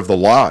member of the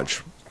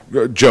lodge.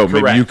 Joe,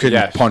 maybe Correct, you can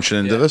yes. punch it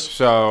into Yeah. this.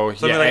 So,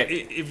 So yeah, I mean,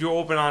 like, if you're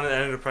open on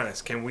an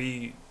apprentice, can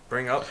we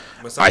bring up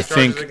Masonic I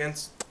charges think-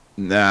 against?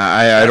 Nah,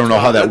 I don't know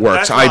how that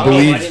works. That's I what- Oh, I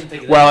believe... didn't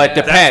think of well, that. it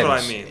Yeah. depends.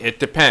 That's what I mean. It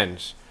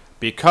depends.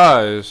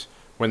 Because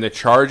when the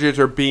charges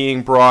are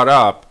being brought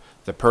up,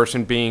 the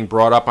person being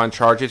brought up on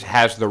charges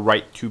has the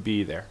right to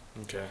be there.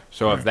 Okay.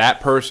 So if that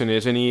person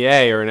is an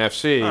EA or an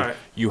FC, All right.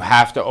 you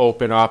have to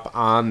open up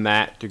on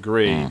that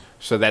degree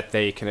so that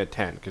they can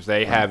attend because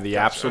they have the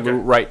absolute Okay.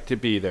 right to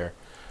be there.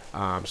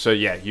 So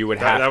yeah, you would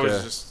That have was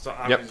to. just.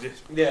 Yep.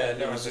 Yeah,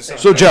 no, It was just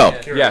So, Joe,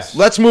 Yes.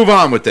 let's move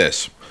on with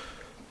this.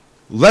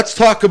 Let's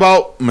talk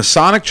about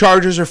Masonic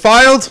charges are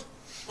filed,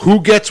 who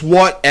gets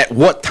what at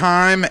what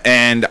time,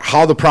 and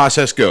how the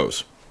process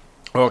goes.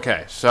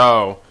 Okay,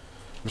 so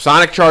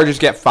Masonic charges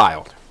get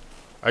filed.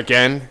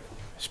 Again,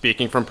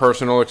 speaking from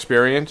personal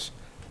experience,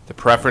 the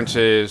preference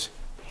is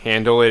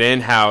handle it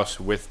in-house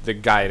with the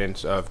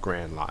guidance of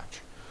Grand Lodge.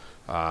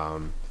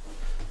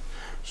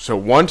 So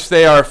once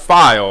they are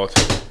filed,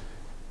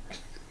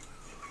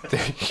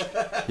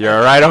 you're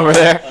all right over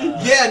there?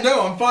 Yeah,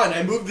 no, I'm fine.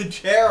 I moved the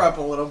chair up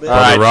a little bit. All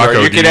right, Rocco,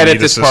 Joe, you do can you edit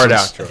need this part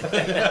out,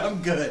 assistance? Joe.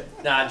 I'm good.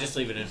 Nah, just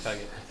leave it in. Fuck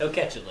it. They'll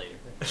catch it later.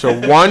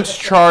 So once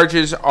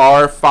charges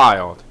are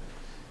filed,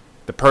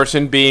 the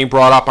person being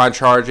brought up on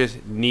charges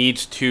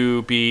needs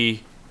to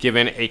be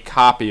given a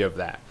copy of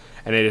that.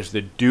 And it is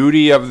the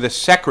duty of the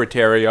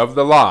secretary of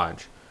the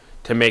lodge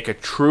to make a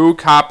true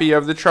copy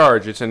of the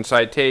charges and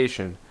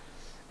citation.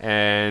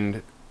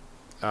 And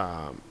if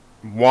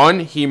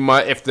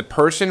the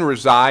person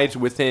resides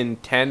within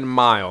 10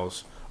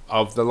 miles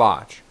of the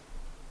lodge,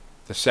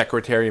 the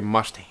secretary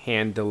must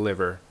hand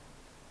deliver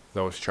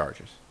those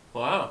charges.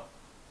 Wow.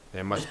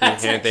 They must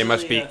That's they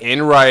must be actually,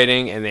 in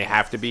writing, and they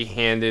have to be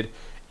handed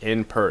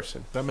in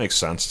person. That makes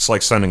sense. It's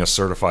like sending a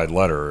certified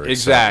letter. except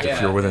Exactly.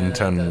 If you're within that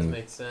 10... does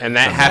make sense. And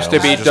that 10 has to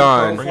miles. be Just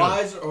done. bring it up.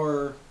 Flies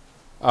or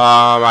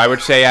I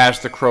would say as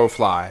the crow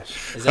flies.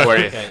 Is that Where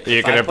okay? you're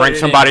If going I to put bring it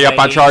somebody in up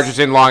on Waze- charges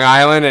in Long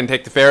Island and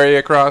take the ferry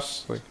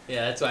across. Like,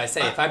 Yeah, that's what I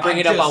say. If I bring I'm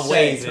it up on just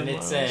saying, Waze and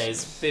it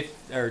says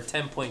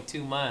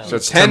 10.2 miles. so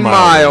it's 10 10 miles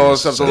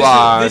miles. of the This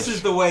lodge. this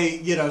is the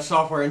way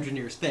software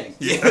engineers think.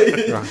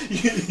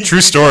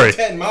 True story.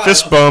 10 miles.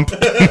 Fist bump.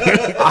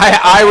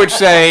 I would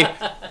say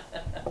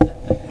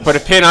put a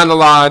pin on the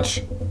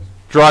lodge,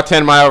 draw a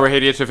 10-mile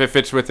radius if it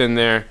fits within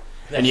there,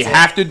 and you That's it.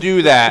 have to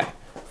do that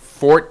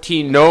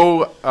 14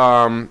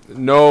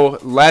 no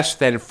less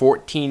than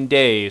 14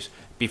 days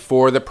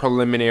before the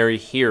preliminary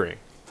hearing.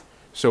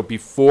 So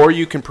before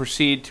you can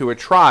proceed to a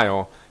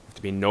trial, you have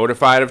to be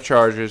notified of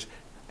charges,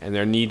 and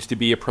there needs to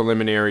be a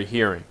preliminary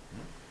hearing.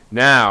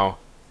 Now,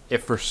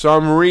 if for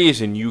some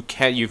reason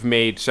you've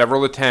made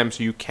several attempts,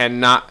 you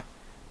cannot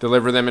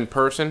deliver them in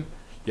person,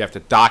 you have to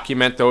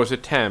document those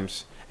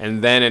attempts,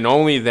 and then and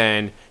only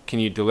then can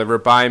you deliver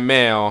by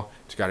mail.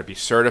 It's got to be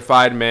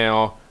certified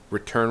mail,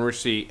 return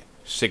receipt,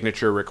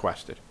 signature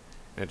requested.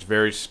 And it's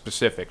very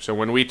specific. So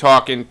when we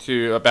talk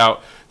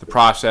about the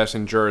process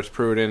and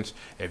jurisprudence,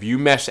 if you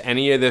mess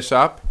any of this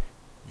up,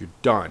 you're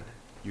done.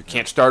 You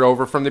can't start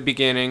over from the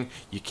beginning.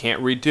 You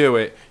can't redo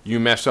it. You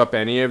mess up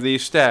any of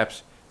these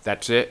steps,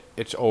 that's it.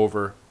 It's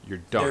over. You're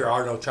done. There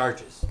are no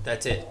charges.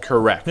 That's it.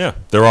 Correct. Yeah,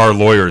 there are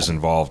lawyers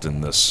involved in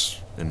this,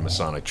 in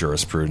Masonic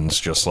jurisprudence,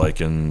 just like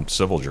in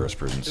civil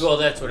jurisprudence. Well,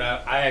 that's what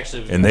I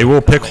actually. And they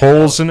will pick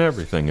holes in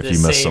everything if you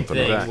mess something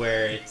thing up.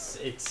 where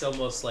it's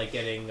almost like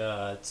getting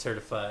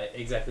certified,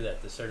 exactly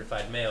that, the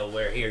certified mail,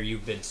 where here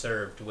you've been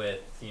served with,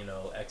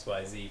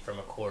 XYZ from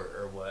a court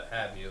or what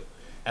have you.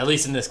 At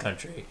least in this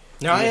country.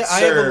 Now, I You get have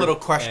a served little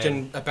question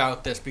and-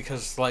 about this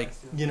because,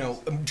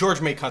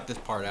 George may cut this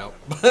part out.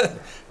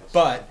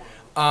 But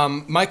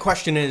my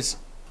question is,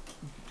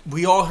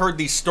 we all heard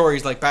these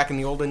stories, like back in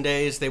the olden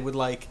days, they would,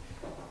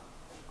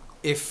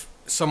 if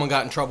someone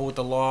got in trouble with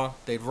the law,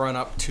 they'd run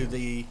up to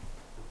the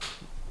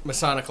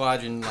Masonic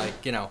Lodge and,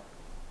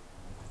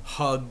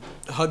 hug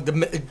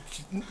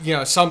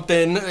the,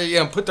 something,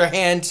 put their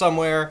hand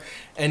somewhere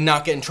and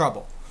not get in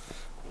trouble.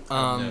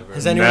 Never.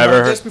 Has anyone Never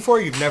heard heard- this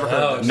before? You've never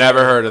heard this?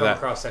 Never heard of Come that.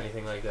 across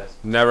anything like this.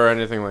 Never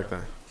anything like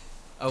that.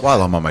 Okay.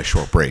 While I'm on my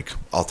short break,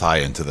 I'll tie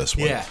into this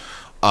one.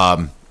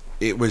 Yeah.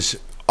 It was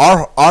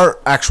our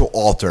actual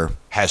altar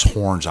has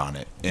horns on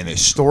it, and a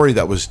story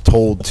that was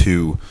told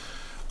to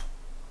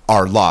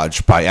our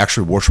lodge by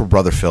actually Worshipful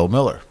Brother Phil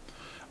Miller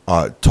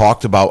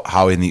talked about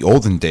how in the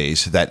olden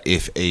days that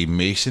if a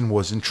Mason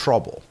was in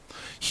trouble,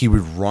 he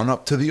would run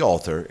up to the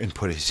altar and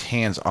put his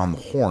hands on the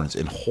horns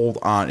and hold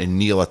on and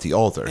kneel at the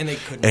altar, And they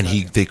couldn't touch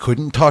him. they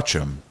couldn't touch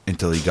him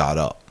until he got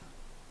up.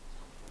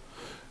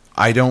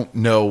 I don't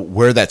know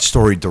where that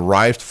story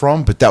derived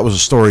from, but that was a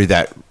story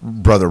that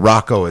Brother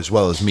Rocco as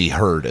well as me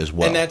heard as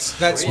well. And that's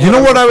You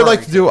know what I would I'm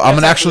like to do? I'm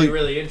gonna That's actually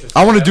really interesting.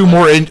 I want to do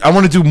more. I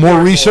want to do more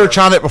research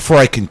on it before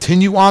I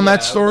continue on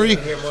that Yeah, I story. would like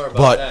to hear more about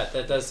But that.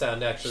 That does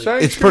sound actually.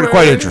 it's pretty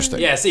quite interesting.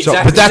 Yes, So,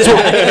 exactly.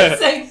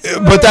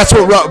 but that's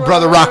what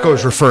Brother Rocco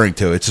is referring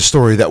to. It's a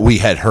story that we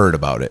had heard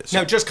about it. So-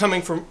 Now, just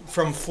coming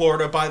from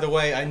Florida, by the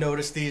way, I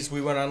noticed these.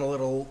 We went on a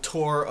little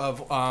tour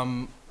of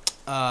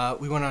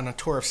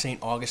St.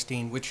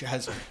 Augustine, which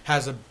has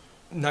a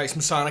nice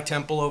Masonic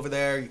temple over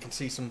there. You can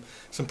see some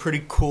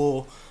pretty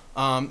cool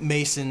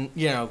Mason,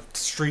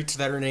 streets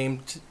that are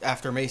named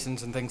after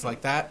Masons and things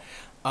like that.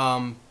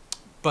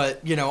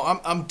 But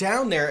I'm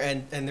down there,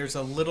 and there's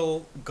a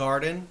little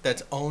garden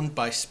that's owned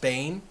by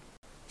Spain.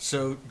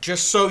 So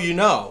just so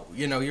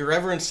you're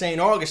ever in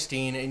St.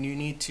 Augustine and you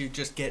need to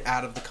just get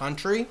out of the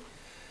country,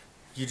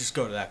 you just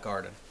go to that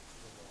garden.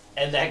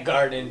 And that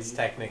garden's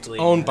technically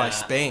Owned by not-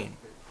 Spain.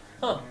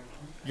 Huh.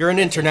 You're in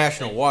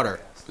international water.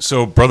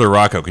 So, Brother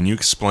Rocco, can you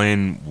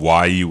explain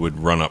why you would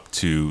run up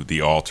to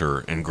the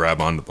altar and grab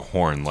onto the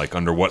horn? Like,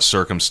 under what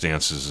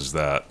circumstances is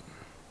that?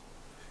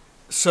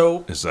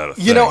 So Is that a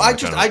thing? I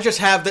Like, just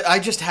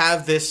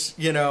have this.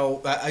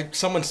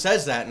 Someone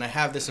says that, and I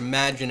have this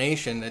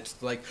imagination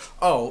that's like,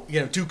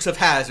 Dukes of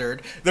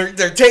Hazzard. They're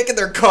taking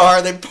their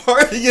car, they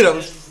park,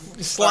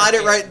 slide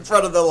it right in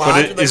front of the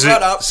lodge, and they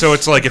run up. So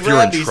it's like if you're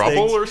grab in these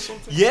trouble things. or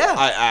something? Yeah.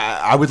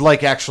 I would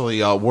like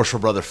actually Worshipful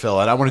Brother Phil,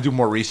 and I want to do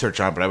more research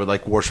on it, but I would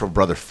like Worshipful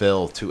Brother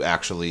Phil to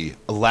actually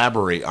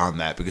elaborate on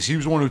that because he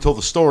was the one who told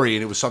the story,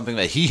 and it was something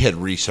that he had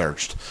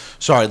researched.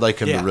 So I'd like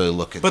him to really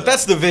look into. But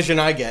that's the vision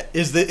I get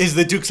is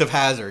the Dukes of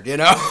Hazzard. I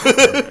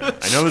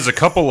know there's a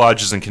couple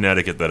lodges in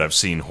Connecticut that I've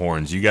seen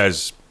horns. You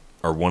guys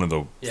are one of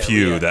the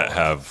few that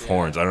have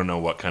horns. I don't know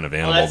what kind of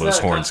animal that's those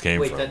not a horns came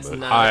wait, from. that's but-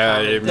 not I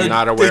a am common-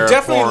 not they aware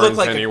definitely of look horns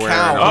like a anywhere.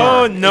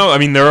 cow. Oh no! I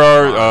mean, there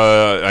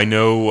are. I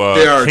know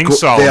they are King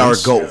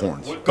Solomon's. They are goat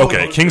horns.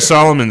 Okay, King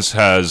Solomon's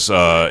has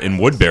in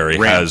Woodbury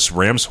has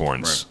ram's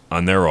horns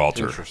on their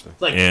altar. Interesting.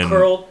 like and-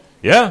 curled.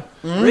 Yeah,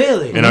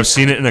 Really? and I've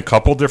seen it in a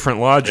couple different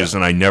lodges,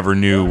 and I never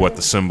knew what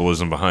the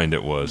symbolism behind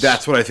it was.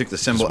 That's what I think the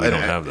symbol. we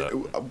don't have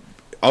that.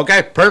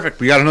 Okay, perfect.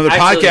 We got another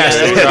Actually, podcast. yeah, to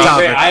that hit would be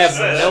topic. great. I have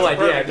no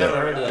idea. I've never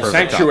heard of that.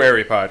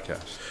 Sanctuary podcast.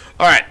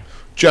 All right,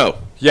 Joe,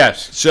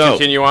 Yes. So-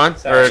 continue on.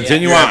 Sorry, Or yeah.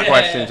 Continue you have on.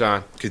 questions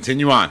on.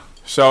 continue on.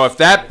 So if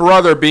that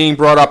brother being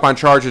brought up on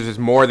charges is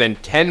more than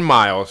 10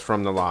 miles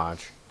from the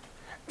lodge,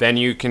 then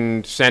you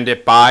can send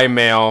it by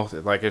mail,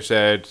 like I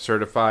said,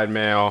 certified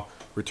mail,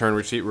 return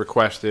receipt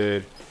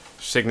requested,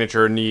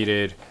 signature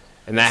needed,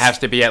 and that has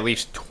to be at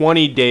least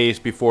 20 days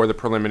before the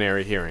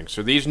preliminary hearing.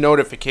 So these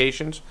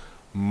notifications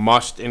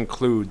must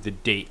include the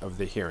date of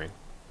the hearing.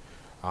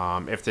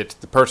 If it's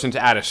the person's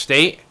out of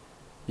state,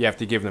 you have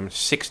to give them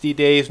 60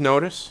 days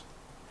notice.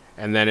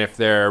 And then if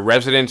their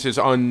residence is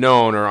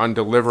unknown or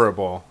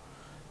undeliverable,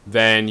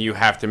 then you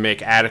have to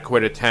make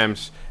adequate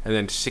attempts, and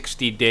then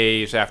 60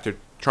 days after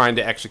trying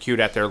to execute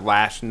at their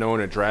last known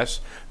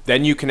address,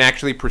 then you can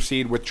actually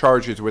proceed with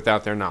charges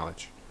without their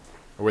knowledge,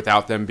 or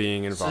without them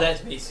being involved. So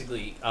that's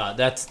basically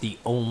that's the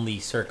only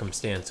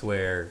circumstance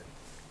where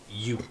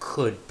you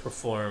could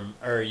perform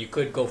or you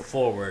could go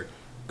forward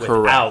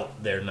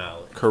without their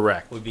knowledge.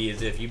 Correct. Would be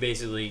as if you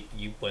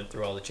went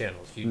through all the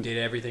channels. You did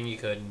everything you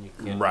could, and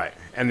you Right.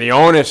 And the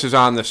onus is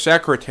on the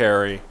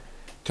secretary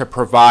to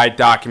provide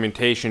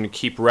documentation to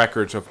keep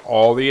records of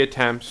all the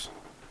attempts,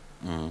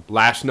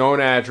 last known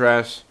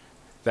address.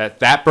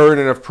 That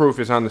burden of proof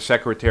is on the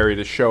secretary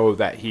to show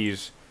that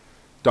he's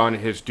done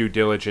his due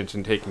diligence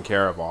and taken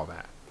care of all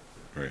that.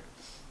 Right.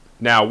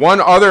 Now,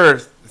 one other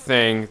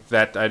thing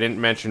that I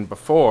didn't mention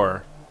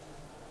before,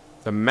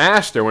 the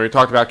master, when we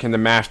talked about can the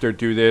master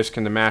do this,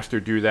 can the master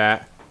do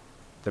that,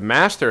 the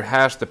master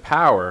has the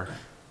power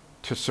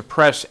to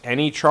suppress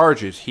any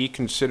charges he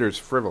considers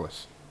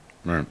frivolous.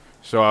 Right.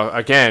 So,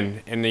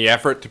 again, in the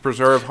effort to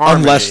preserve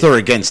harmony... Unless they're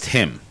against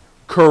him.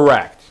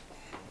 Correct.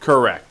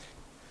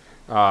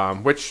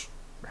 Which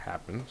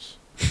happens.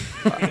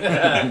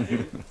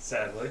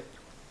 Sadly.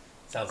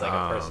 Sounds like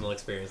a personal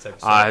experience. No,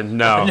 I'm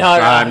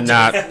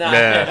not.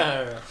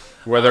 No.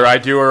 Whether I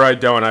do or I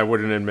don't, I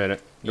wouldn't admit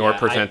it, nor Yeah,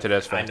 present it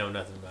as fact. I know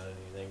nothing about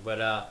anything,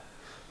 but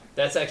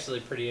that's actually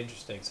pretty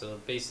interesting. So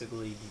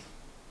basically,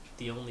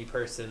 the only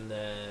person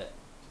that...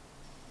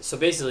 So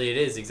basically, it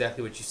is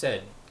exactly what you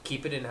said.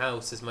 Keep it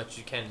in-house as much as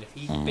you can. If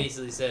he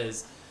basically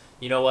says,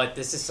 you know what,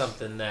 this is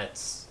something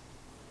that's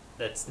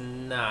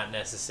not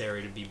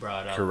necessary to be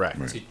brought up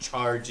to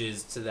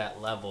charges to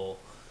that level,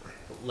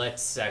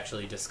 let's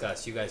actually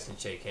discuss. You guys can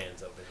shake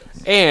hands over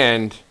this.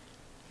 And,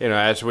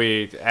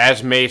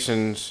 as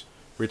Masons,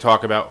 we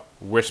talk about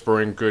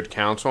whispering good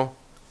counsel.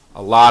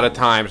 A lot of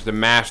times the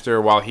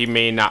master, while he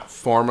may not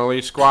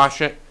formally squash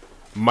it,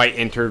 might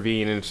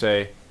intervene and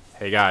say,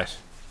 hey guys,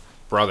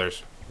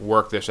 brothers,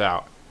 work this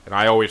out. And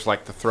I always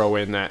like to throw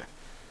in that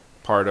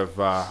part of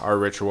our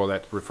ritual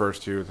that refers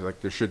to,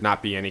 like, there should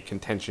not be any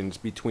contentions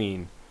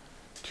between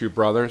two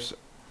brothers.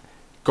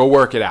 Go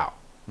work it out.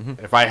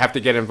 If I have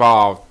to get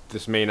involved,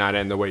 this may not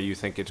end the way you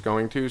think it's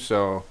going to,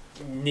 so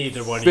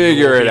neither one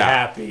figure of you will it be out.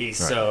 happy,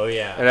 so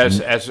yeah. And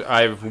as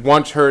I've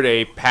once heard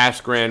a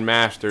past Grand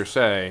Master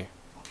say,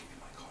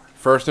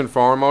 first and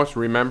foremost,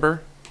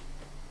 remember,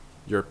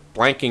 you're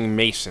blanking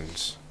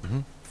Masons.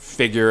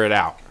 Figure it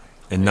out.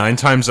 And 9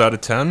 times out of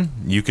 10,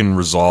 you can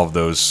resolve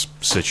those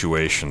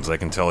situations. I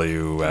can tell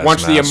you, as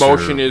once the master,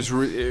 emotion is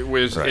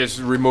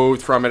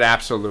removed from it,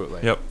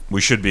 absolutely. Yep, we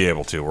should be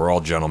able to. We're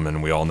all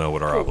gentlemen. We all know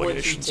what our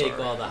obligations once you take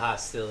are. all the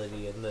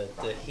hostility and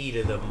the heat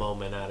of the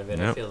moment out of it,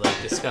 I Yep. feel like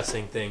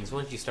discussing things,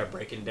 once you start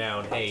breaking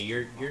down, hey,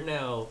 you're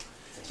now,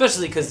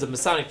 especially because the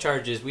Masonic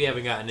charges, we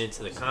haven't gotten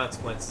into the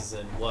consequences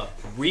and what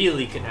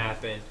really can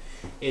happen.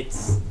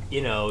 It's,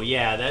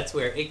 that's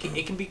where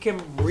it can become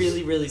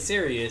really, really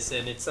serious,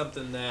 and it's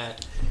something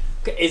that,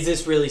 is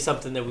this really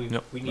something that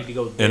we need to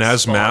go this And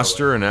as far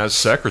master with? and as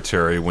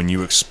secretary, when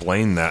you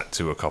explain that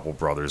to a couple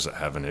brothers that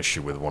have an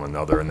issue with one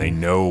another, and they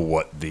know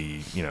what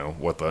the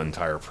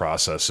entire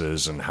process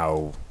is and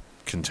how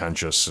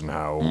contentious and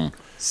how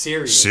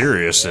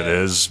serious it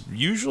is,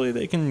 usually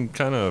they can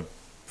kind of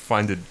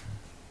find it.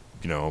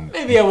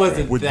 Maybe I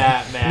wasn't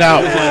that mad.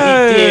 Now-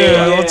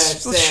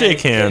 Let's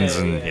shake hands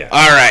and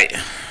All right.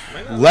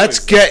 Let's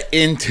get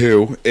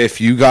into,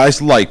 if you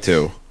guys like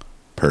to,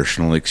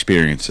 personal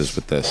experiences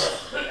with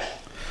this.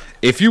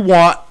 If you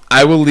want,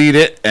 I will lead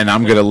it, and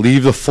I'm going to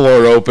leave the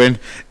floor open,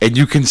 and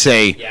you can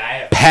say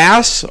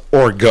pass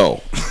or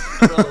go.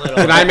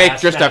 Can I make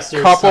just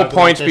a couple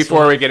points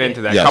before we get into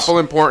that? A Yes. couple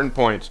important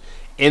points.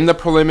 In the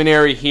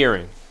preliminary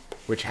hearing,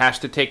 which has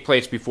to take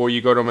place before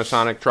you go to a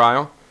Masonic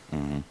trial,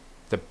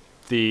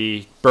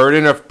 the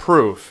burden of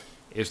proof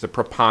is the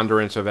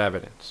preponderance of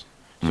evidence.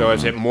 So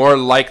is it more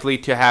likely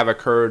to have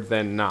occurred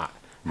than not?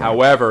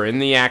 However, in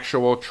the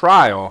actual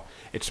trial,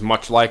 it's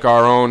much like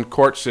our own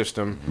court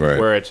system,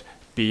 where it's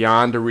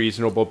beyond a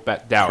reasonable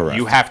doubt. Correct.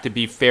 You have to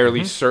be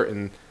fairly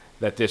certain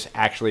that this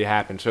actually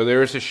happened. So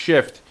there is a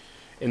shift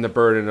in the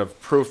burden of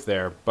proof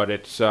there. But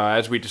it's,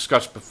 as we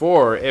discussed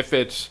before, if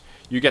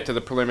you get to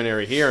the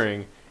preliminary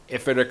hearing,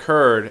 if it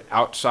occurred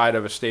outside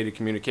of a stated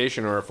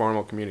communication or a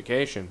formal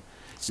communication,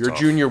 your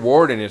junior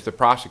warden is the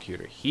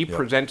prosecutor. He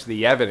presents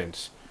the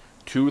evidence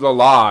to the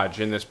lodge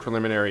in this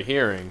preliminary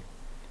hearing,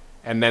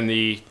 and then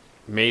the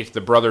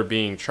brother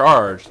being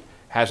charged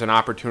has an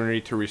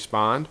opportunity to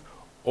respond,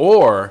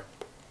 or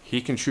he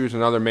can choose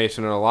another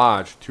Mason in the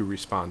lodge to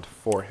respond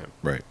for him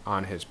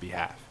on his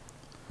behalf.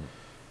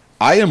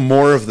 I am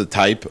more of the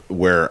type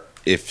where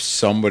if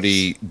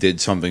somebody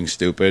did something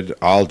stupid,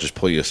 I'll just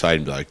pull you aside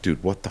and be like,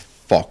 dude, what the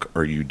fuck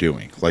are you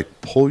doing?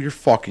 Like, pull your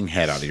fucking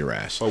head out of your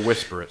ass. Or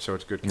whisper it so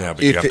it's good. Yeah,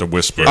 but you have to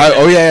whisper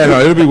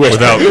no, it'll be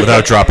whispered.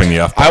 without dropping the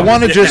F-bomb. I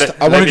want to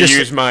just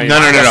use my The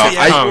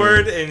I, F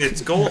word, and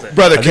it's golden.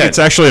 brother I think Ken, it's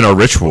actually in our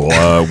ritual.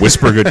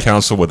 Whisper good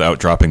counsel without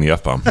dropping the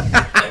F-bomb.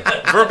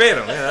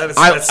 Verbatim. Yeah,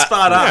 that's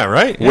spot on. Yeah,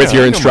 right. With Yeah, your I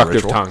know my instructive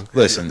ritual. tongue.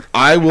 Listen,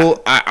 I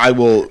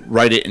will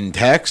write it in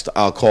text.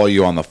 I'll call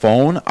you on the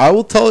phone.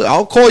 I'll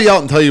call you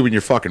out and tell you when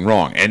you're fucking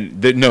wrong.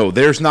 And no,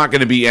 there's not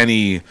going to be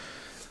any.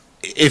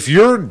 If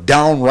you're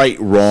downright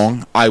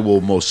wrong, I will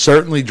most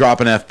certainly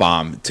drop an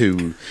F-bomb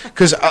to.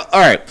 Because all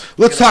right,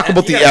 let's talk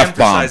about the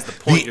F-bomb. emphasize the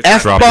point The you're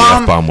Drop the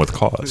F-bomb. F-bomb with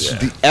cause.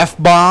 The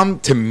F-bomb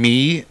to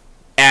me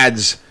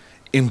adds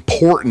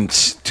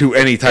importance to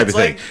any type It's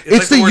of thing. like- it's It's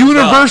like the the word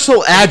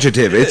universal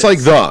adjective. It's is. like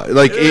the.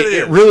 Like It it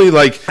is. really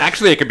like.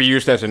 Actually, it could be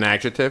used as an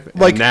adjective,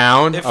 Like, a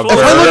noun, If a I If I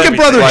verb. look at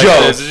Brother Like, Joe,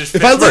 it just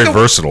if I fits look Very at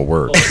versatile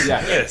word.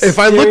 Yes. if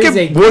I look There is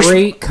at a worst,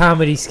 great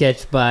comedy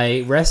sketch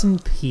by rest in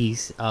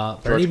peace Bernie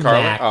George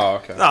Carlin? Mac. Oh,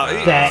 okay.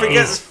 No, That forget.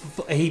 is,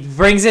 he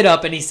brings it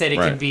up and he said it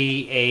Right. can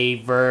be a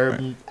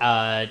verb,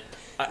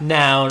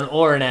 noun,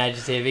 or an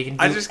adjective. It can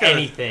I do just gotta-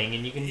 anything,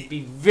 and you can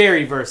be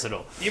very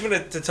versatile. Even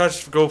to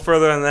go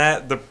further on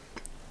that,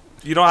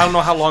 I don't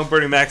know how long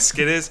Bernie Mac's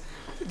skit is.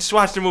 Just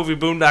watch the movie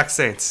Boondock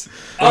Saints.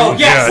 Oh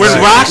yes, When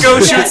Yes. Rocco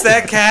shoots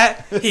that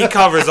cat, he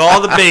covers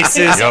all the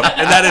bases, Yep.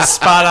 and that is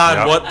spot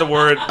on Yep.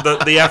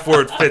 what the F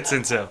word fits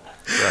into.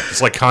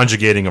 It's like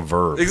conjugating a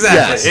verb. Exactly,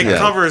 Yes, it yeah.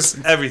 covers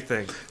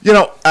everything.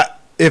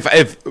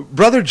 if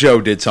Brother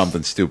Joe did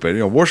something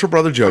stupid, Worship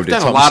Brother Joe did Done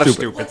a something lot of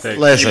stupid. stupid things.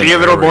 Listen, Be a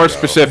little more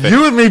specific.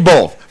 you and me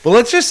both. But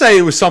let's just say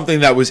it was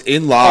something that was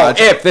in lodge.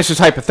 if this is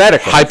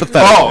hypothetical.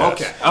 Hypothetical. Oh,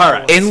 okay. All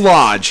right. In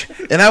lodge,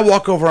 and I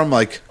walk over, I'm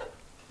like,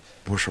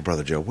 Worship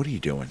Brother Joe, what are you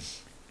doing?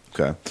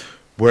 Okay.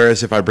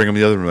 Whereas if I bring him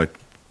the other room, like,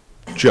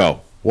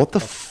 Joe, what the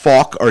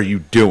fuck are you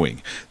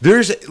doing?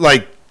 There's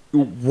like,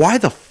 why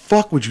the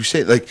fuck would you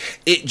say like?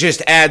 It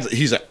just adds.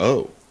 He's like,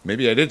 oh,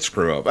 maybe I did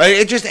screw up.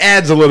 It just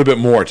adds a little bit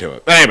more to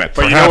it. Anyway,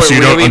 But Perhaps you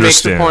you know what don't really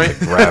makes the understand point?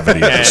 the gravity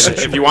of the And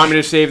situation. if you want me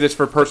to save this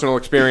for personal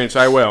experience,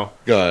 I will.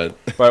 go ahead.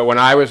 But when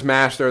I was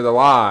master of the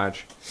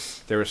lodge,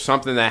 there was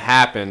something that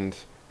happened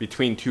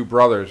between two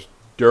brothers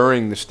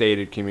during the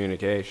stated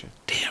communication.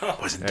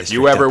 Wasn't If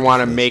you ever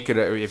want to make it,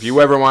 if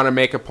you ever want to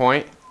make a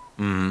point,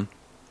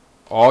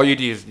 all you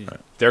do is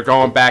they're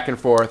going back and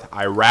forth.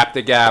 I rap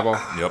the gavel.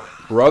 Yep.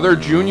 Brother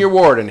Junior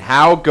Warden,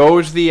 how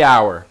goes the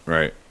hour?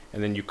 right?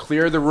 And then you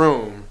clear the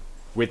room,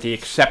 with the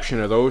exception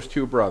of those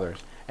two brothers,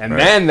 and Right.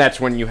 then that's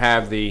when you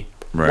have the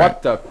Right.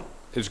 what the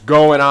is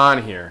going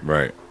on here.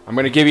 Right. I'm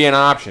going to give you an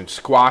option: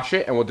 squash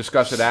it, and we'll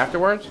discuss it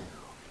afterwards,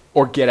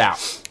 or get out.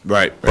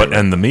 Right. But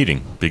end the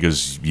meeting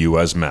because you,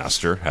 as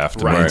master, have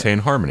to Right. maintain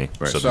harmony.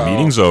 Right. So, So- the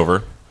meeting's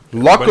over.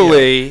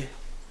 Luckily,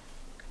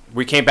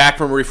 we came back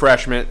from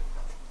refreshment.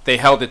 They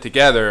held it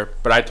together,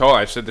 but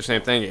I said the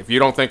same thing. If you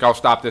don't think I'll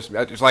stop this,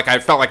 it's like I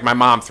felt like my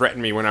mom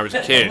threatened me when I was a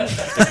kid.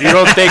 If you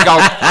don't think I'll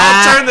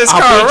turn this I'll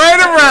car beat- right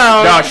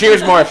around. No, she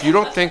was more, if you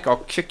don't think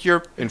I'll kick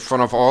you in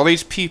front of all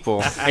these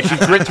people, and she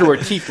grit through her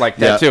teeth like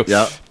that, Yeah, too.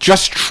 yeah.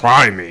 Just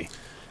try me.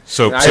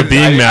 So, I-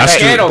 being I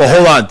master. handled But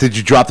hold on, did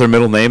you drop their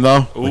middle name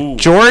though? Ooh.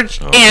 George,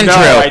 Andrew.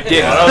 No, I didn't.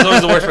 Yeah, that was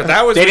always the worst. But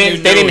that was They when didn't-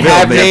 you they knew didn't you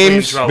have were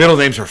names. in trouble. Middle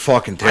names are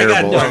fucking I got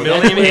terrible. no middle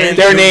name and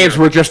Their Junior. names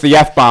were just the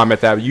F-bomb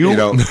at that. You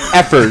know.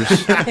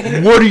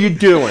 effers. What are you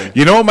doing?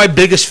 You know what my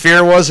biggest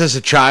fear was as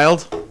a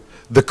child?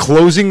 The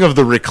closing of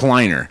the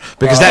recliner.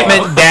 Because that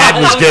meant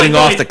Dad was getting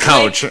off the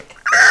couch.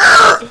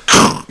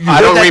 I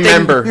don't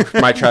remember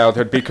my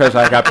childhood because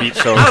I got beat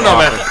so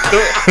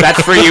often. That's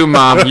for you,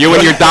 Mom. You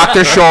and your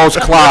Dr. Scholl's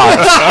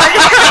clogs.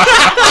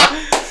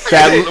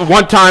 That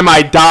one time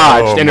I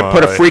dodged, Oh, and it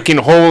put a my. freaking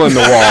hole in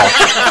the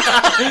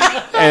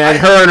wall. And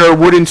her and her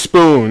wooden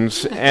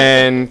spoons,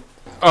 and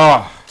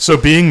So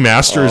being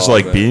master is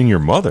like being your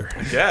mother.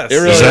 Yes.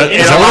 Is that, in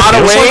is a that what lot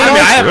it of feels ways, like?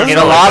 I haven't in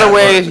a felt lot like of that,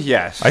 ways,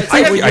 yes. I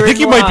think, When I you're think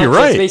in you might be lodge,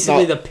 right. It's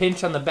basically the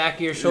pinch on the back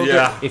of your shoulder.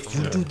 Yeah. If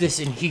you do this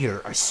in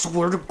here, I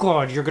swear to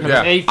God, you're gonna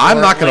Yeah. pay for I'm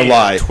it not gonna later.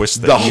 lie. Twist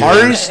the The ear.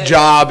 hardest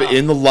job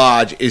in the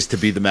lodge is to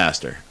be the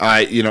master.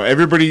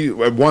 Everybody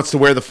wants to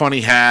wear the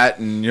funny hat,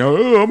 and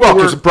Well, I'm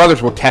because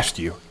brothers will test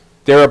you.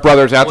 There are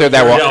brothers out there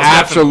that will Yeah,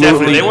 definitely.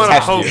 absolutely They want to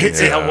test hope. you.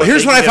 See how-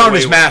 Here's they what can I get found away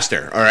as with.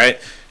 master. All right,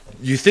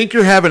 you think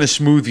you're having a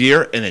smooth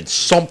year, and then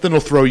something will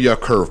throw you a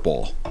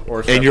curveball,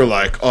 Or and you're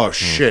like, "Oh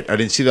shit, I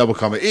didn't see that one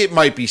coming." It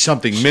might be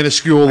something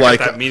minuscule, Like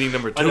like that meeting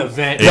number An 2.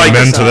 event.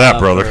 Amen to that,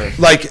 brother.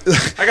 like.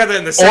 I got that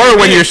in the Or second when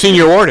meeting. you're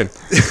senior warden.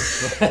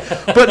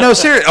 But no,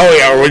 seriously. Oh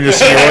yeah, or when you're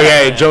seeing,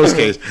 in Joe's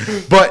case.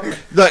 But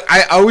like,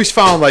 I always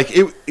found like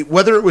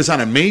whether it was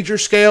on a major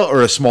scale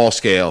or a small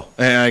scale.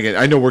 And again,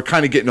 I know we're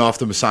kind of getting off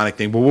the Masonic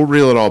thing, but we'll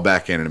reel it all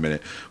back in a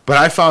minute. But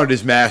I found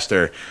his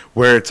master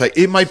where it's like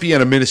it might be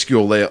on a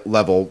minuscule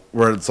level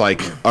where it's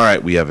like, all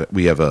right, we have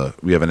a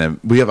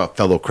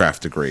fellow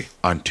craft degree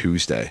on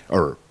Tuesday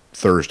or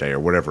Thursday or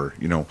whatever,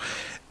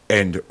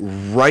 and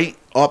right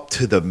up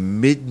to the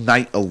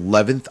midnight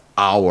 11th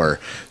hour.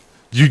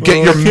 You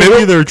get your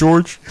middle there,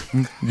 George.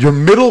 your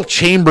middle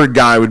chamber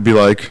guy would be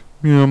like,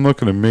 I'm not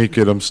gonna make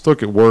it. I'm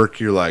stuck at work.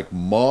 You're like,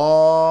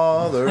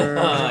 mother.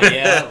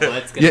 Yeah,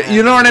 what's gonna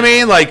You know what I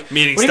mean? Like,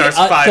 meeting What do you starts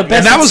mean? 5 The minutes.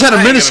 and that was at a I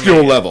ain't gonna minuscule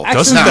make it. level.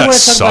 Doesn't Actually, that we're talking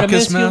suck about a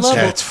as minuscule master?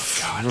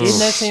 level. That's In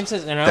that same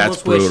sense, and I That's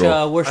almost wish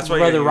brutal. Worship That's why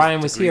you Brother gotta Ryan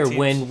use was the here green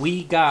when teams.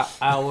 we got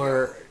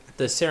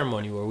the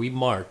ceremony where we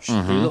marched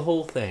through the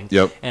whole thing.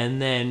 Yep.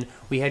 And then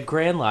we had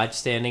Grand Lodge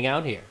standing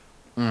out here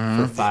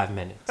for 5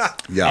 minutes.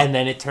 Yeah. And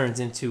then it turns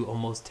into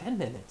almost 10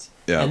 minutes.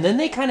 Yeah. And then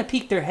they kind of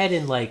peek their head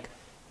in like,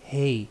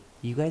 hey,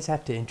 you guys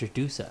have to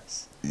introduce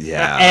us.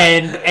 Yeah.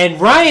 And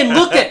Ryan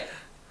looked at.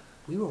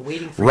 We were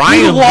waiting for Ryan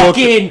you to walk looked-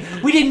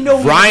 in. We didn't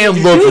know. Ryan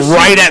we looked introduced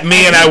right you. at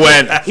me and I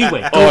went, He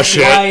went, "Oh, "Go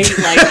shit." right,"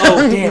 like,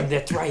 oh damn,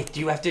 that's right.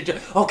 You have to.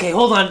 Okay,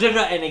 hold on.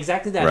 And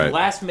exactly that. Right.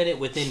 Last minute,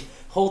 within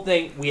whole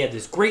thing, we had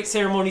this great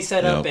ceremony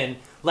set up, Yep. and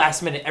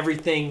last minute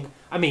everything.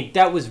 I mean,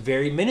 that was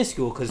very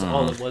minuscule because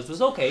all it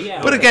was okay.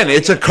 Yeah. But okay, again,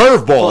 it's a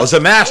curveball as a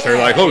master.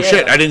 Yeah, Like, oh yeah.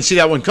 shit, I didn't see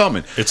that one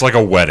coming. It's like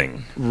a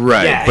wedding,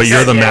 Right. Yeah. but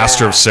you're the Yeah.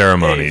 master of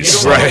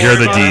ceremonies. Hey, you don't Right. You're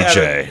the wanna worry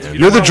DJ. about it.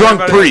 You're the don't drunk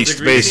worry about it. priest,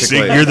 Degree.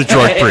 basically. You're the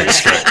drunk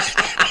priest.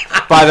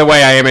 By the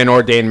way, I am an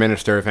ordained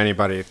minister. If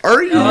anybody,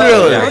 Are you Oh,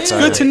 really? yeah. It's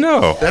good to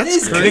know. That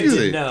is good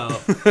crazy. to know.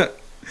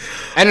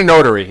 and a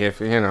notary. If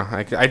you know,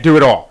 I do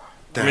it all.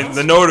 I mean,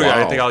 the notary,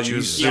 I Wow, think I'll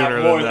use Yeah,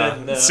 sooner more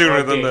than than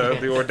sooner than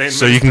ordained. the ordained.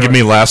 So you can give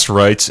me last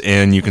rites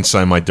and you can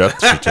sign my death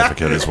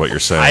certificate, is what you're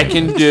saying. I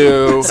can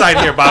do sign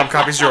here, Bob.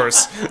 Copy's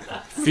yours.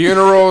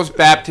 funerals,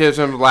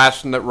 baptism,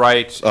 last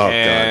rites, Oh, God.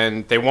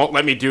 and they won't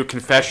let me do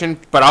confession,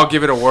 but I'll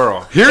give it a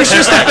whirl. Here's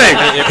just the thing.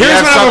 If Here's you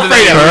have what I'm something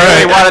afraid that of. you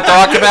really want to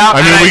talk about.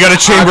 I mean, we got a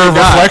chamber of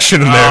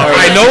reflection in there.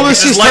 I know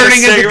this is Just light a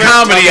turning into cigarette,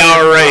 comedy tell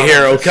me hour right about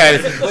here, okay?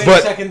 Wait a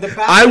But second,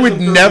 the I would baptism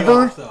threw me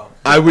never, off, though.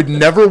 I would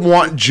never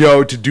want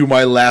Joe to do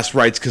my last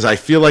rites because I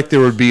feel like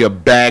there would be a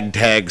bag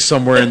tag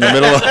somewhere in the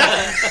middle.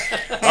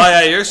 Oh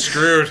yeah, you're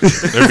screwed.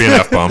 There'd be an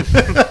F-bomb.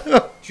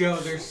 Joe,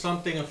 there's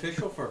something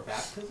official for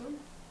baptism?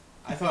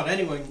 I thought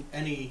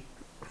any...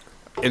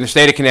 In the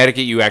state of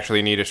Connecticut, you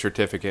actually need a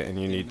certificate,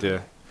 and you need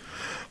to,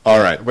 All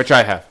right, which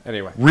I have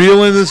anyway.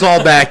 reeling this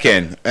all back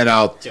in, and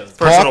I'll Joe's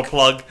Personal talk.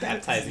 plug.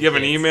 baptizing You have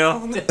an kids.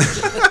 email?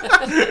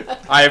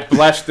 I have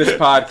blessed this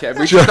podcast.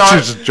 We Joe, should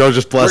start, Joe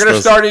just we're blessed going to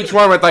us. start each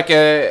one with like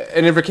an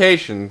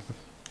invocation,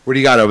 What do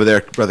you got over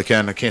there, Brother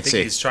Ken? I can't I think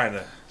see. he's trying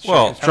to.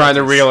 Well, trying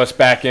to reel us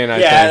back in. I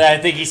think. Yeah, I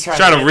think he's trying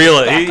Trying to get reel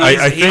it. back He- on he's-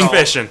 I his think- feet.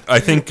 fishing. I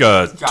think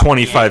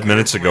 25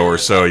 minutes ago or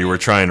so, you were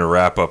trying to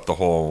wrap up the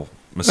whole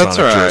Masonic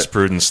all right.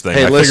 jurisprudence thing.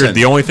 Hey, I listen. figured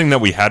the only thing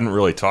that we hadn't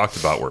really talked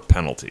about were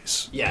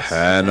penalties. Yes.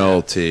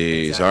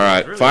 Penalties. All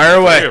right, Really? fire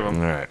Three away. of them.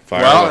 All right.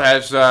 Fire Well,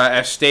 away.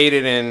 as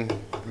stated in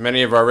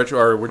many of our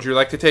rituals, or would you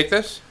like to take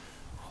this?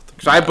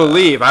 Because I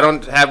believe, I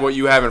don't have what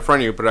you have in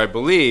front of you, but I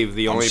believe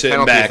the only sitting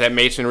penalties back. that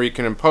Masonry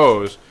can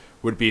impose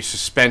would be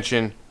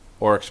suspension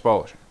or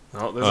expulsion.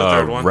 Oh, there's a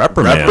third one.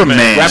 Reprimand.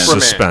 Reprimand.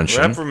 Suspension.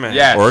 Reprimand.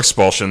 Yeah. Or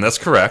expulsion. That's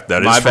correct.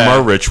 That is My from bad.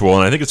 our ritual,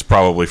 and I think it's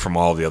probably from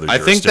all the other I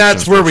think jurisdictions'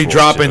 that's where we rituals,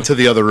 drop too. into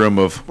the other room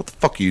of what the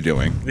fuck are you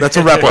doing? That's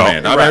a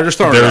reprimand. I'm just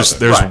throwing it out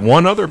there. There's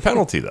one other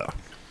penalty, though.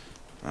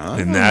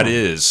 And that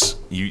is,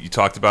 you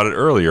talked about it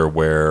earlier,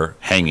 where,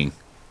 Hanging,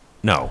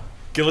 no,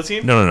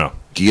 Guillotine? no.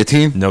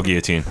 guillotine, No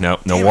guillotine. No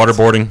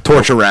waterboarding.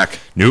 torture rack.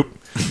 Nope.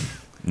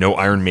 No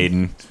Iron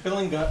Maiden.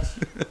 Spilling guts.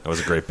 That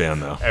was a great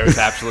band, though. It was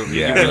absolutely.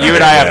 Yeah. you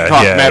and I have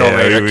talked metal,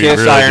 man. we Kiss,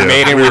 really Iron do.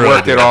 Maiden, we really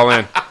worked do. it all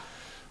in.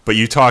 But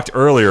you talked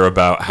earlier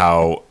about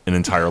how an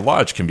entire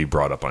lodge can be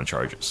brought up on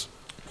charges.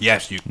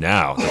 Yes, you.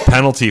 Now, the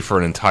penalty for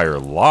an entire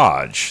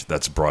lodge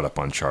that's brought up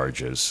on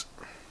charges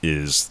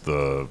is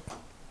the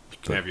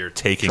have your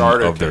taking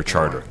charter of their taken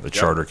charter. away. The Yep.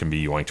 charter can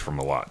be yoinked from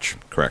a lodge.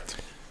 Correct.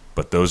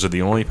 But those are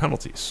the only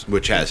penalties.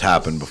 Which has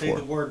happened Say the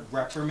before. word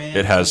reprimand.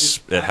 It has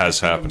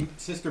happened.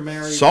 Sister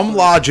Mary. Some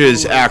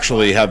lodges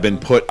actually have been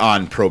put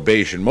on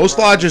probation. Most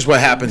lodges, what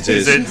happens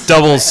Is is it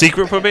double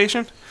secret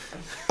probation?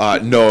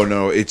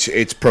 no,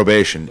 it's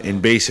probation,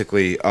 and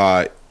basically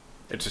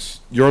It's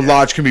just, your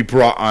lodge can be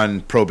brought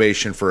on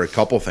probation for a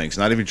couple things,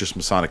 not even just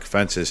Masonic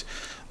offenses.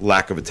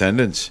 Lack of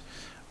attendance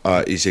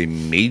is a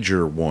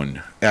major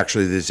one.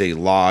 Actually, there's a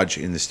lodge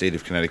in the state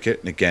of Connecticut,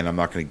 and again, I'm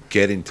not going to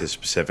get into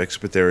specifics,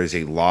 but there is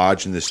a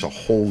lodge in this.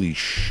 Holy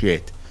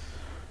shit!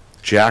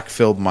 Jack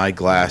filled my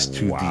glass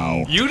to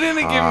the. You didn't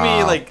give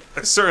me like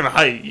a certain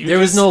height. You There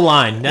was just- no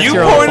line. That's You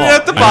your own pointed fault.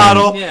 at the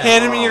bottle, Yeah.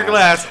 handed me your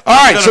glass. All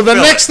right, I'm so the gonna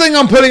fill next thing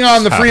I'm putting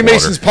on the Tap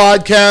Freemasons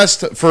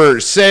podcast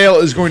for sale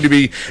is going to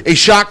be a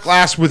shot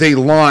glass with a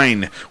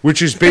line,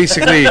 which is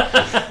basically,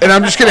 and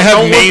I'm just going to have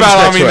Don't whip names out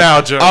on next me to it.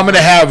 now, Joe. I'm going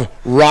to have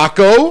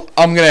Rocco.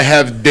 I'm going to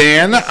have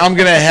Dan. I'm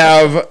going to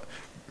have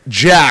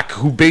Jack,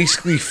 who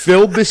basically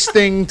filled this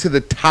thing to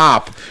the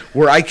top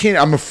where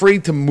I'm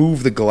afraid to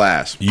move the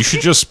glass. You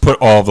should just put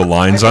all the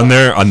lines on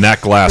there, on that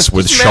glass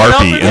with Just man up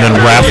Sharpie, and and then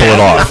down. raffle it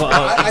off.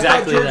 Oh, exactly I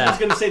thought George that. was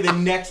going to say the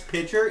next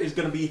picture is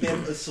going to be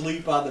him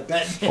asleep on the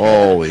bed.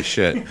 Holy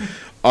shit.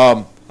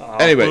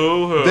 Anyway,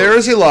 boo-hoo. there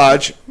is a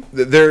lodge.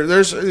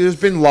 There's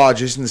been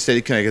lodges in the state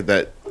of Connecticut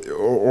that,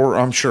 or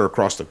I'm sure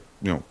across the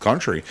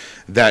country,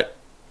 that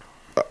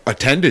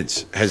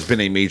attendance has been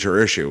a major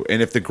issue.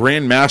 And if the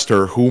Grand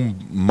Master,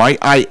 whom might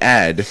I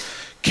add,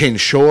 can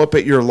show up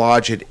at your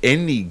lodge at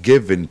any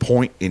given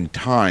point in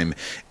time,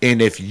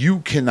 and if you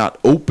cannot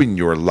open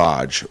your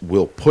lodge,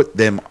 we'll put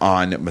them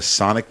on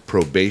Masonic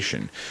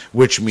probation,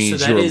 which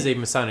means So that is a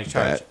Masonic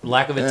charge.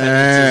 Lack of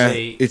attendance is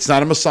a. It's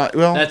not a Masonic.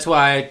 Well, That's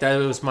why that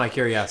was my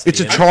curiosity. It's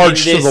a And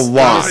charge in to the this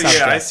lodge. subject-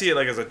 Yeah, I see it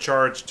like as a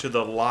charge to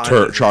the lodge.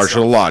 charge to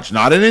the lodge,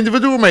 not an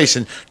individual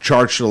Mason.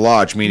 Charge to the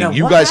lodge, meaning Now,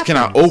 you what guys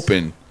cannot happens?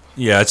 open.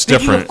 Yeah, it's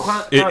Speaking of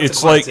different.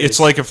 It's like if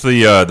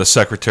consequences. the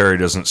secretary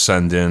doesn't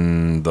send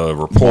in the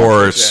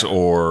reports,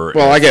 or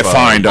Well, I get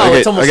fined. Oh, I it's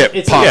get, almost- I get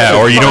it's popped. Yeah,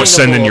 or you don't finable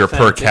send in your per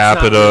offense. It's not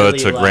capita really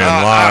to like-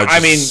 Grand Lodge. I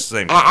mean,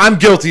 Same. I'm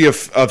guilty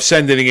of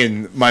sending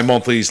in my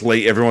monthlies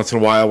late every once in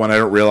a while when I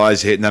don't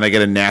realize it, and then I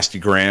get a nasty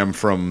gram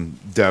from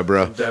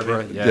Deborah. Yeah, I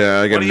get What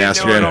a are you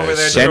nasty doing gram. over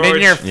there, Send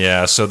in George? your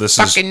Yeah, so this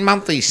is fucking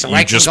monthly so you I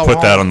can just go put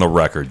that home. on the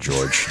record,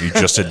 George. You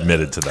just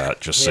admitted to that,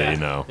 just so Yeah. you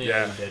know.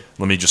 Yeah. you did.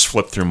 Let me just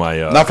flip through my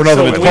Not for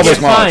nothing, my it's When you public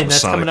get knowledge. fined,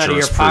 that's Masonic coming out of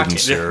your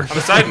jurisprudence pocket. here. On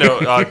a side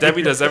note,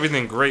 Debbie does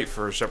everything great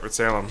for Shepherd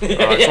Salem. I just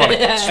wanna-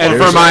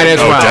 And for mine as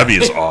Oh, well. Debbie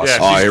is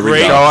awesome. Yeah, Oh, she's here we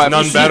great. go.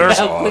 None See better.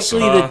 how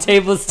quickly awesome. the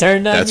tables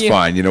turned on That's you?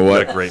 fine. You know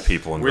We're what? great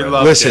people in We Grand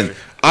love Lodge. Listen, Debbie.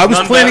 I was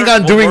None planning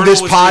better. on doing Well,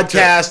 this Myrtle was good, too.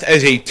 podcast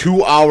as a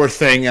 2-hour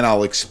thing, and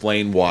I'll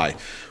explain why.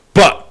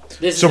 But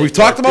This so is we've a-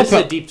 talked about this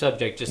is a deep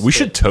subject. Just We to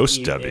should toast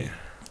eat Debbie. in.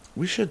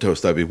 we should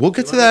toast Debbie. We'll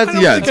get to that at I the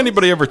don't think end.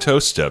 anybody ever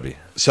toasts Debbie.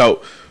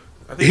 So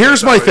I think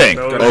here's that's my how it thing. is,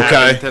 though. Gonna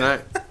happen Okay,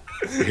 tonight.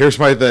 here's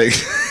my thing.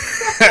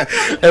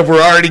 And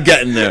we're already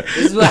getting there.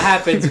 This is what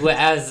happens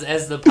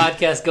as the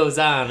podcast goes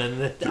on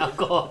and the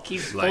alcohol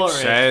keeps Like pouring.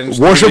 sands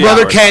Worship through the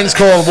brother hours. Ken's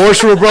calling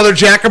Worship brother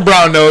Jack and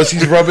Brown nose.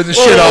 He's rubbing the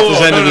shit off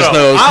his end of his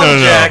nose. I'm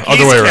Jack, other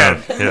he's way Ken.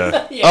 around.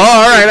 Yeah. Yeah, Oh,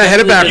 all right, I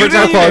had it You backwards. I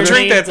didn't even apologize.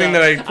 drink that thing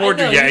that I poured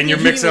you know, yet, and you're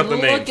didn't mixing up the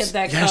even look names. at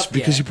that Yes, cup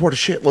because you yet. poured a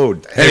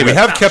shitload. Hey, we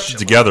have kept it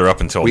together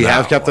up until We now.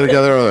 have kept it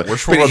together.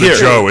 Worshipful But Brother here,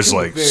 Joe is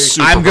like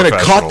super I'm going to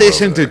cut professional this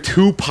over into there.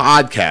 2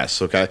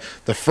 podcasts, okay?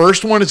 The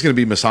first one is going to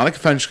be Masonic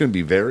Offense, going to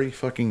be very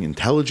fucking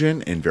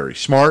intelligent and very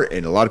smart,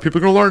 and a lot of people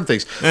are going to learn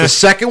things. The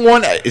second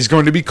one is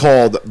going to be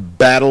called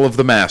Battle of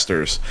the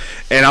Masters,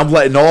 and I'm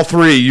letting all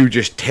 3 of you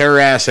just tear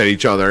ass at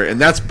each other, and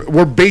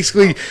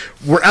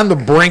we're on the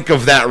brink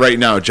of that right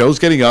now. Joe's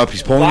getting up,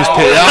 he's pulling his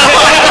pin.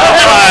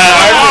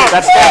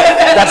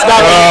 That's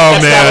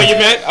not man. what you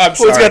meant? I'm Who's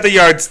sorry. got the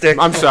yardstick?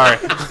 I'm sorry.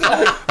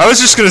 I was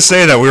just going to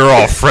say that we were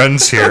all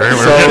friends here.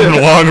 We're getting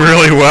along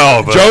really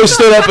well. But Joe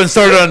stood up and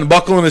started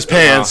unbuckling his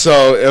pants,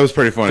 so it was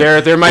pretty funny.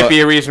 There might But-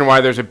 be a reason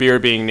why there's a beer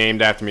being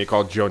named after me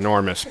called Joe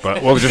Normus,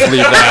 but we'll just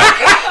leave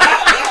that.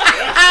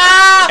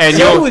 And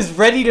Joe you'll, was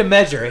ready to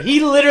measure. He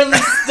literally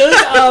stood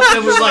up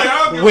and was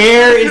like,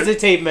 "Where is the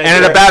tape measure?"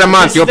 and in about a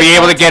month This you'll is be the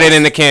able to get it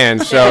in the can,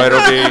 so it'll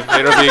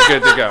be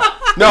good to go.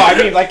 No, I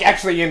mean like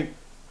actually in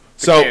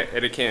So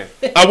a can.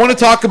 I want to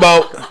talk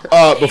about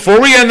before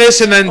we end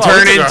this and then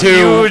turn This is a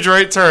into huge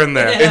right turn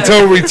there.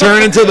 until we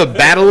turn into the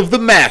Battle of the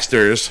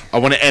Masters. I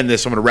want to end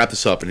this. I'm going to wrap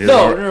this up. And here's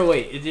No, our- no,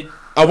 wait. It did,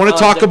 I want to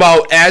talk the-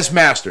 about as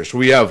masters.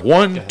 We have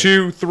 1,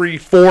 2, 3,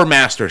 4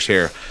 masters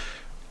here.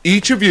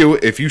 Each of you,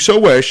 if you so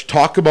wish,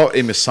 talk about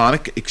a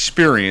Masonic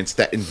experience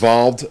that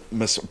involved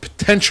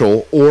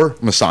potential or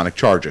Masonic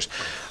charges.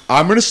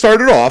 I'm going to start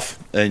it off,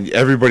 and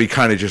everybody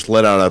kind of just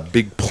let out a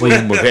big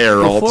plume of air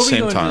all at the Before we same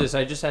go into time. this,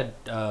 I just had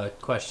a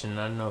question.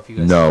 I don't know if you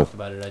guys No. talked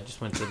about it. I just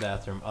went to the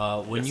bathroom.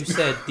 When you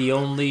said the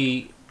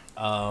only,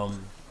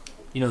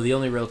 the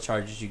only real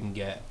charges you can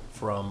get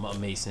from a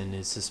Mason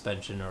is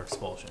suspension or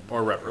expulsion.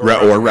 Or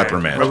Or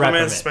reprimand.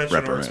 Reprimand, suspension, or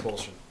Reprimand.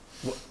 expulsion.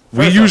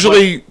 We First off,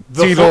 usually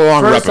teeter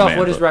on First reprimand. off,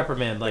 what is but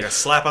reprimand? Like, Like a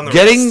slap on the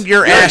getting wrist.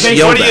 your ass What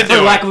yelled are you at. for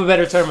doing? lack of a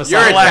better term, a You're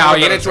slap.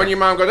 Italian. It's when your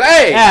mom goes,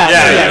 "Hey!" Yeah,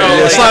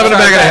 Yeah, slap in the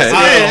back of the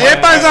head.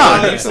 Yeah,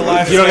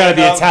 paisano. You don't gotta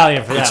be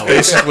Italian for that one.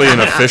 basically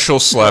an official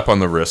slap on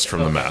the wrist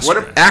from the master. What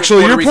if-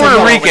 Actually, What you're are we Puerto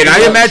talking Rican. about? I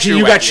When you imagine you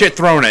shoe got at shit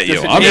thrown at you.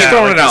 Just a- I'm just yeah,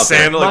 throwing like it the out there.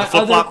 sandal, My like a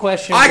flip other flop.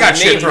 question I got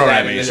was, shit Names thrown that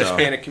at me, in the so.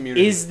 Hispanic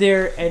community. is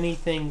there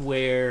anything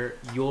where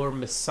your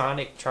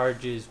Masonic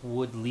charges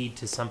would lead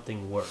to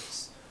something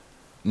worse?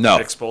 No.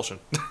 Expulsion.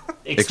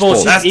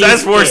 Expulsion. That's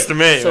is worse it. to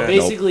me, So man.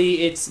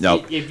 basically, it's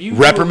No. if you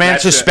Reprimand,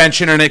 That's it.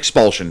 suspension, and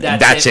expulsion. And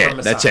That's that's it it. from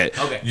a That's sign. it.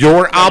 Okay.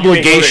 Your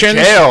obligations.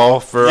 jail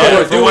for Yeah.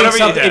 Or for doing whatever you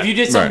something, did. if you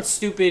did something Right.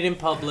 stupid in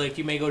public,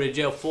 you may go to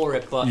jail for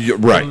it. But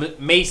Right. the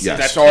Masons, Yes.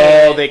 That's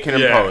can't- all they can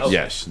Yeah. impose. Okay.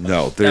 Yes.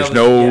 No. There's was-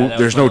 no. yeah, that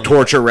there's was no my only-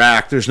 torture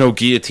rack. There's no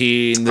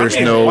guillotine. There's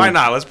Okay, no. Why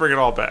not? Let's bring it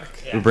all back.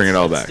 Yeah, We'll bring it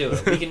all let's back. do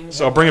it. We can,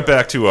 So I'll bring it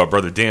back to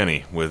Brother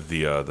Danny with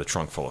the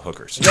trunk full of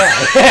hookers.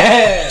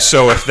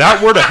 So if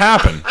that were to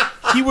happen,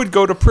 he would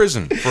go to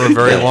prison for a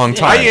very long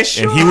time, Are you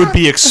and he would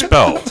be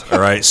expelled. All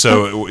right,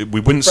 so we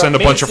wouldn't send a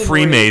bunch of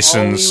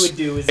Freemasons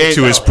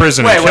to his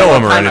prison and kill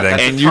him or anything.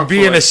 And you'd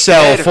be in a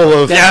cell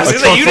full of. Yeah, I was A gonna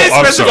say, trunk you full- didn't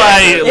I'm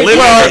specify sorry. living.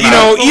 Well, you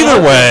know,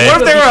 either way,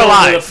 What if they were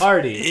alive?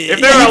 Party.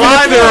 If they're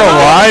alive, if they're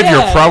alive, Yeah.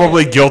 you're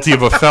probably guilty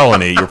of a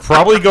felony. You're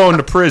probably going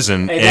to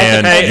prison, Hey, that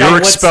and depends you're on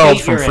what expelled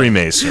state from you're in.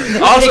 Freemasonry.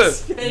 Also,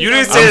 you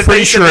didn't say I'm that pretty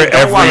they said sure they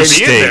don't want every to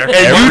be in state, there. every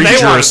They wanted to be in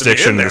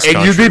jurisdiction in there. this And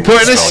country you'd be would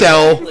put in a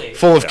expel you. cell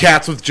full of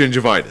cats with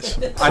gingivitis.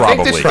 I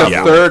think this is Probably, the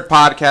yeah. third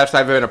podcast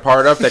I've been a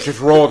part of that just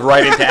rolled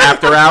right into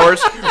after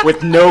hours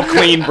with no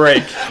clean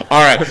break.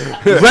 All right,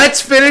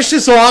 let's finish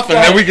this off, and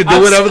then we can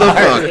do whatever the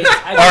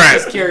fuck. I'm All right,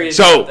 just curious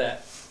so- about that.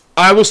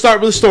 I will start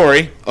with a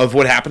story of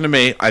what happened to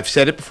me. I've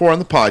said it before on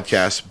the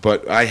podcast,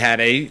 but I had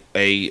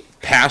a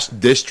past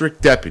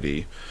district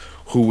deputy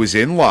who was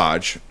in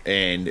lodge,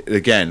 and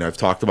again, I've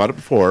talked about it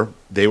before.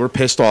 They were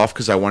pissed off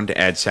because I wanted to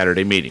add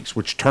Saturday meetings,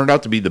 which turned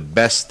out to be the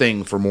best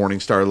thing for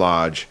Morningstar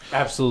Lodge.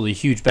 Absolutely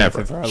huge benefit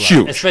Ever. for our life,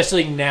 Huge.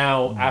 especially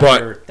now after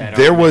But that.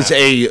 there was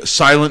happened. a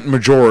silent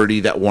majority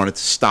that wanted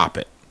to stop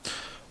it.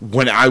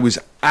 When I was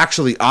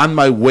actually on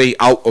my way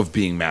out of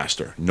being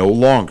master, no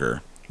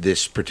longer,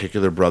 this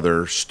particular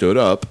brother stood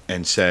up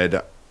and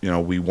said,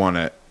 we want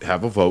to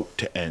have a vote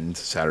to end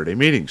Saturday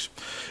meetings.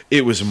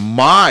 It was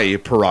my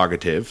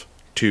prerogative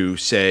to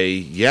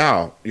say,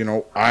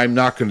 I'm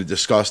not going to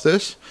discuss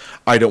this.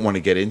 I don't want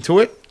to get into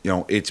it.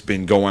 It's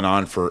been going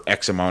on for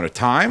X amount of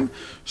time,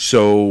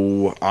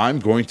 so I'm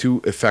going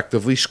to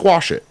effectively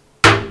squash it.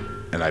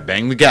 And I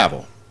banged the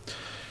gavel.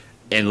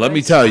 And let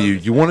me tell you,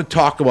 you want to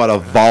talk about a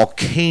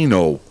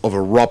volcano of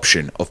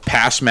eruption of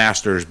past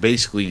masters.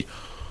 Basically,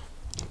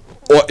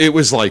 it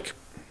was like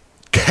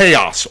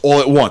chaos all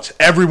at once.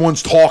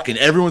 Everyone's talking.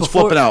 Everyone's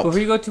flipping out. Before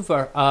you go too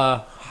far,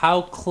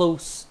 how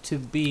close to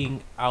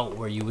being out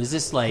were you? Was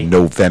this like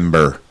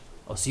November.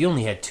 Oh, so you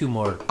only had two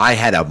more I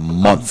had a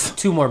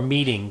month,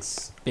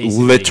 meetings,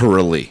 basically.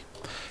 literally.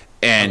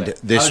 And Okay. I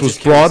this was was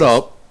just brought curious.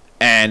 up,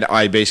 and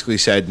I basically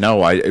said, no,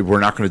 we're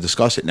not going to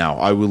discuss it now.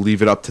 I will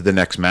leave it up to the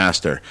next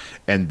master.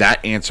 And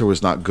that answer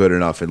was not good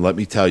enough. And let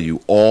me tell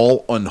you,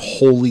 all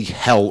unholy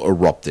hell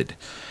erupted.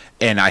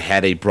 And I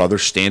had a brother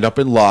stand up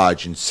in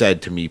lodge and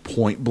said to me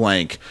point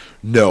blank,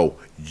 no,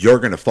 you're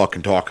going to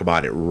fucking talk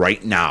about it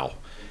right now.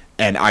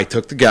 And I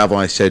took the gavel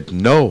and I said,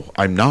 no,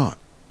 I'm not.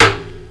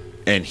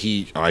 And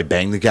I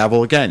banged the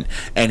gavel again.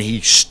 And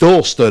he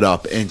still stood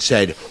up and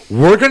said,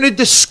 we're going to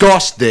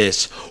discuss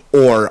this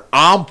or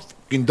I'm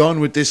fucking done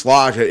with this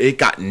lodge. It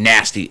got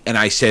nasty. And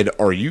I said,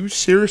 are you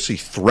seriously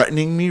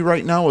threatening me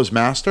right now as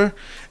master?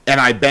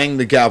 And I banged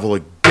the gavel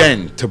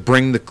again to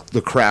bring the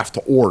craft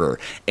to order.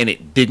 And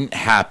it didn't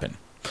happen.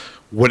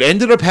 What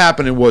ended up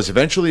happening was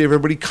eventually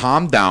everybody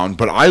calmed down,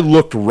 but I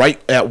looked right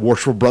at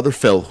Worshipful Brother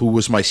Phil, who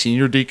was my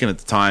senior deacon at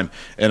the time,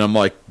 and I'm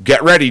like,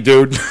 get ready,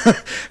 dude.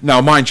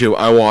 Now, mind you,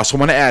 I also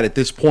want to add at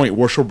this point,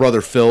 Worshipful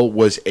Brother Phil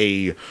was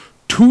a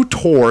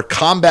two-tour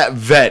combat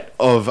vet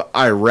of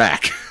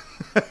Iraq.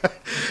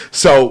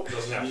 So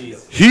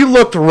he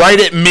looked right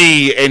at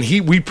me, and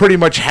we pretty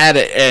much had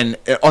an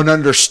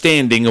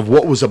understanding of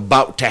what was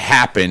about to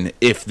happen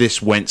if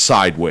this went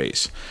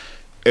sideways.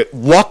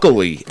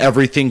 Luckily,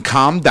 everything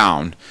calmed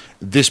down.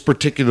 This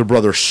particular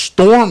brother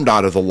stormed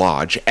out of the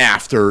lodge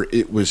after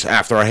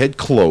I had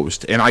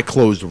closed, and I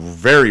closed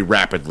very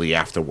rapidly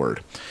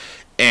afterward.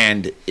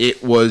 And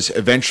it was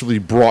eventually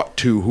brought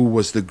to who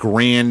was the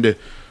Grand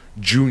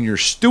Junior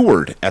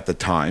Steward at the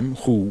time,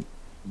 who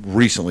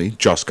recently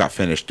just got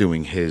finished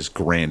doing his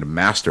Grand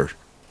Master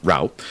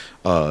route.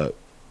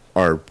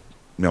 Our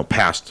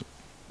past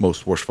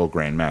most worshipful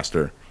Grand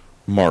Master,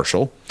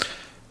 Marshall.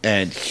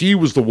 And he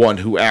was the one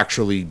who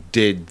actually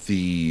did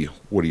the,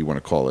 what do you want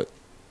to call it?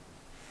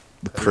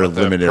 The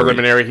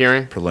Preliminary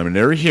hearing?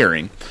 Preliminary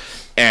hearing.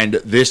 And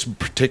this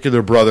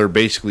particular brother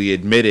basically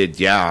admitted,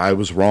 yeah, I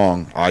was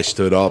wrong. I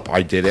stood up.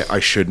 I did it. I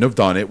shouldn't have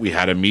done it. We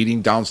had a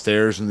meeting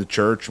downstairs in the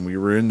church, and we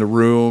were in the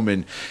room,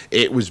 and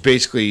it was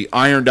basically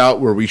ironed out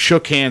where we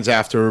shook hands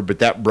after, but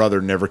that brother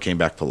never came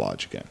back to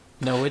lodge again.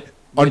 No,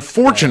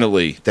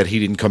 Unfortunately, that he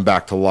didn't come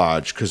back to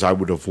lodge, because I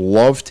would have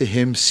loved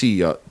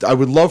to I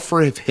would love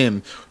for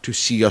him to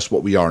see us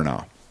what we are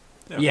now,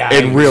 yeah,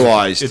 and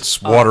realize It's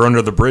water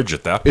under the bridge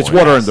at that point. it's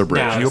water under the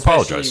bridge. Now, You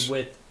apologize.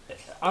 especially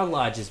our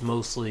lodge is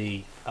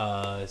mostly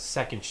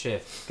second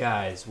shift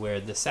guys, where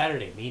the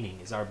Saturday meeting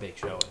is our big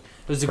showing.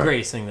 It was the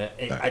greatest thing that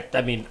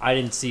I mean. I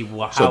didn't see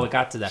how it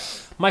got to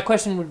that. My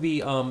question would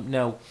be,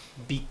 now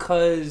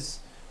because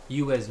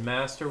you as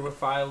master were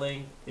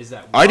filing, is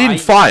that why I didn't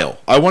file.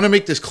 I want to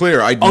make this clear.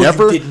 I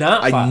you did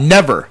not file.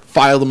 never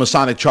filed a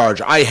Masonic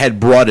charge. I had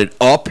brought it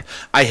up.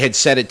 I had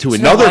said it to not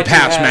another like you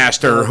past had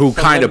master the who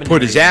kind of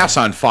put his preliminary ass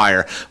on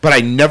fire, but I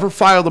never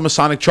filed a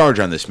Masonic charge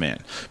on this man.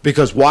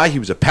 Because why? He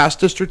was a past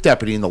district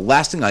deputy, and the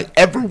last thing I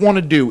ever want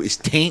to do is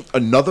taint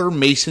another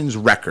Mason's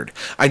record.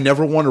 I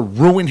never want to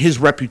ruin his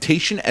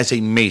reputation as a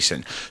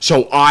Mason.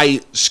 So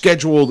I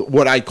scheduled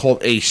what I called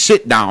a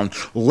sit-down.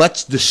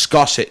 Let's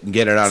discuss it and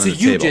get it out on the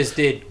table. So you just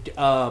did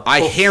I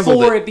handled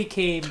before it. it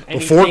became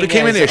Before it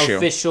became as an issue.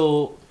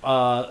 official.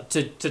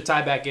 To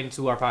tie back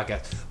into our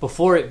podcast,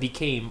 before it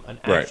became an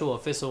Right. actual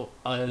official.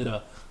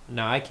 No,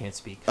 I can't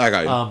speak. I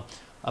got you.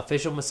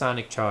 Official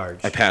Masonic charge.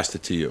 I passed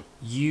it to you.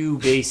 You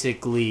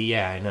basically,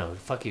 yeah, I know.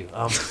 Fuck you.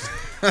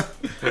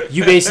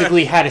 You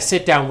basically had to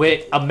sit down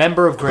with a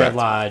member of Grand Correct.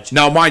 Lodge.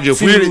 Now, mind you,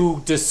 if we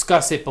to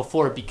discuss it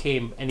before it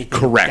became anything.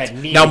 correct. That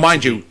needed Now,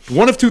 mind to you,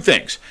 one of two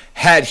things: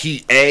 had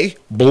he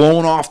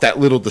blown off that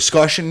little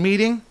discussion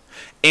meeting,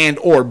 and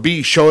or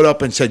B showed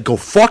up and said, go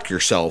fuck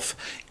yourself,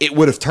 it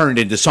would have turned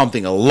into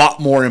something a lot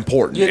more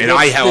important. Yeah,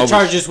 the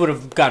charges would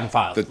have gotten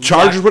filed. The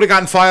charges would have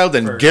gotten filed,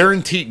 and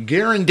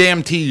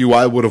guarantee you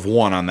I would have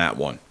won on that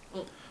one.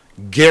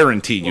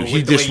 Guaranteed you. Well,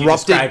 He the way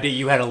disrupted. you described it,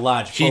 you had a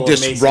lodge full of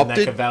Masons that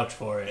could vouch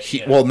for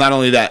it. Well, not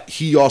only that,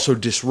 he also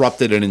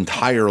disrupted an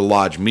entire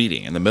lodge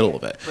meeting in the middle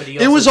of it. But he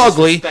It was also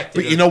ugly, disrespected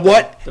but you know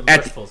what? The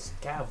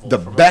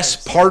from best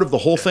Masons. part of the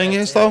whole thing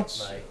is, though,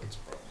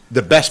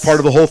 the best part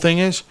of the whole thing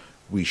is,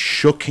 we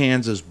shook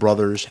hands as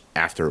brothers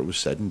after it was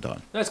said and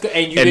done. That's good.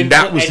 And you And didn't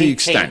that put was the any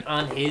extent. taint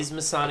on his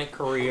Masonic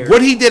career.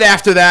 What he did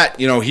after that,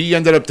 he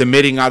ended up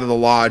demitting out of the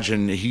lodge,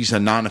 and he's a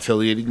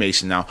non-affiliated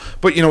Mason now.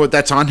 But you know what?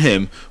 That's on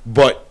him.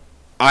 But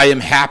I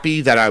am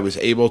happy that I was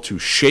able to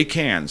shake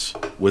hands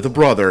with a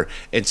brother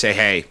and say,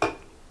 hey,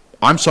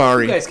 I'm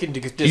sorry. You guys can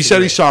disagree. He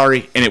said he's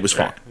sorry, and it was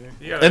fine.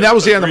 And that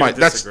was the end of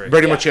that's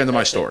pretty much the end of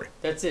my story.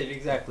 That's it,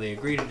 exactly.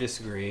 Agree to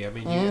disagree. I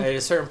mean, at a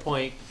certain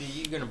point,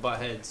 you're going to butt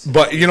heads.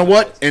 But you know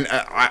what? And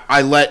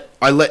I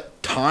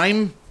let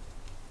time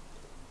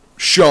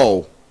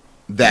show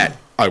that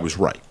I was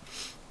right.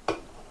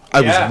 I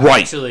was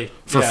right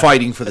for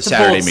fighting for the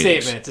Saturday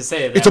meetings. Statement to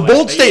say it it's a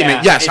bold way,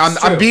 statement. Yes,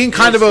 I'm being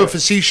kind of a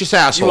facetious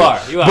asshole.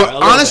 You are. But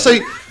honestly,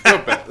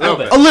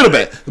 a little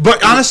bit.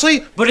 But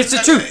honestly, but it's the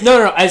truth.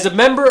 No. As a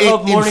member of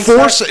Morningstar,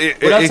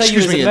 what I'll tell you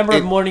is, a member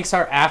of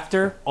Morningstar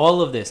after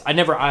all of this, I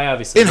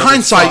obviously in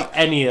hindsight,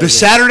 the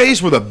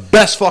Saturdays were the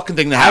best fucking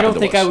thing that happened. I don't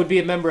think I would be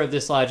a member of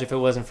this lodge if it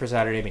wasn't for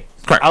Saturday meetings.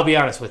 Correct. I'll be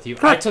honest with you.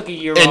 Correct. I took a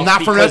year off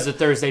because the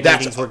Thursday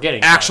meetings were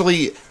getting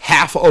actually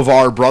half of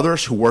our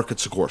brothers who work at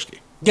Sikorsky.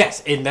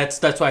 Yes, and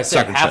that's why I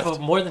said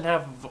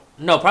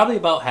probably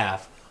about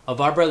half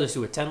of our brothers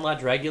who attend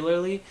lodge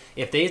regularly,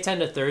 if they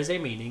attend a Thursday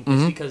meeting,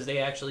 it's because they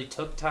actually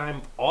took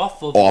time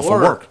off of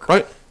work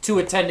right, to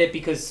attend it,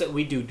 because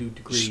we do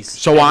degrees.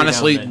 So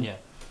honestly,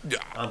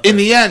 in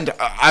the end,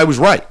 I was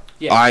right.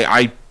 Yeah.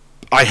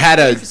 I had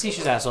a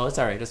facetious asshole. It's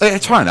all right.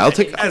 It's fine. I'll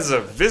take as a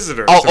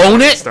visitor. I'll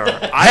own it.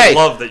 I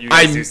love that you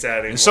guys do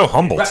Saturday. He's so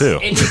humble too.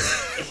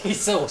 He's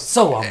so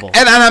humble.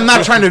 And I'm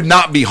not trying to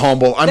not be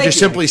humble. I'm just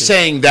simply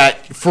saying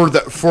that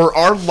for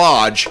our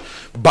lodge,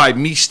 by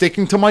me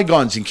sticking to my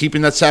guns and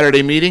keeping that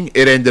Saturday meeting,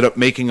 it ended up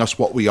making us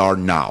what we are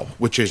now,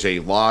 which is a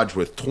lodge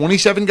with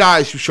 27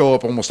 guys who show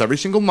up almost every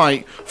single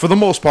night. For the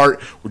most part,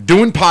 we're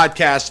doing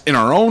podcasts in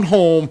our own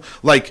home.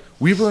 Like,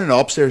 we were in the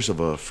upstairs of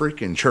a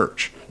freaking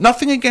church.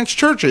 Nothing against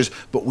churches,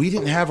 but we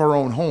didn't have our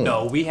own home.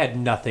 No, we had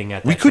nothing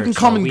at that We couldn't church,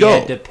 come and we go. We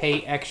had to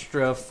pay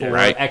extra for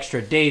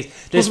extra days.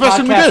 This the best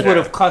thing we podcast did. would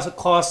have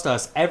cost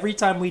us, every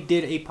time we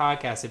did a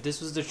podcast, if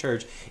this was the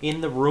church, in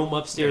the room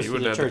upstairs for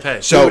the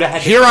church. So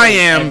here I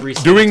am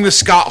doing the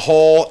Scott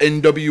Hall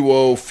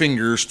NWO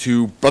fingers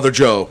to Brother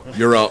Joe.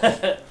 You're up.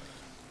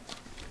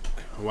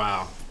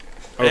 Wow.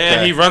 Okay.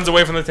 And he runs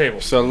away from the table.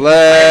 So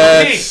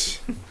let's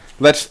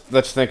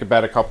think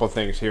about a couple of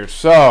things here.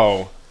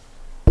 So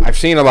I've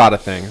seen a lot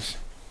of things.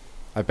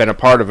 I've been a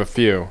part of a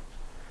few.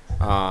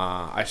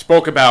 I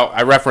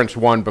referenced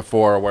one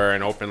before where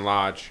an open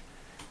lodge,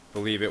 I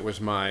believe it was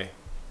my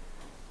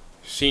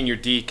senior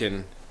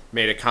deacon,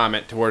 made a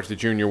comment towards the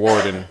junior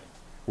warden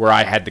where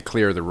I had to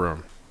clear the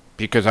room.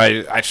 Because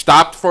I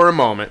stopped for a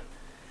moment,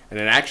 and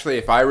it actually,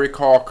 if I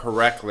recall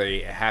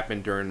correctly, it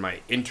happened during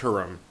my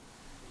interim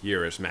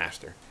year as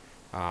master.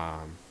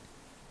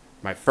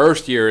 My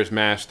first year as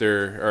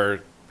master,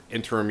 or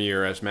interim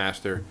year as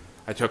master,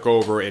 I took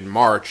over in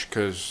March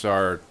because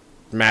our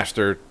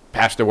master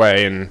passed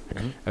away, and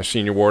as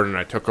senior warden,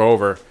 I took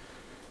over.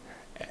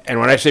 And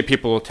when I say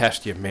people will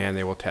test you, man,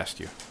 they will test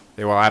you.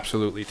 They will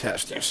absolutely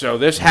test you. So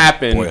this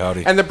happened,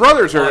 and the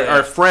brothers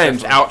are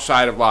friends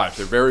outside of lodge.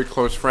 They're very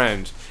close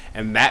friends,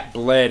 and that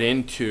bled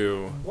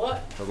into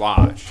the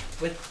lodge.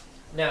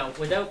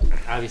 Without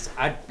obviously,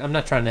 I'm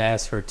not trying to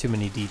ask for too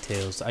many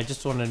details. I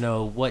just want to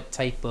know what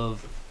type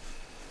of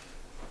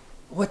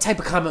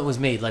comment was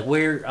made, like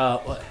where,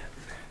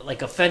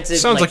 like offensive.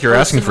 Sounds like you're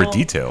asking for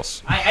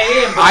details. I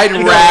am. But I'd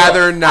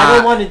rather not. I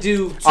don't want to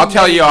do. I'll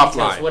tell you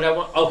offline. What I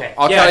want. Okay.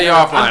 I'll tell you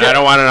offline. I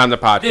don't want it on the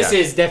podcast. This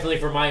is definitely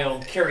for my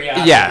own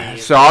curiosity. Yeah.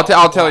 So I'll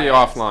tell you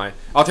offline.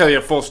 I'll tell you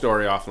a full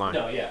story offline.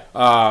 No.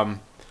 Yeah.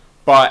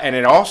 And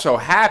it also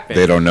happened.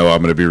 They don't know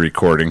I'm going to be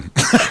recording.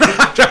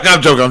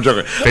 I'm joking.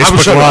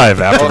 Facebook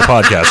Live after the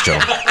podcast, Joe.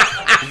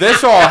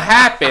 This all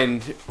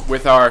happened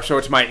with so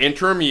it's my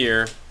interim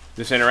year.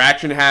 This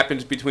interaction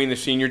happens between the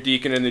senior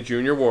deacon and the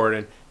junior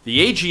warden.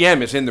 The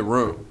AGM is in the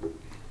room.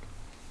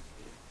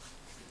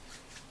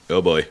 Oh,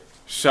 boy.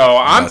 So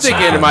I'm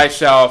thinking to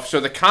myself,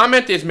 so the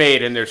comment is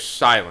made and there's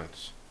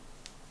silence.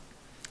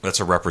 That's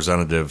a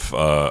representative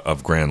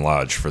of Grand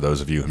Lodge, for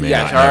those of you who may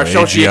not know. Our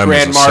associate AGM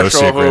Grand is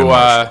Marshal, who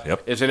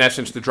Yep. is in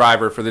essence the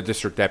driver for the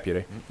district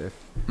deputy.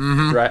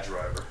 Right.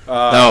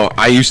 No,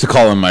 I used to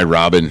call him my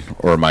Robin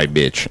or my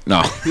bitch.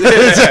 No.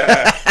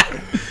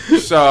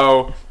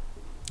 So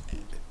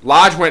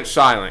Lodge went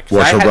silent.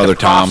 What's I your had brother to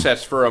Tom?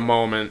 process for a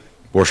moment.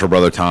 Worship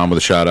Brother Tom with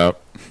a shout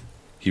out.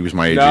 He was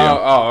my AGM.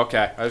 No,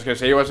 okay. I was going to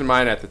say he wasn't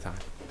mine at the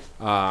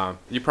time.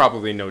 You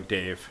probably know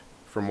Dave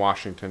from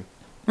Washington.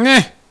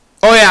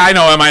 Oh, yeah, I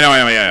know him.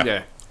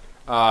 Yeah.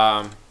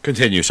 Yeah.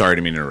 Continue. Sorry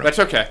to mean to interrupt. That's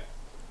okay.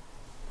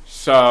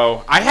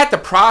 So I had to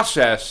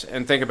process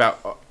and think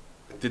about,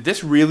 did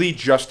this really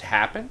just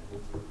happen?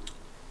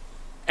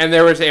 And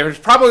it was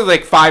probably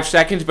like 5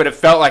 seconds, but it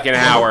felt like an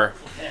hour.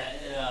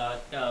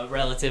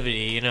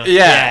 Relativity, you know.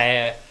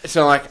 Yeah.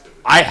 So like,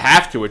 I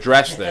have to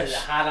address this.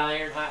 Hot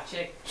iron, hot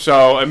chick.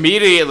 So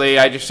immediately,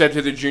 I just said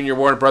to the junior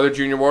warden, brother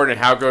junior warden,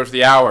 how goes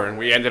the hour? And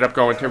we ended up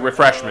going to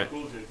refreshment.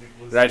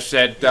 And I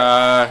said,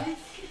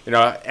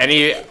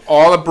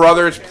 all the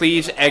brothers,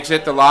 please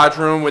exit the lodge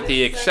room with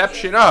the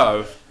exception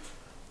of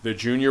the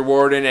junior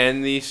warden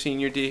and the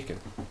senior deacon.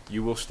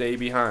 You will stay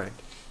behind.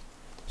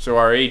 So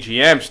our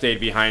AGM stayed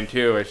behind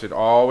too. I said,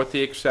 all with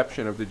the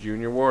exception of the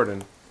junior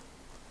warden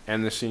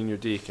and the senior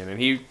deacon. And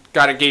he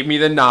gave me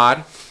the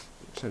nod.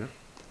 Said,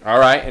 all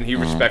right, and he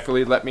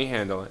respectfully let me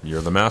handle it.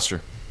 You're the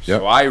master.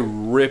 So I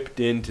ripped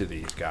into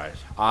these guys.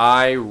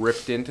 I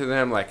ripped into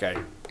them like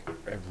I've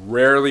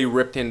rarely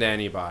ripped into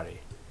anybody.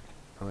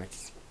 I'm like,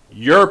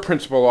 you're a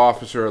principal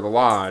officer of the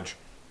lodge.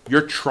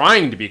 You're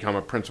trying to become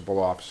a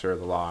principal officer of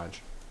the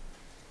lodge.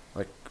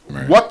 Like,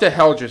 what the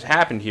hell just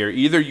happened here?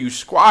 Either you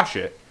squash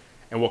it,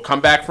 and we'll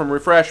come back from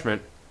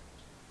refreshment,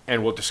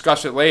 and we'll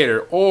discuss it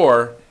later,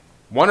 or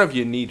one of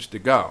you needs to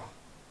go.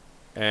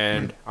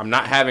 And I'm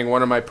not having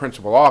one of my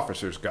principal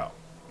officers go.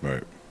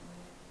 Right.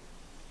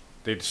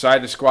 They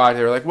decided to squash.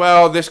 They were like,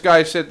 well, this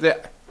guy said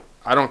that.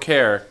 I don't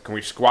care. Can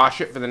we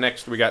squash it for the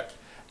next? We got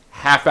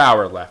half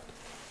hour left.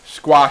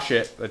 Squash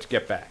it. Let's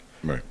get back.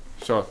 Right.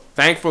 So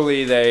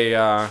thankfully they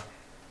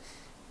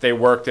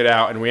worked it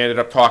out, and we ended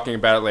up talking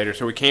about it later.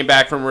 So we came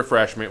back from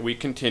refreshment. We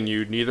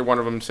continued. Neither one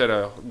of them said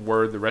a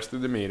word the rest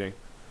of the meeting.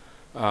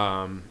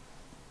 So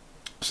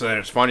then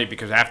it's funny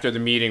because after the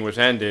meeting was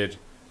ended,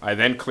 I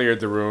then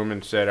cleared the room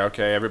and said,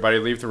 okay, everybody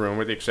leave the room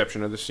with the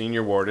exception of the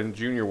senior warden,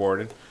 junior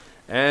warden,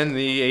 and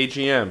the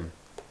AGM.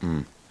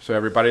 So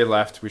everybody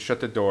left. We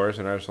shut the doors,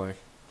 and I was like,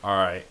 all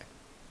right,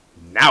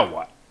 now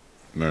what?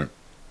 Right.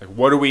 Like,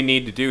 what do we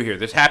need to do here?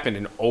 This happened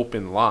in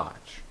open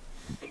lodge.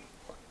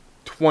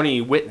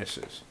 20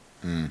 witnesses.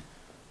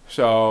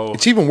 So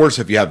It's even worse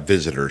if you have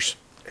visitors.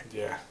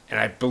 yeah. And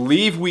I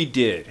believe we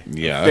did.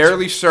 Yeah, I'm that's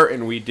fairly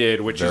certain we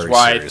did, which is very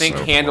why I serious think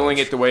open handling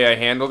lodge. it the way I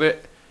handled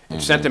it,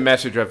 it sent a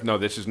message of, no,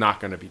 this is not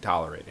going to be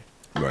tolerated.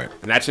 Right.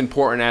 And that's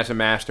important as a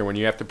master when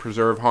you have to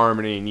preserve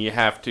harmony and you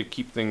have to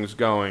keep things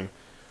going.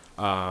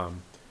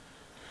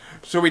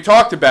 So we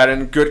talked about it,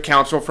 and good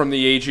counsel from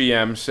the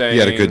AGM saying... He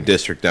had a good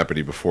district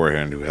deputy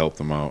beforehand who helped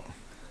him out.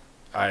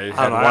 I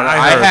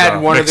had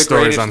heard, one of mixed the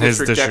stories greatest on his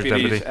district district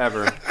deputies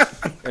ever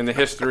in the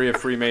history of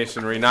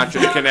Freemasonry, not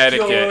just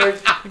Connecticut.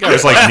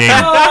 There's like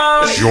named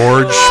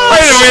George.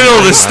 Right in the middle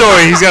of the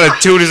story, he's got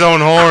to toot his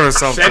own horn or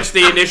something. Since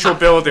the initial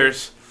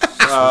builders. So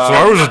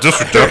I was a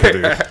district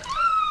deputy.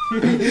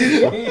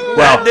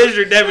 Well,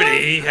 district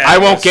deputy. I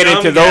won't get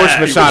into those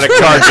Masonic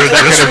charges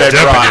that could have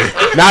been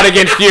brought. Not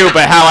against you,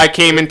 but how I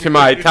came into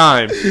my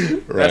time.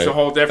 That's a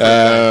whole different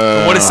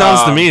thing. What it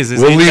sounds to me is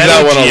we'll leave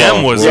that one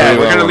alone. was Yeah,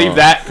 we're going to leave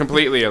that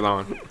completely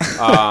alone.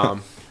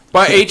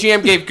 But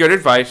AGM gave good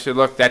advice. Said,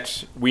 look,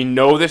 we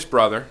know this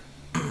brother.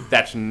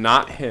 That's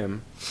not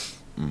him.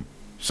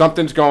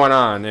 Something's going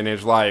on in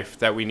his life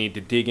that we need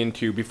to dig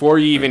into before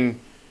you even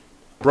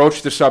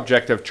broach the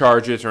subject of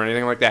charges or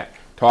anything like that.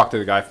 Talk to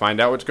the guy, find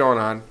out what's going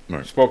on.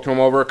 Right. Spoke to him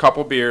over a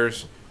couple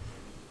beers.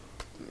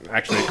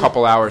 Actually, a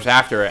couple hours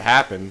after it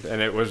happened,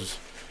 and it was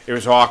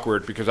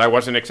awkward because I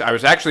was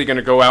actually going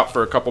to go out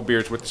for a couple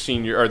beers with the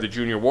senior or the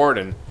junior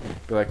warden.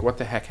 Be like, what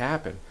the heck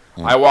happened?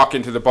 I walk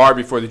into the bar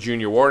before the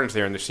junior warden's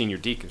there and the senior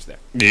deacon's there.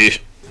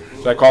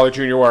 So I call the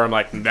junior warden. I'm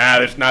like, nah,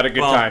 that's not a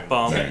good time.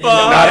 Not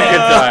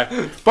a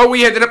good time. But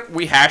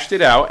we hashed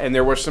it out, and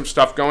there was some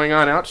stuff going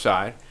on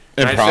outside.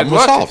 And I problem said,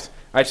 was look, solved.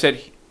 I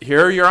said,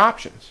 here are your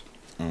options.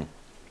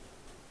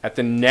 At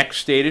the next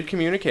stated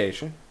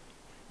communication,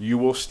 you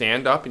will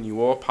stand up and you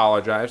will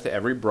apologize to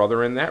every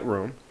brother in that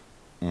room.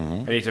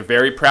 And he's a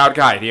very proud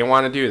guy. He didn't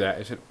want to do that.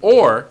 I said,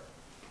 or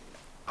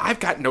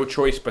I've got no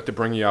choice but to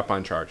bring you up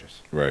on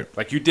charges. Right.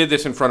 Like you did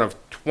this in front of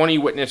 20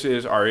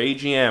 witnesses, our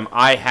AGM,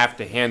 I have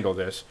to handle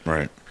this.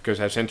 Right. Because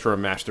as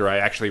interim master, I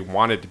actually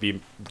wanted to be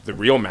the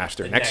real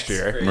master next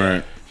year.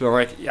 Right. So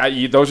like,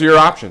 those are your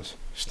options.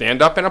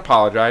 Stand up and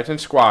apologize and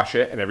squash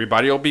it, and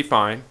everybody will be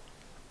fine.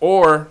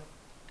 Or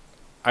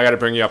I got to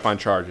bring you up on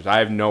charges. I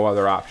have no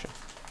other option.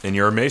 And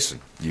you're a Mason.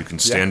 You can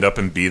stand up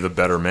and be the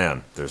better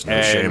man. There's no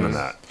shame in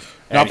that.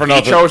 Not for He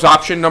nothing. chose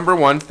option number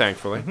 1,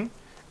 thankfully.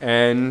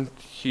 And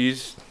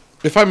he's...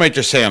 If I might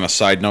just say on a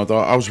side note, though,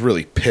 I was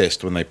really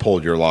pissed when they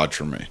pulled your lodge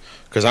from me.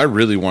 Because I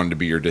really wanted to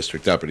be your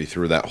district deputy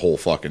through that whole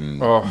fucking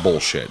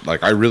bullshit.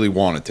 Like, I really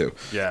wanted to.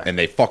 Yeah. And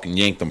they fucking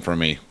yanked them from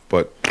me.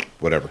 But,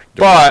 whatever.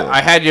 But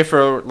I had you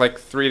for like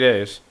 3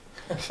 days.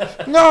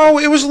 No,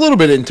 it was a little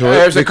bit into it.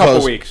 There's a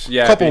couple weeks.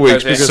 Yeah, couple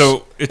weeks. because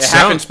So it it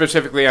happened sounds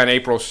specifically on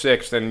April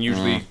 6th, and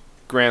usually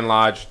Grand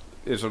Lodge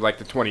is like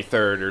the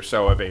 23rd or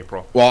so of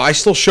April. Well, I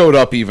still showed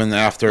up even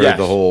after Yes.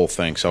 the whole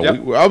thing. So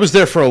Yep. I was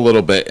there for a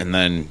little bit, and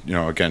then,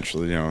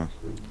 eventually,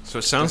 so.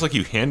 It sounds like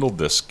you handled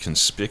this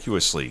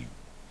conspicuously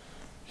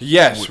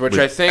Yes, which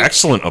I think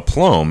excellent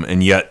aplomb,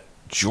 and yet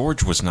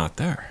George was not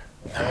there.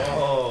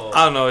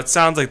 I don't know. It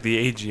sounds like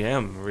the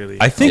AGM, really.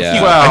 I think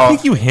Yeah. I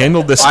think you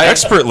handled this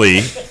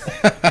expertly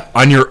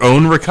on your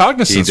own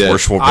recognizance, He did.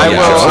 worshipful I brother.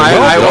 will. George. I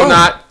Well will done.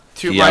 not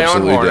toot He my own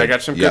absolutely horn. I did.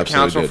 got some He good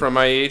absolutely counsel did. from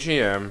my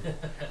AGM,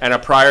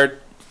 and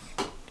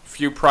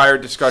few prior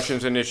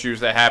discussions and issues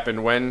that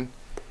happened when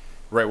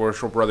Right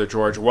Worshipful Brother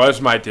George was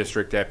my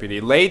district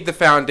deputy. Laid the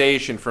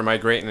foundation for my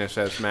greatness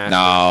as master.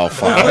 No,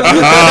 fuck.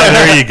 Oh,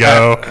 there you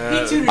go.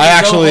 He tooted I his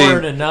actually- own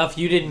horn enough.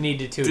 You didn't need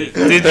to toot it.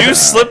 Did you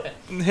slip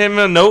him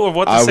a note of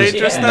what to I say was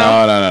just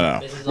now? no.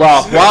 This is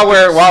Well, all while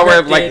we're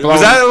like scripted. blowing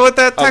Was that what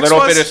that a text little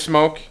was? bit of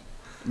smoke,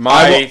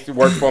 my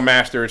worshipful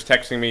master is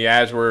texting me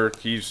as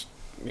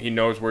he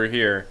knows we're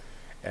here,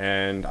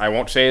 and I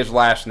won't say his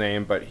last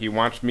name, but he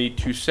wants me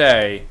to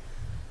say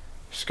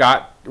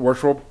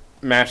Worshipful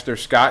Master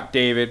Scott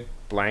David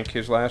blank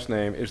his last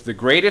name is the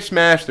greatest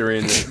master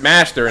in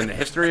the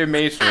history of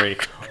Masonry,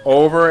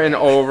 over and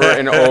over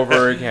and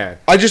over again.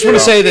 I just want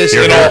to say this.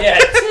 Here, In here. all, Yeah,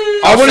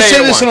 I want to say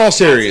say it this in once. all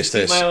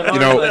seriousness. my own You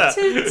horn, know, but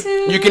toot,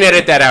 toot. You can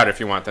edit that out if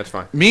you want. That's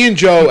fine. me and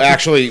Joe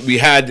actually we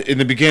had in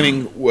the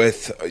beginning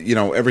with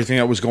everything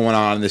that was going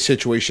on, the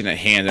situation at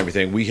hand,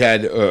 everything. We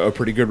had a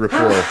pretty good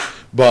rapport,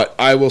 but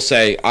I will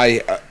say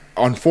I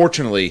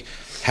unfortunately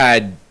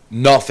had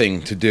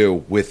nothing to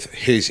do with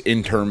his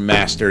interim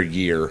master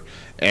year,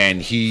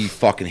 and he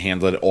fucking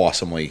handled it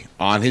awesomely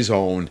on his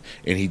own,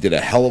 and he did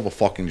a hell of a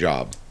fucking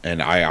job.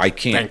 And I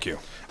can't. Thank you.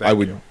 I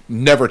would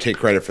never take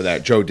credit for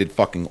that. Joe did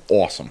fucking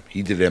awesome.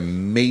 He did an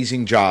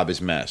amazing job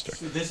as master.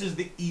 So this is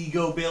the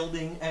ego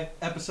building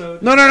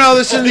episode. No.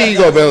 This is the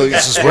ego building.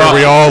 This is Where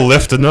we all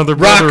lift another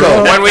brother Rocco.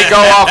 up. When we go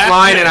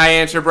offline and I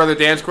answer Brother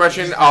Dan's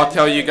question, I'll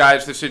tell you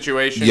guys the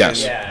situation.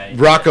 Yes, Yeah.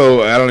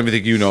 Rocco. I don't even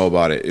think you know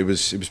about it. It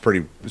was pretty.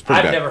 It was pretty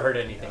I've bad. never heard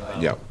anything about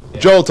Yeah.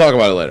 it. Joe will talk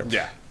about it later.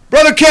 Yeah.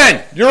 Brother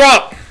Ken, you're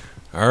up.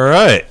 All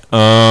right.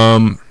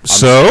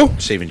 So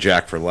Saving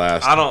Jack for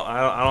last. I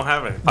don't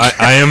have it.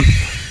 I am.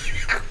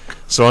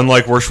 So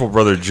unlike worshipful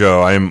brother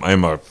Joe,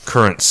 I'm a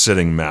current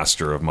sitting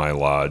master of my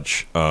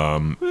lodge.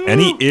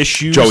 Any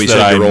issues Joey that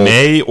said I you're old.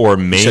 may or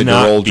He may said you're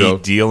not old, be Joe.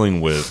 dealing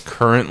with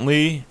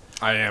currently,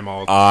 I am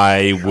old.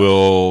 I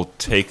will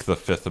take the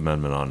Fifth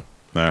Amendment on.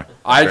 Nah.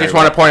 I just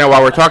want to point out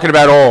while we're talking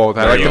about old,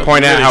 I'd like you to go.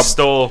 point out Really how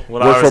stole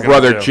what I was Worshipful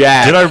gonna Brother do.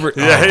 Jack Did I?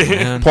 Yeah.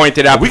 Man.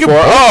 pointed out We could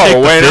before. both take the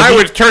When I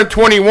 50. was turned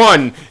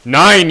 21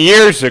 9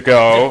 years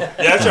ago, Yeah,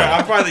 that's right.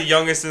 I'm probably the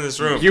youngest in this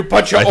room. you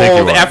bunch of I think you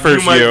old are. effers,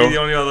 You might be the you.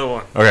 only other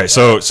one. Okay,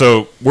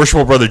 so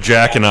worshipful brother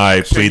Jack and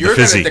I So plead the you're going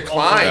to fizzy.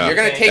 decline. Yeah. You're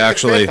going to take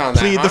Actually, the fifth on that,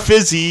 Plead huh? the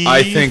fizzy.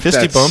 I think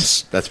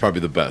fisty that's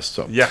probably the best.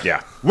 So.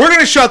 Yeah. We're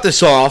gonna shut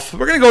this off.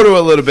 We're gonna go to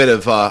a little bit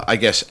of, I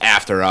guess,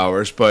 after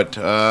hours, but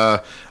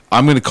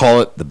I'm gonna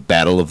call it the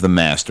Battle of the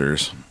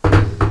Masters.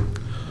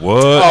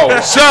 What? Oh,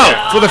 So,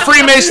 for the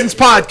Freemasons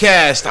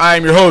podcast, I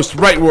am your host,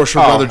 Right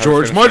Worshipful Brother I was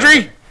George gonna say.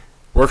 Mudry.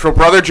 Worshipful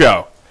Brother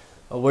Joe.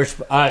 Jesus.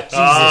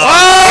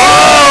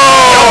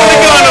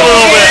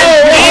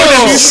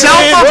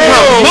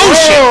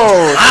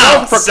 Self-promotion.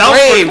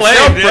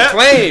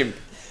 Self-proclaimed.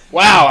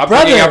 Wow, I'm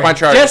picking up on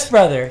charges. Just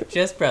brother.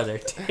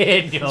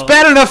 Daniel.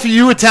 Bad enough for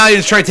you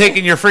Italians try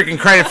taking your freaking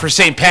credit for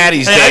St.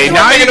 Patty's I Day. just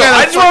Now wanna you make a note.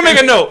 gotta I just want to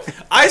make a note.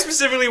 I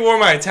specifically wore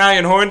my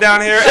Italian horn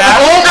down here at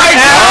Oh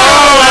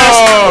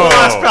the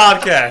last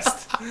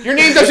podcast. Your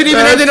name doesn't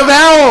even end in a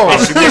vowel.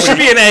 There should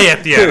be an A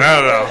at the end.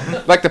 I don't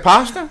know. Like the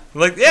pasta?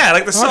 Like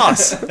the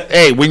sauce.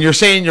 Hey, when you're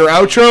saying your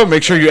outro,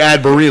 make sure you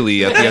add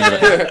Bareilly at the end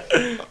of it.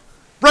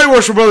 Right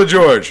Worshipful Brother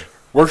George.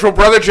 Worshipful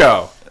Brother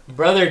Joe.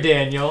 Brother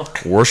Daniel.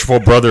 Worshipful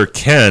brother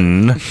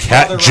Ken,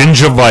 cat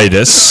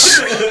gingivitis,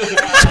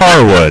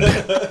 Tarwood.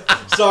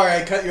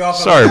 Sorry, I cut you off.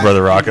 Sorry,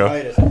 Brother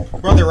Rocco.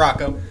 Brother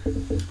Rocco.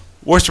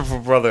 Worshipful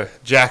brother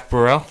Jack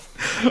Burrell.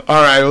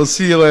 All right, we'll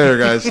see you later,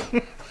 guys.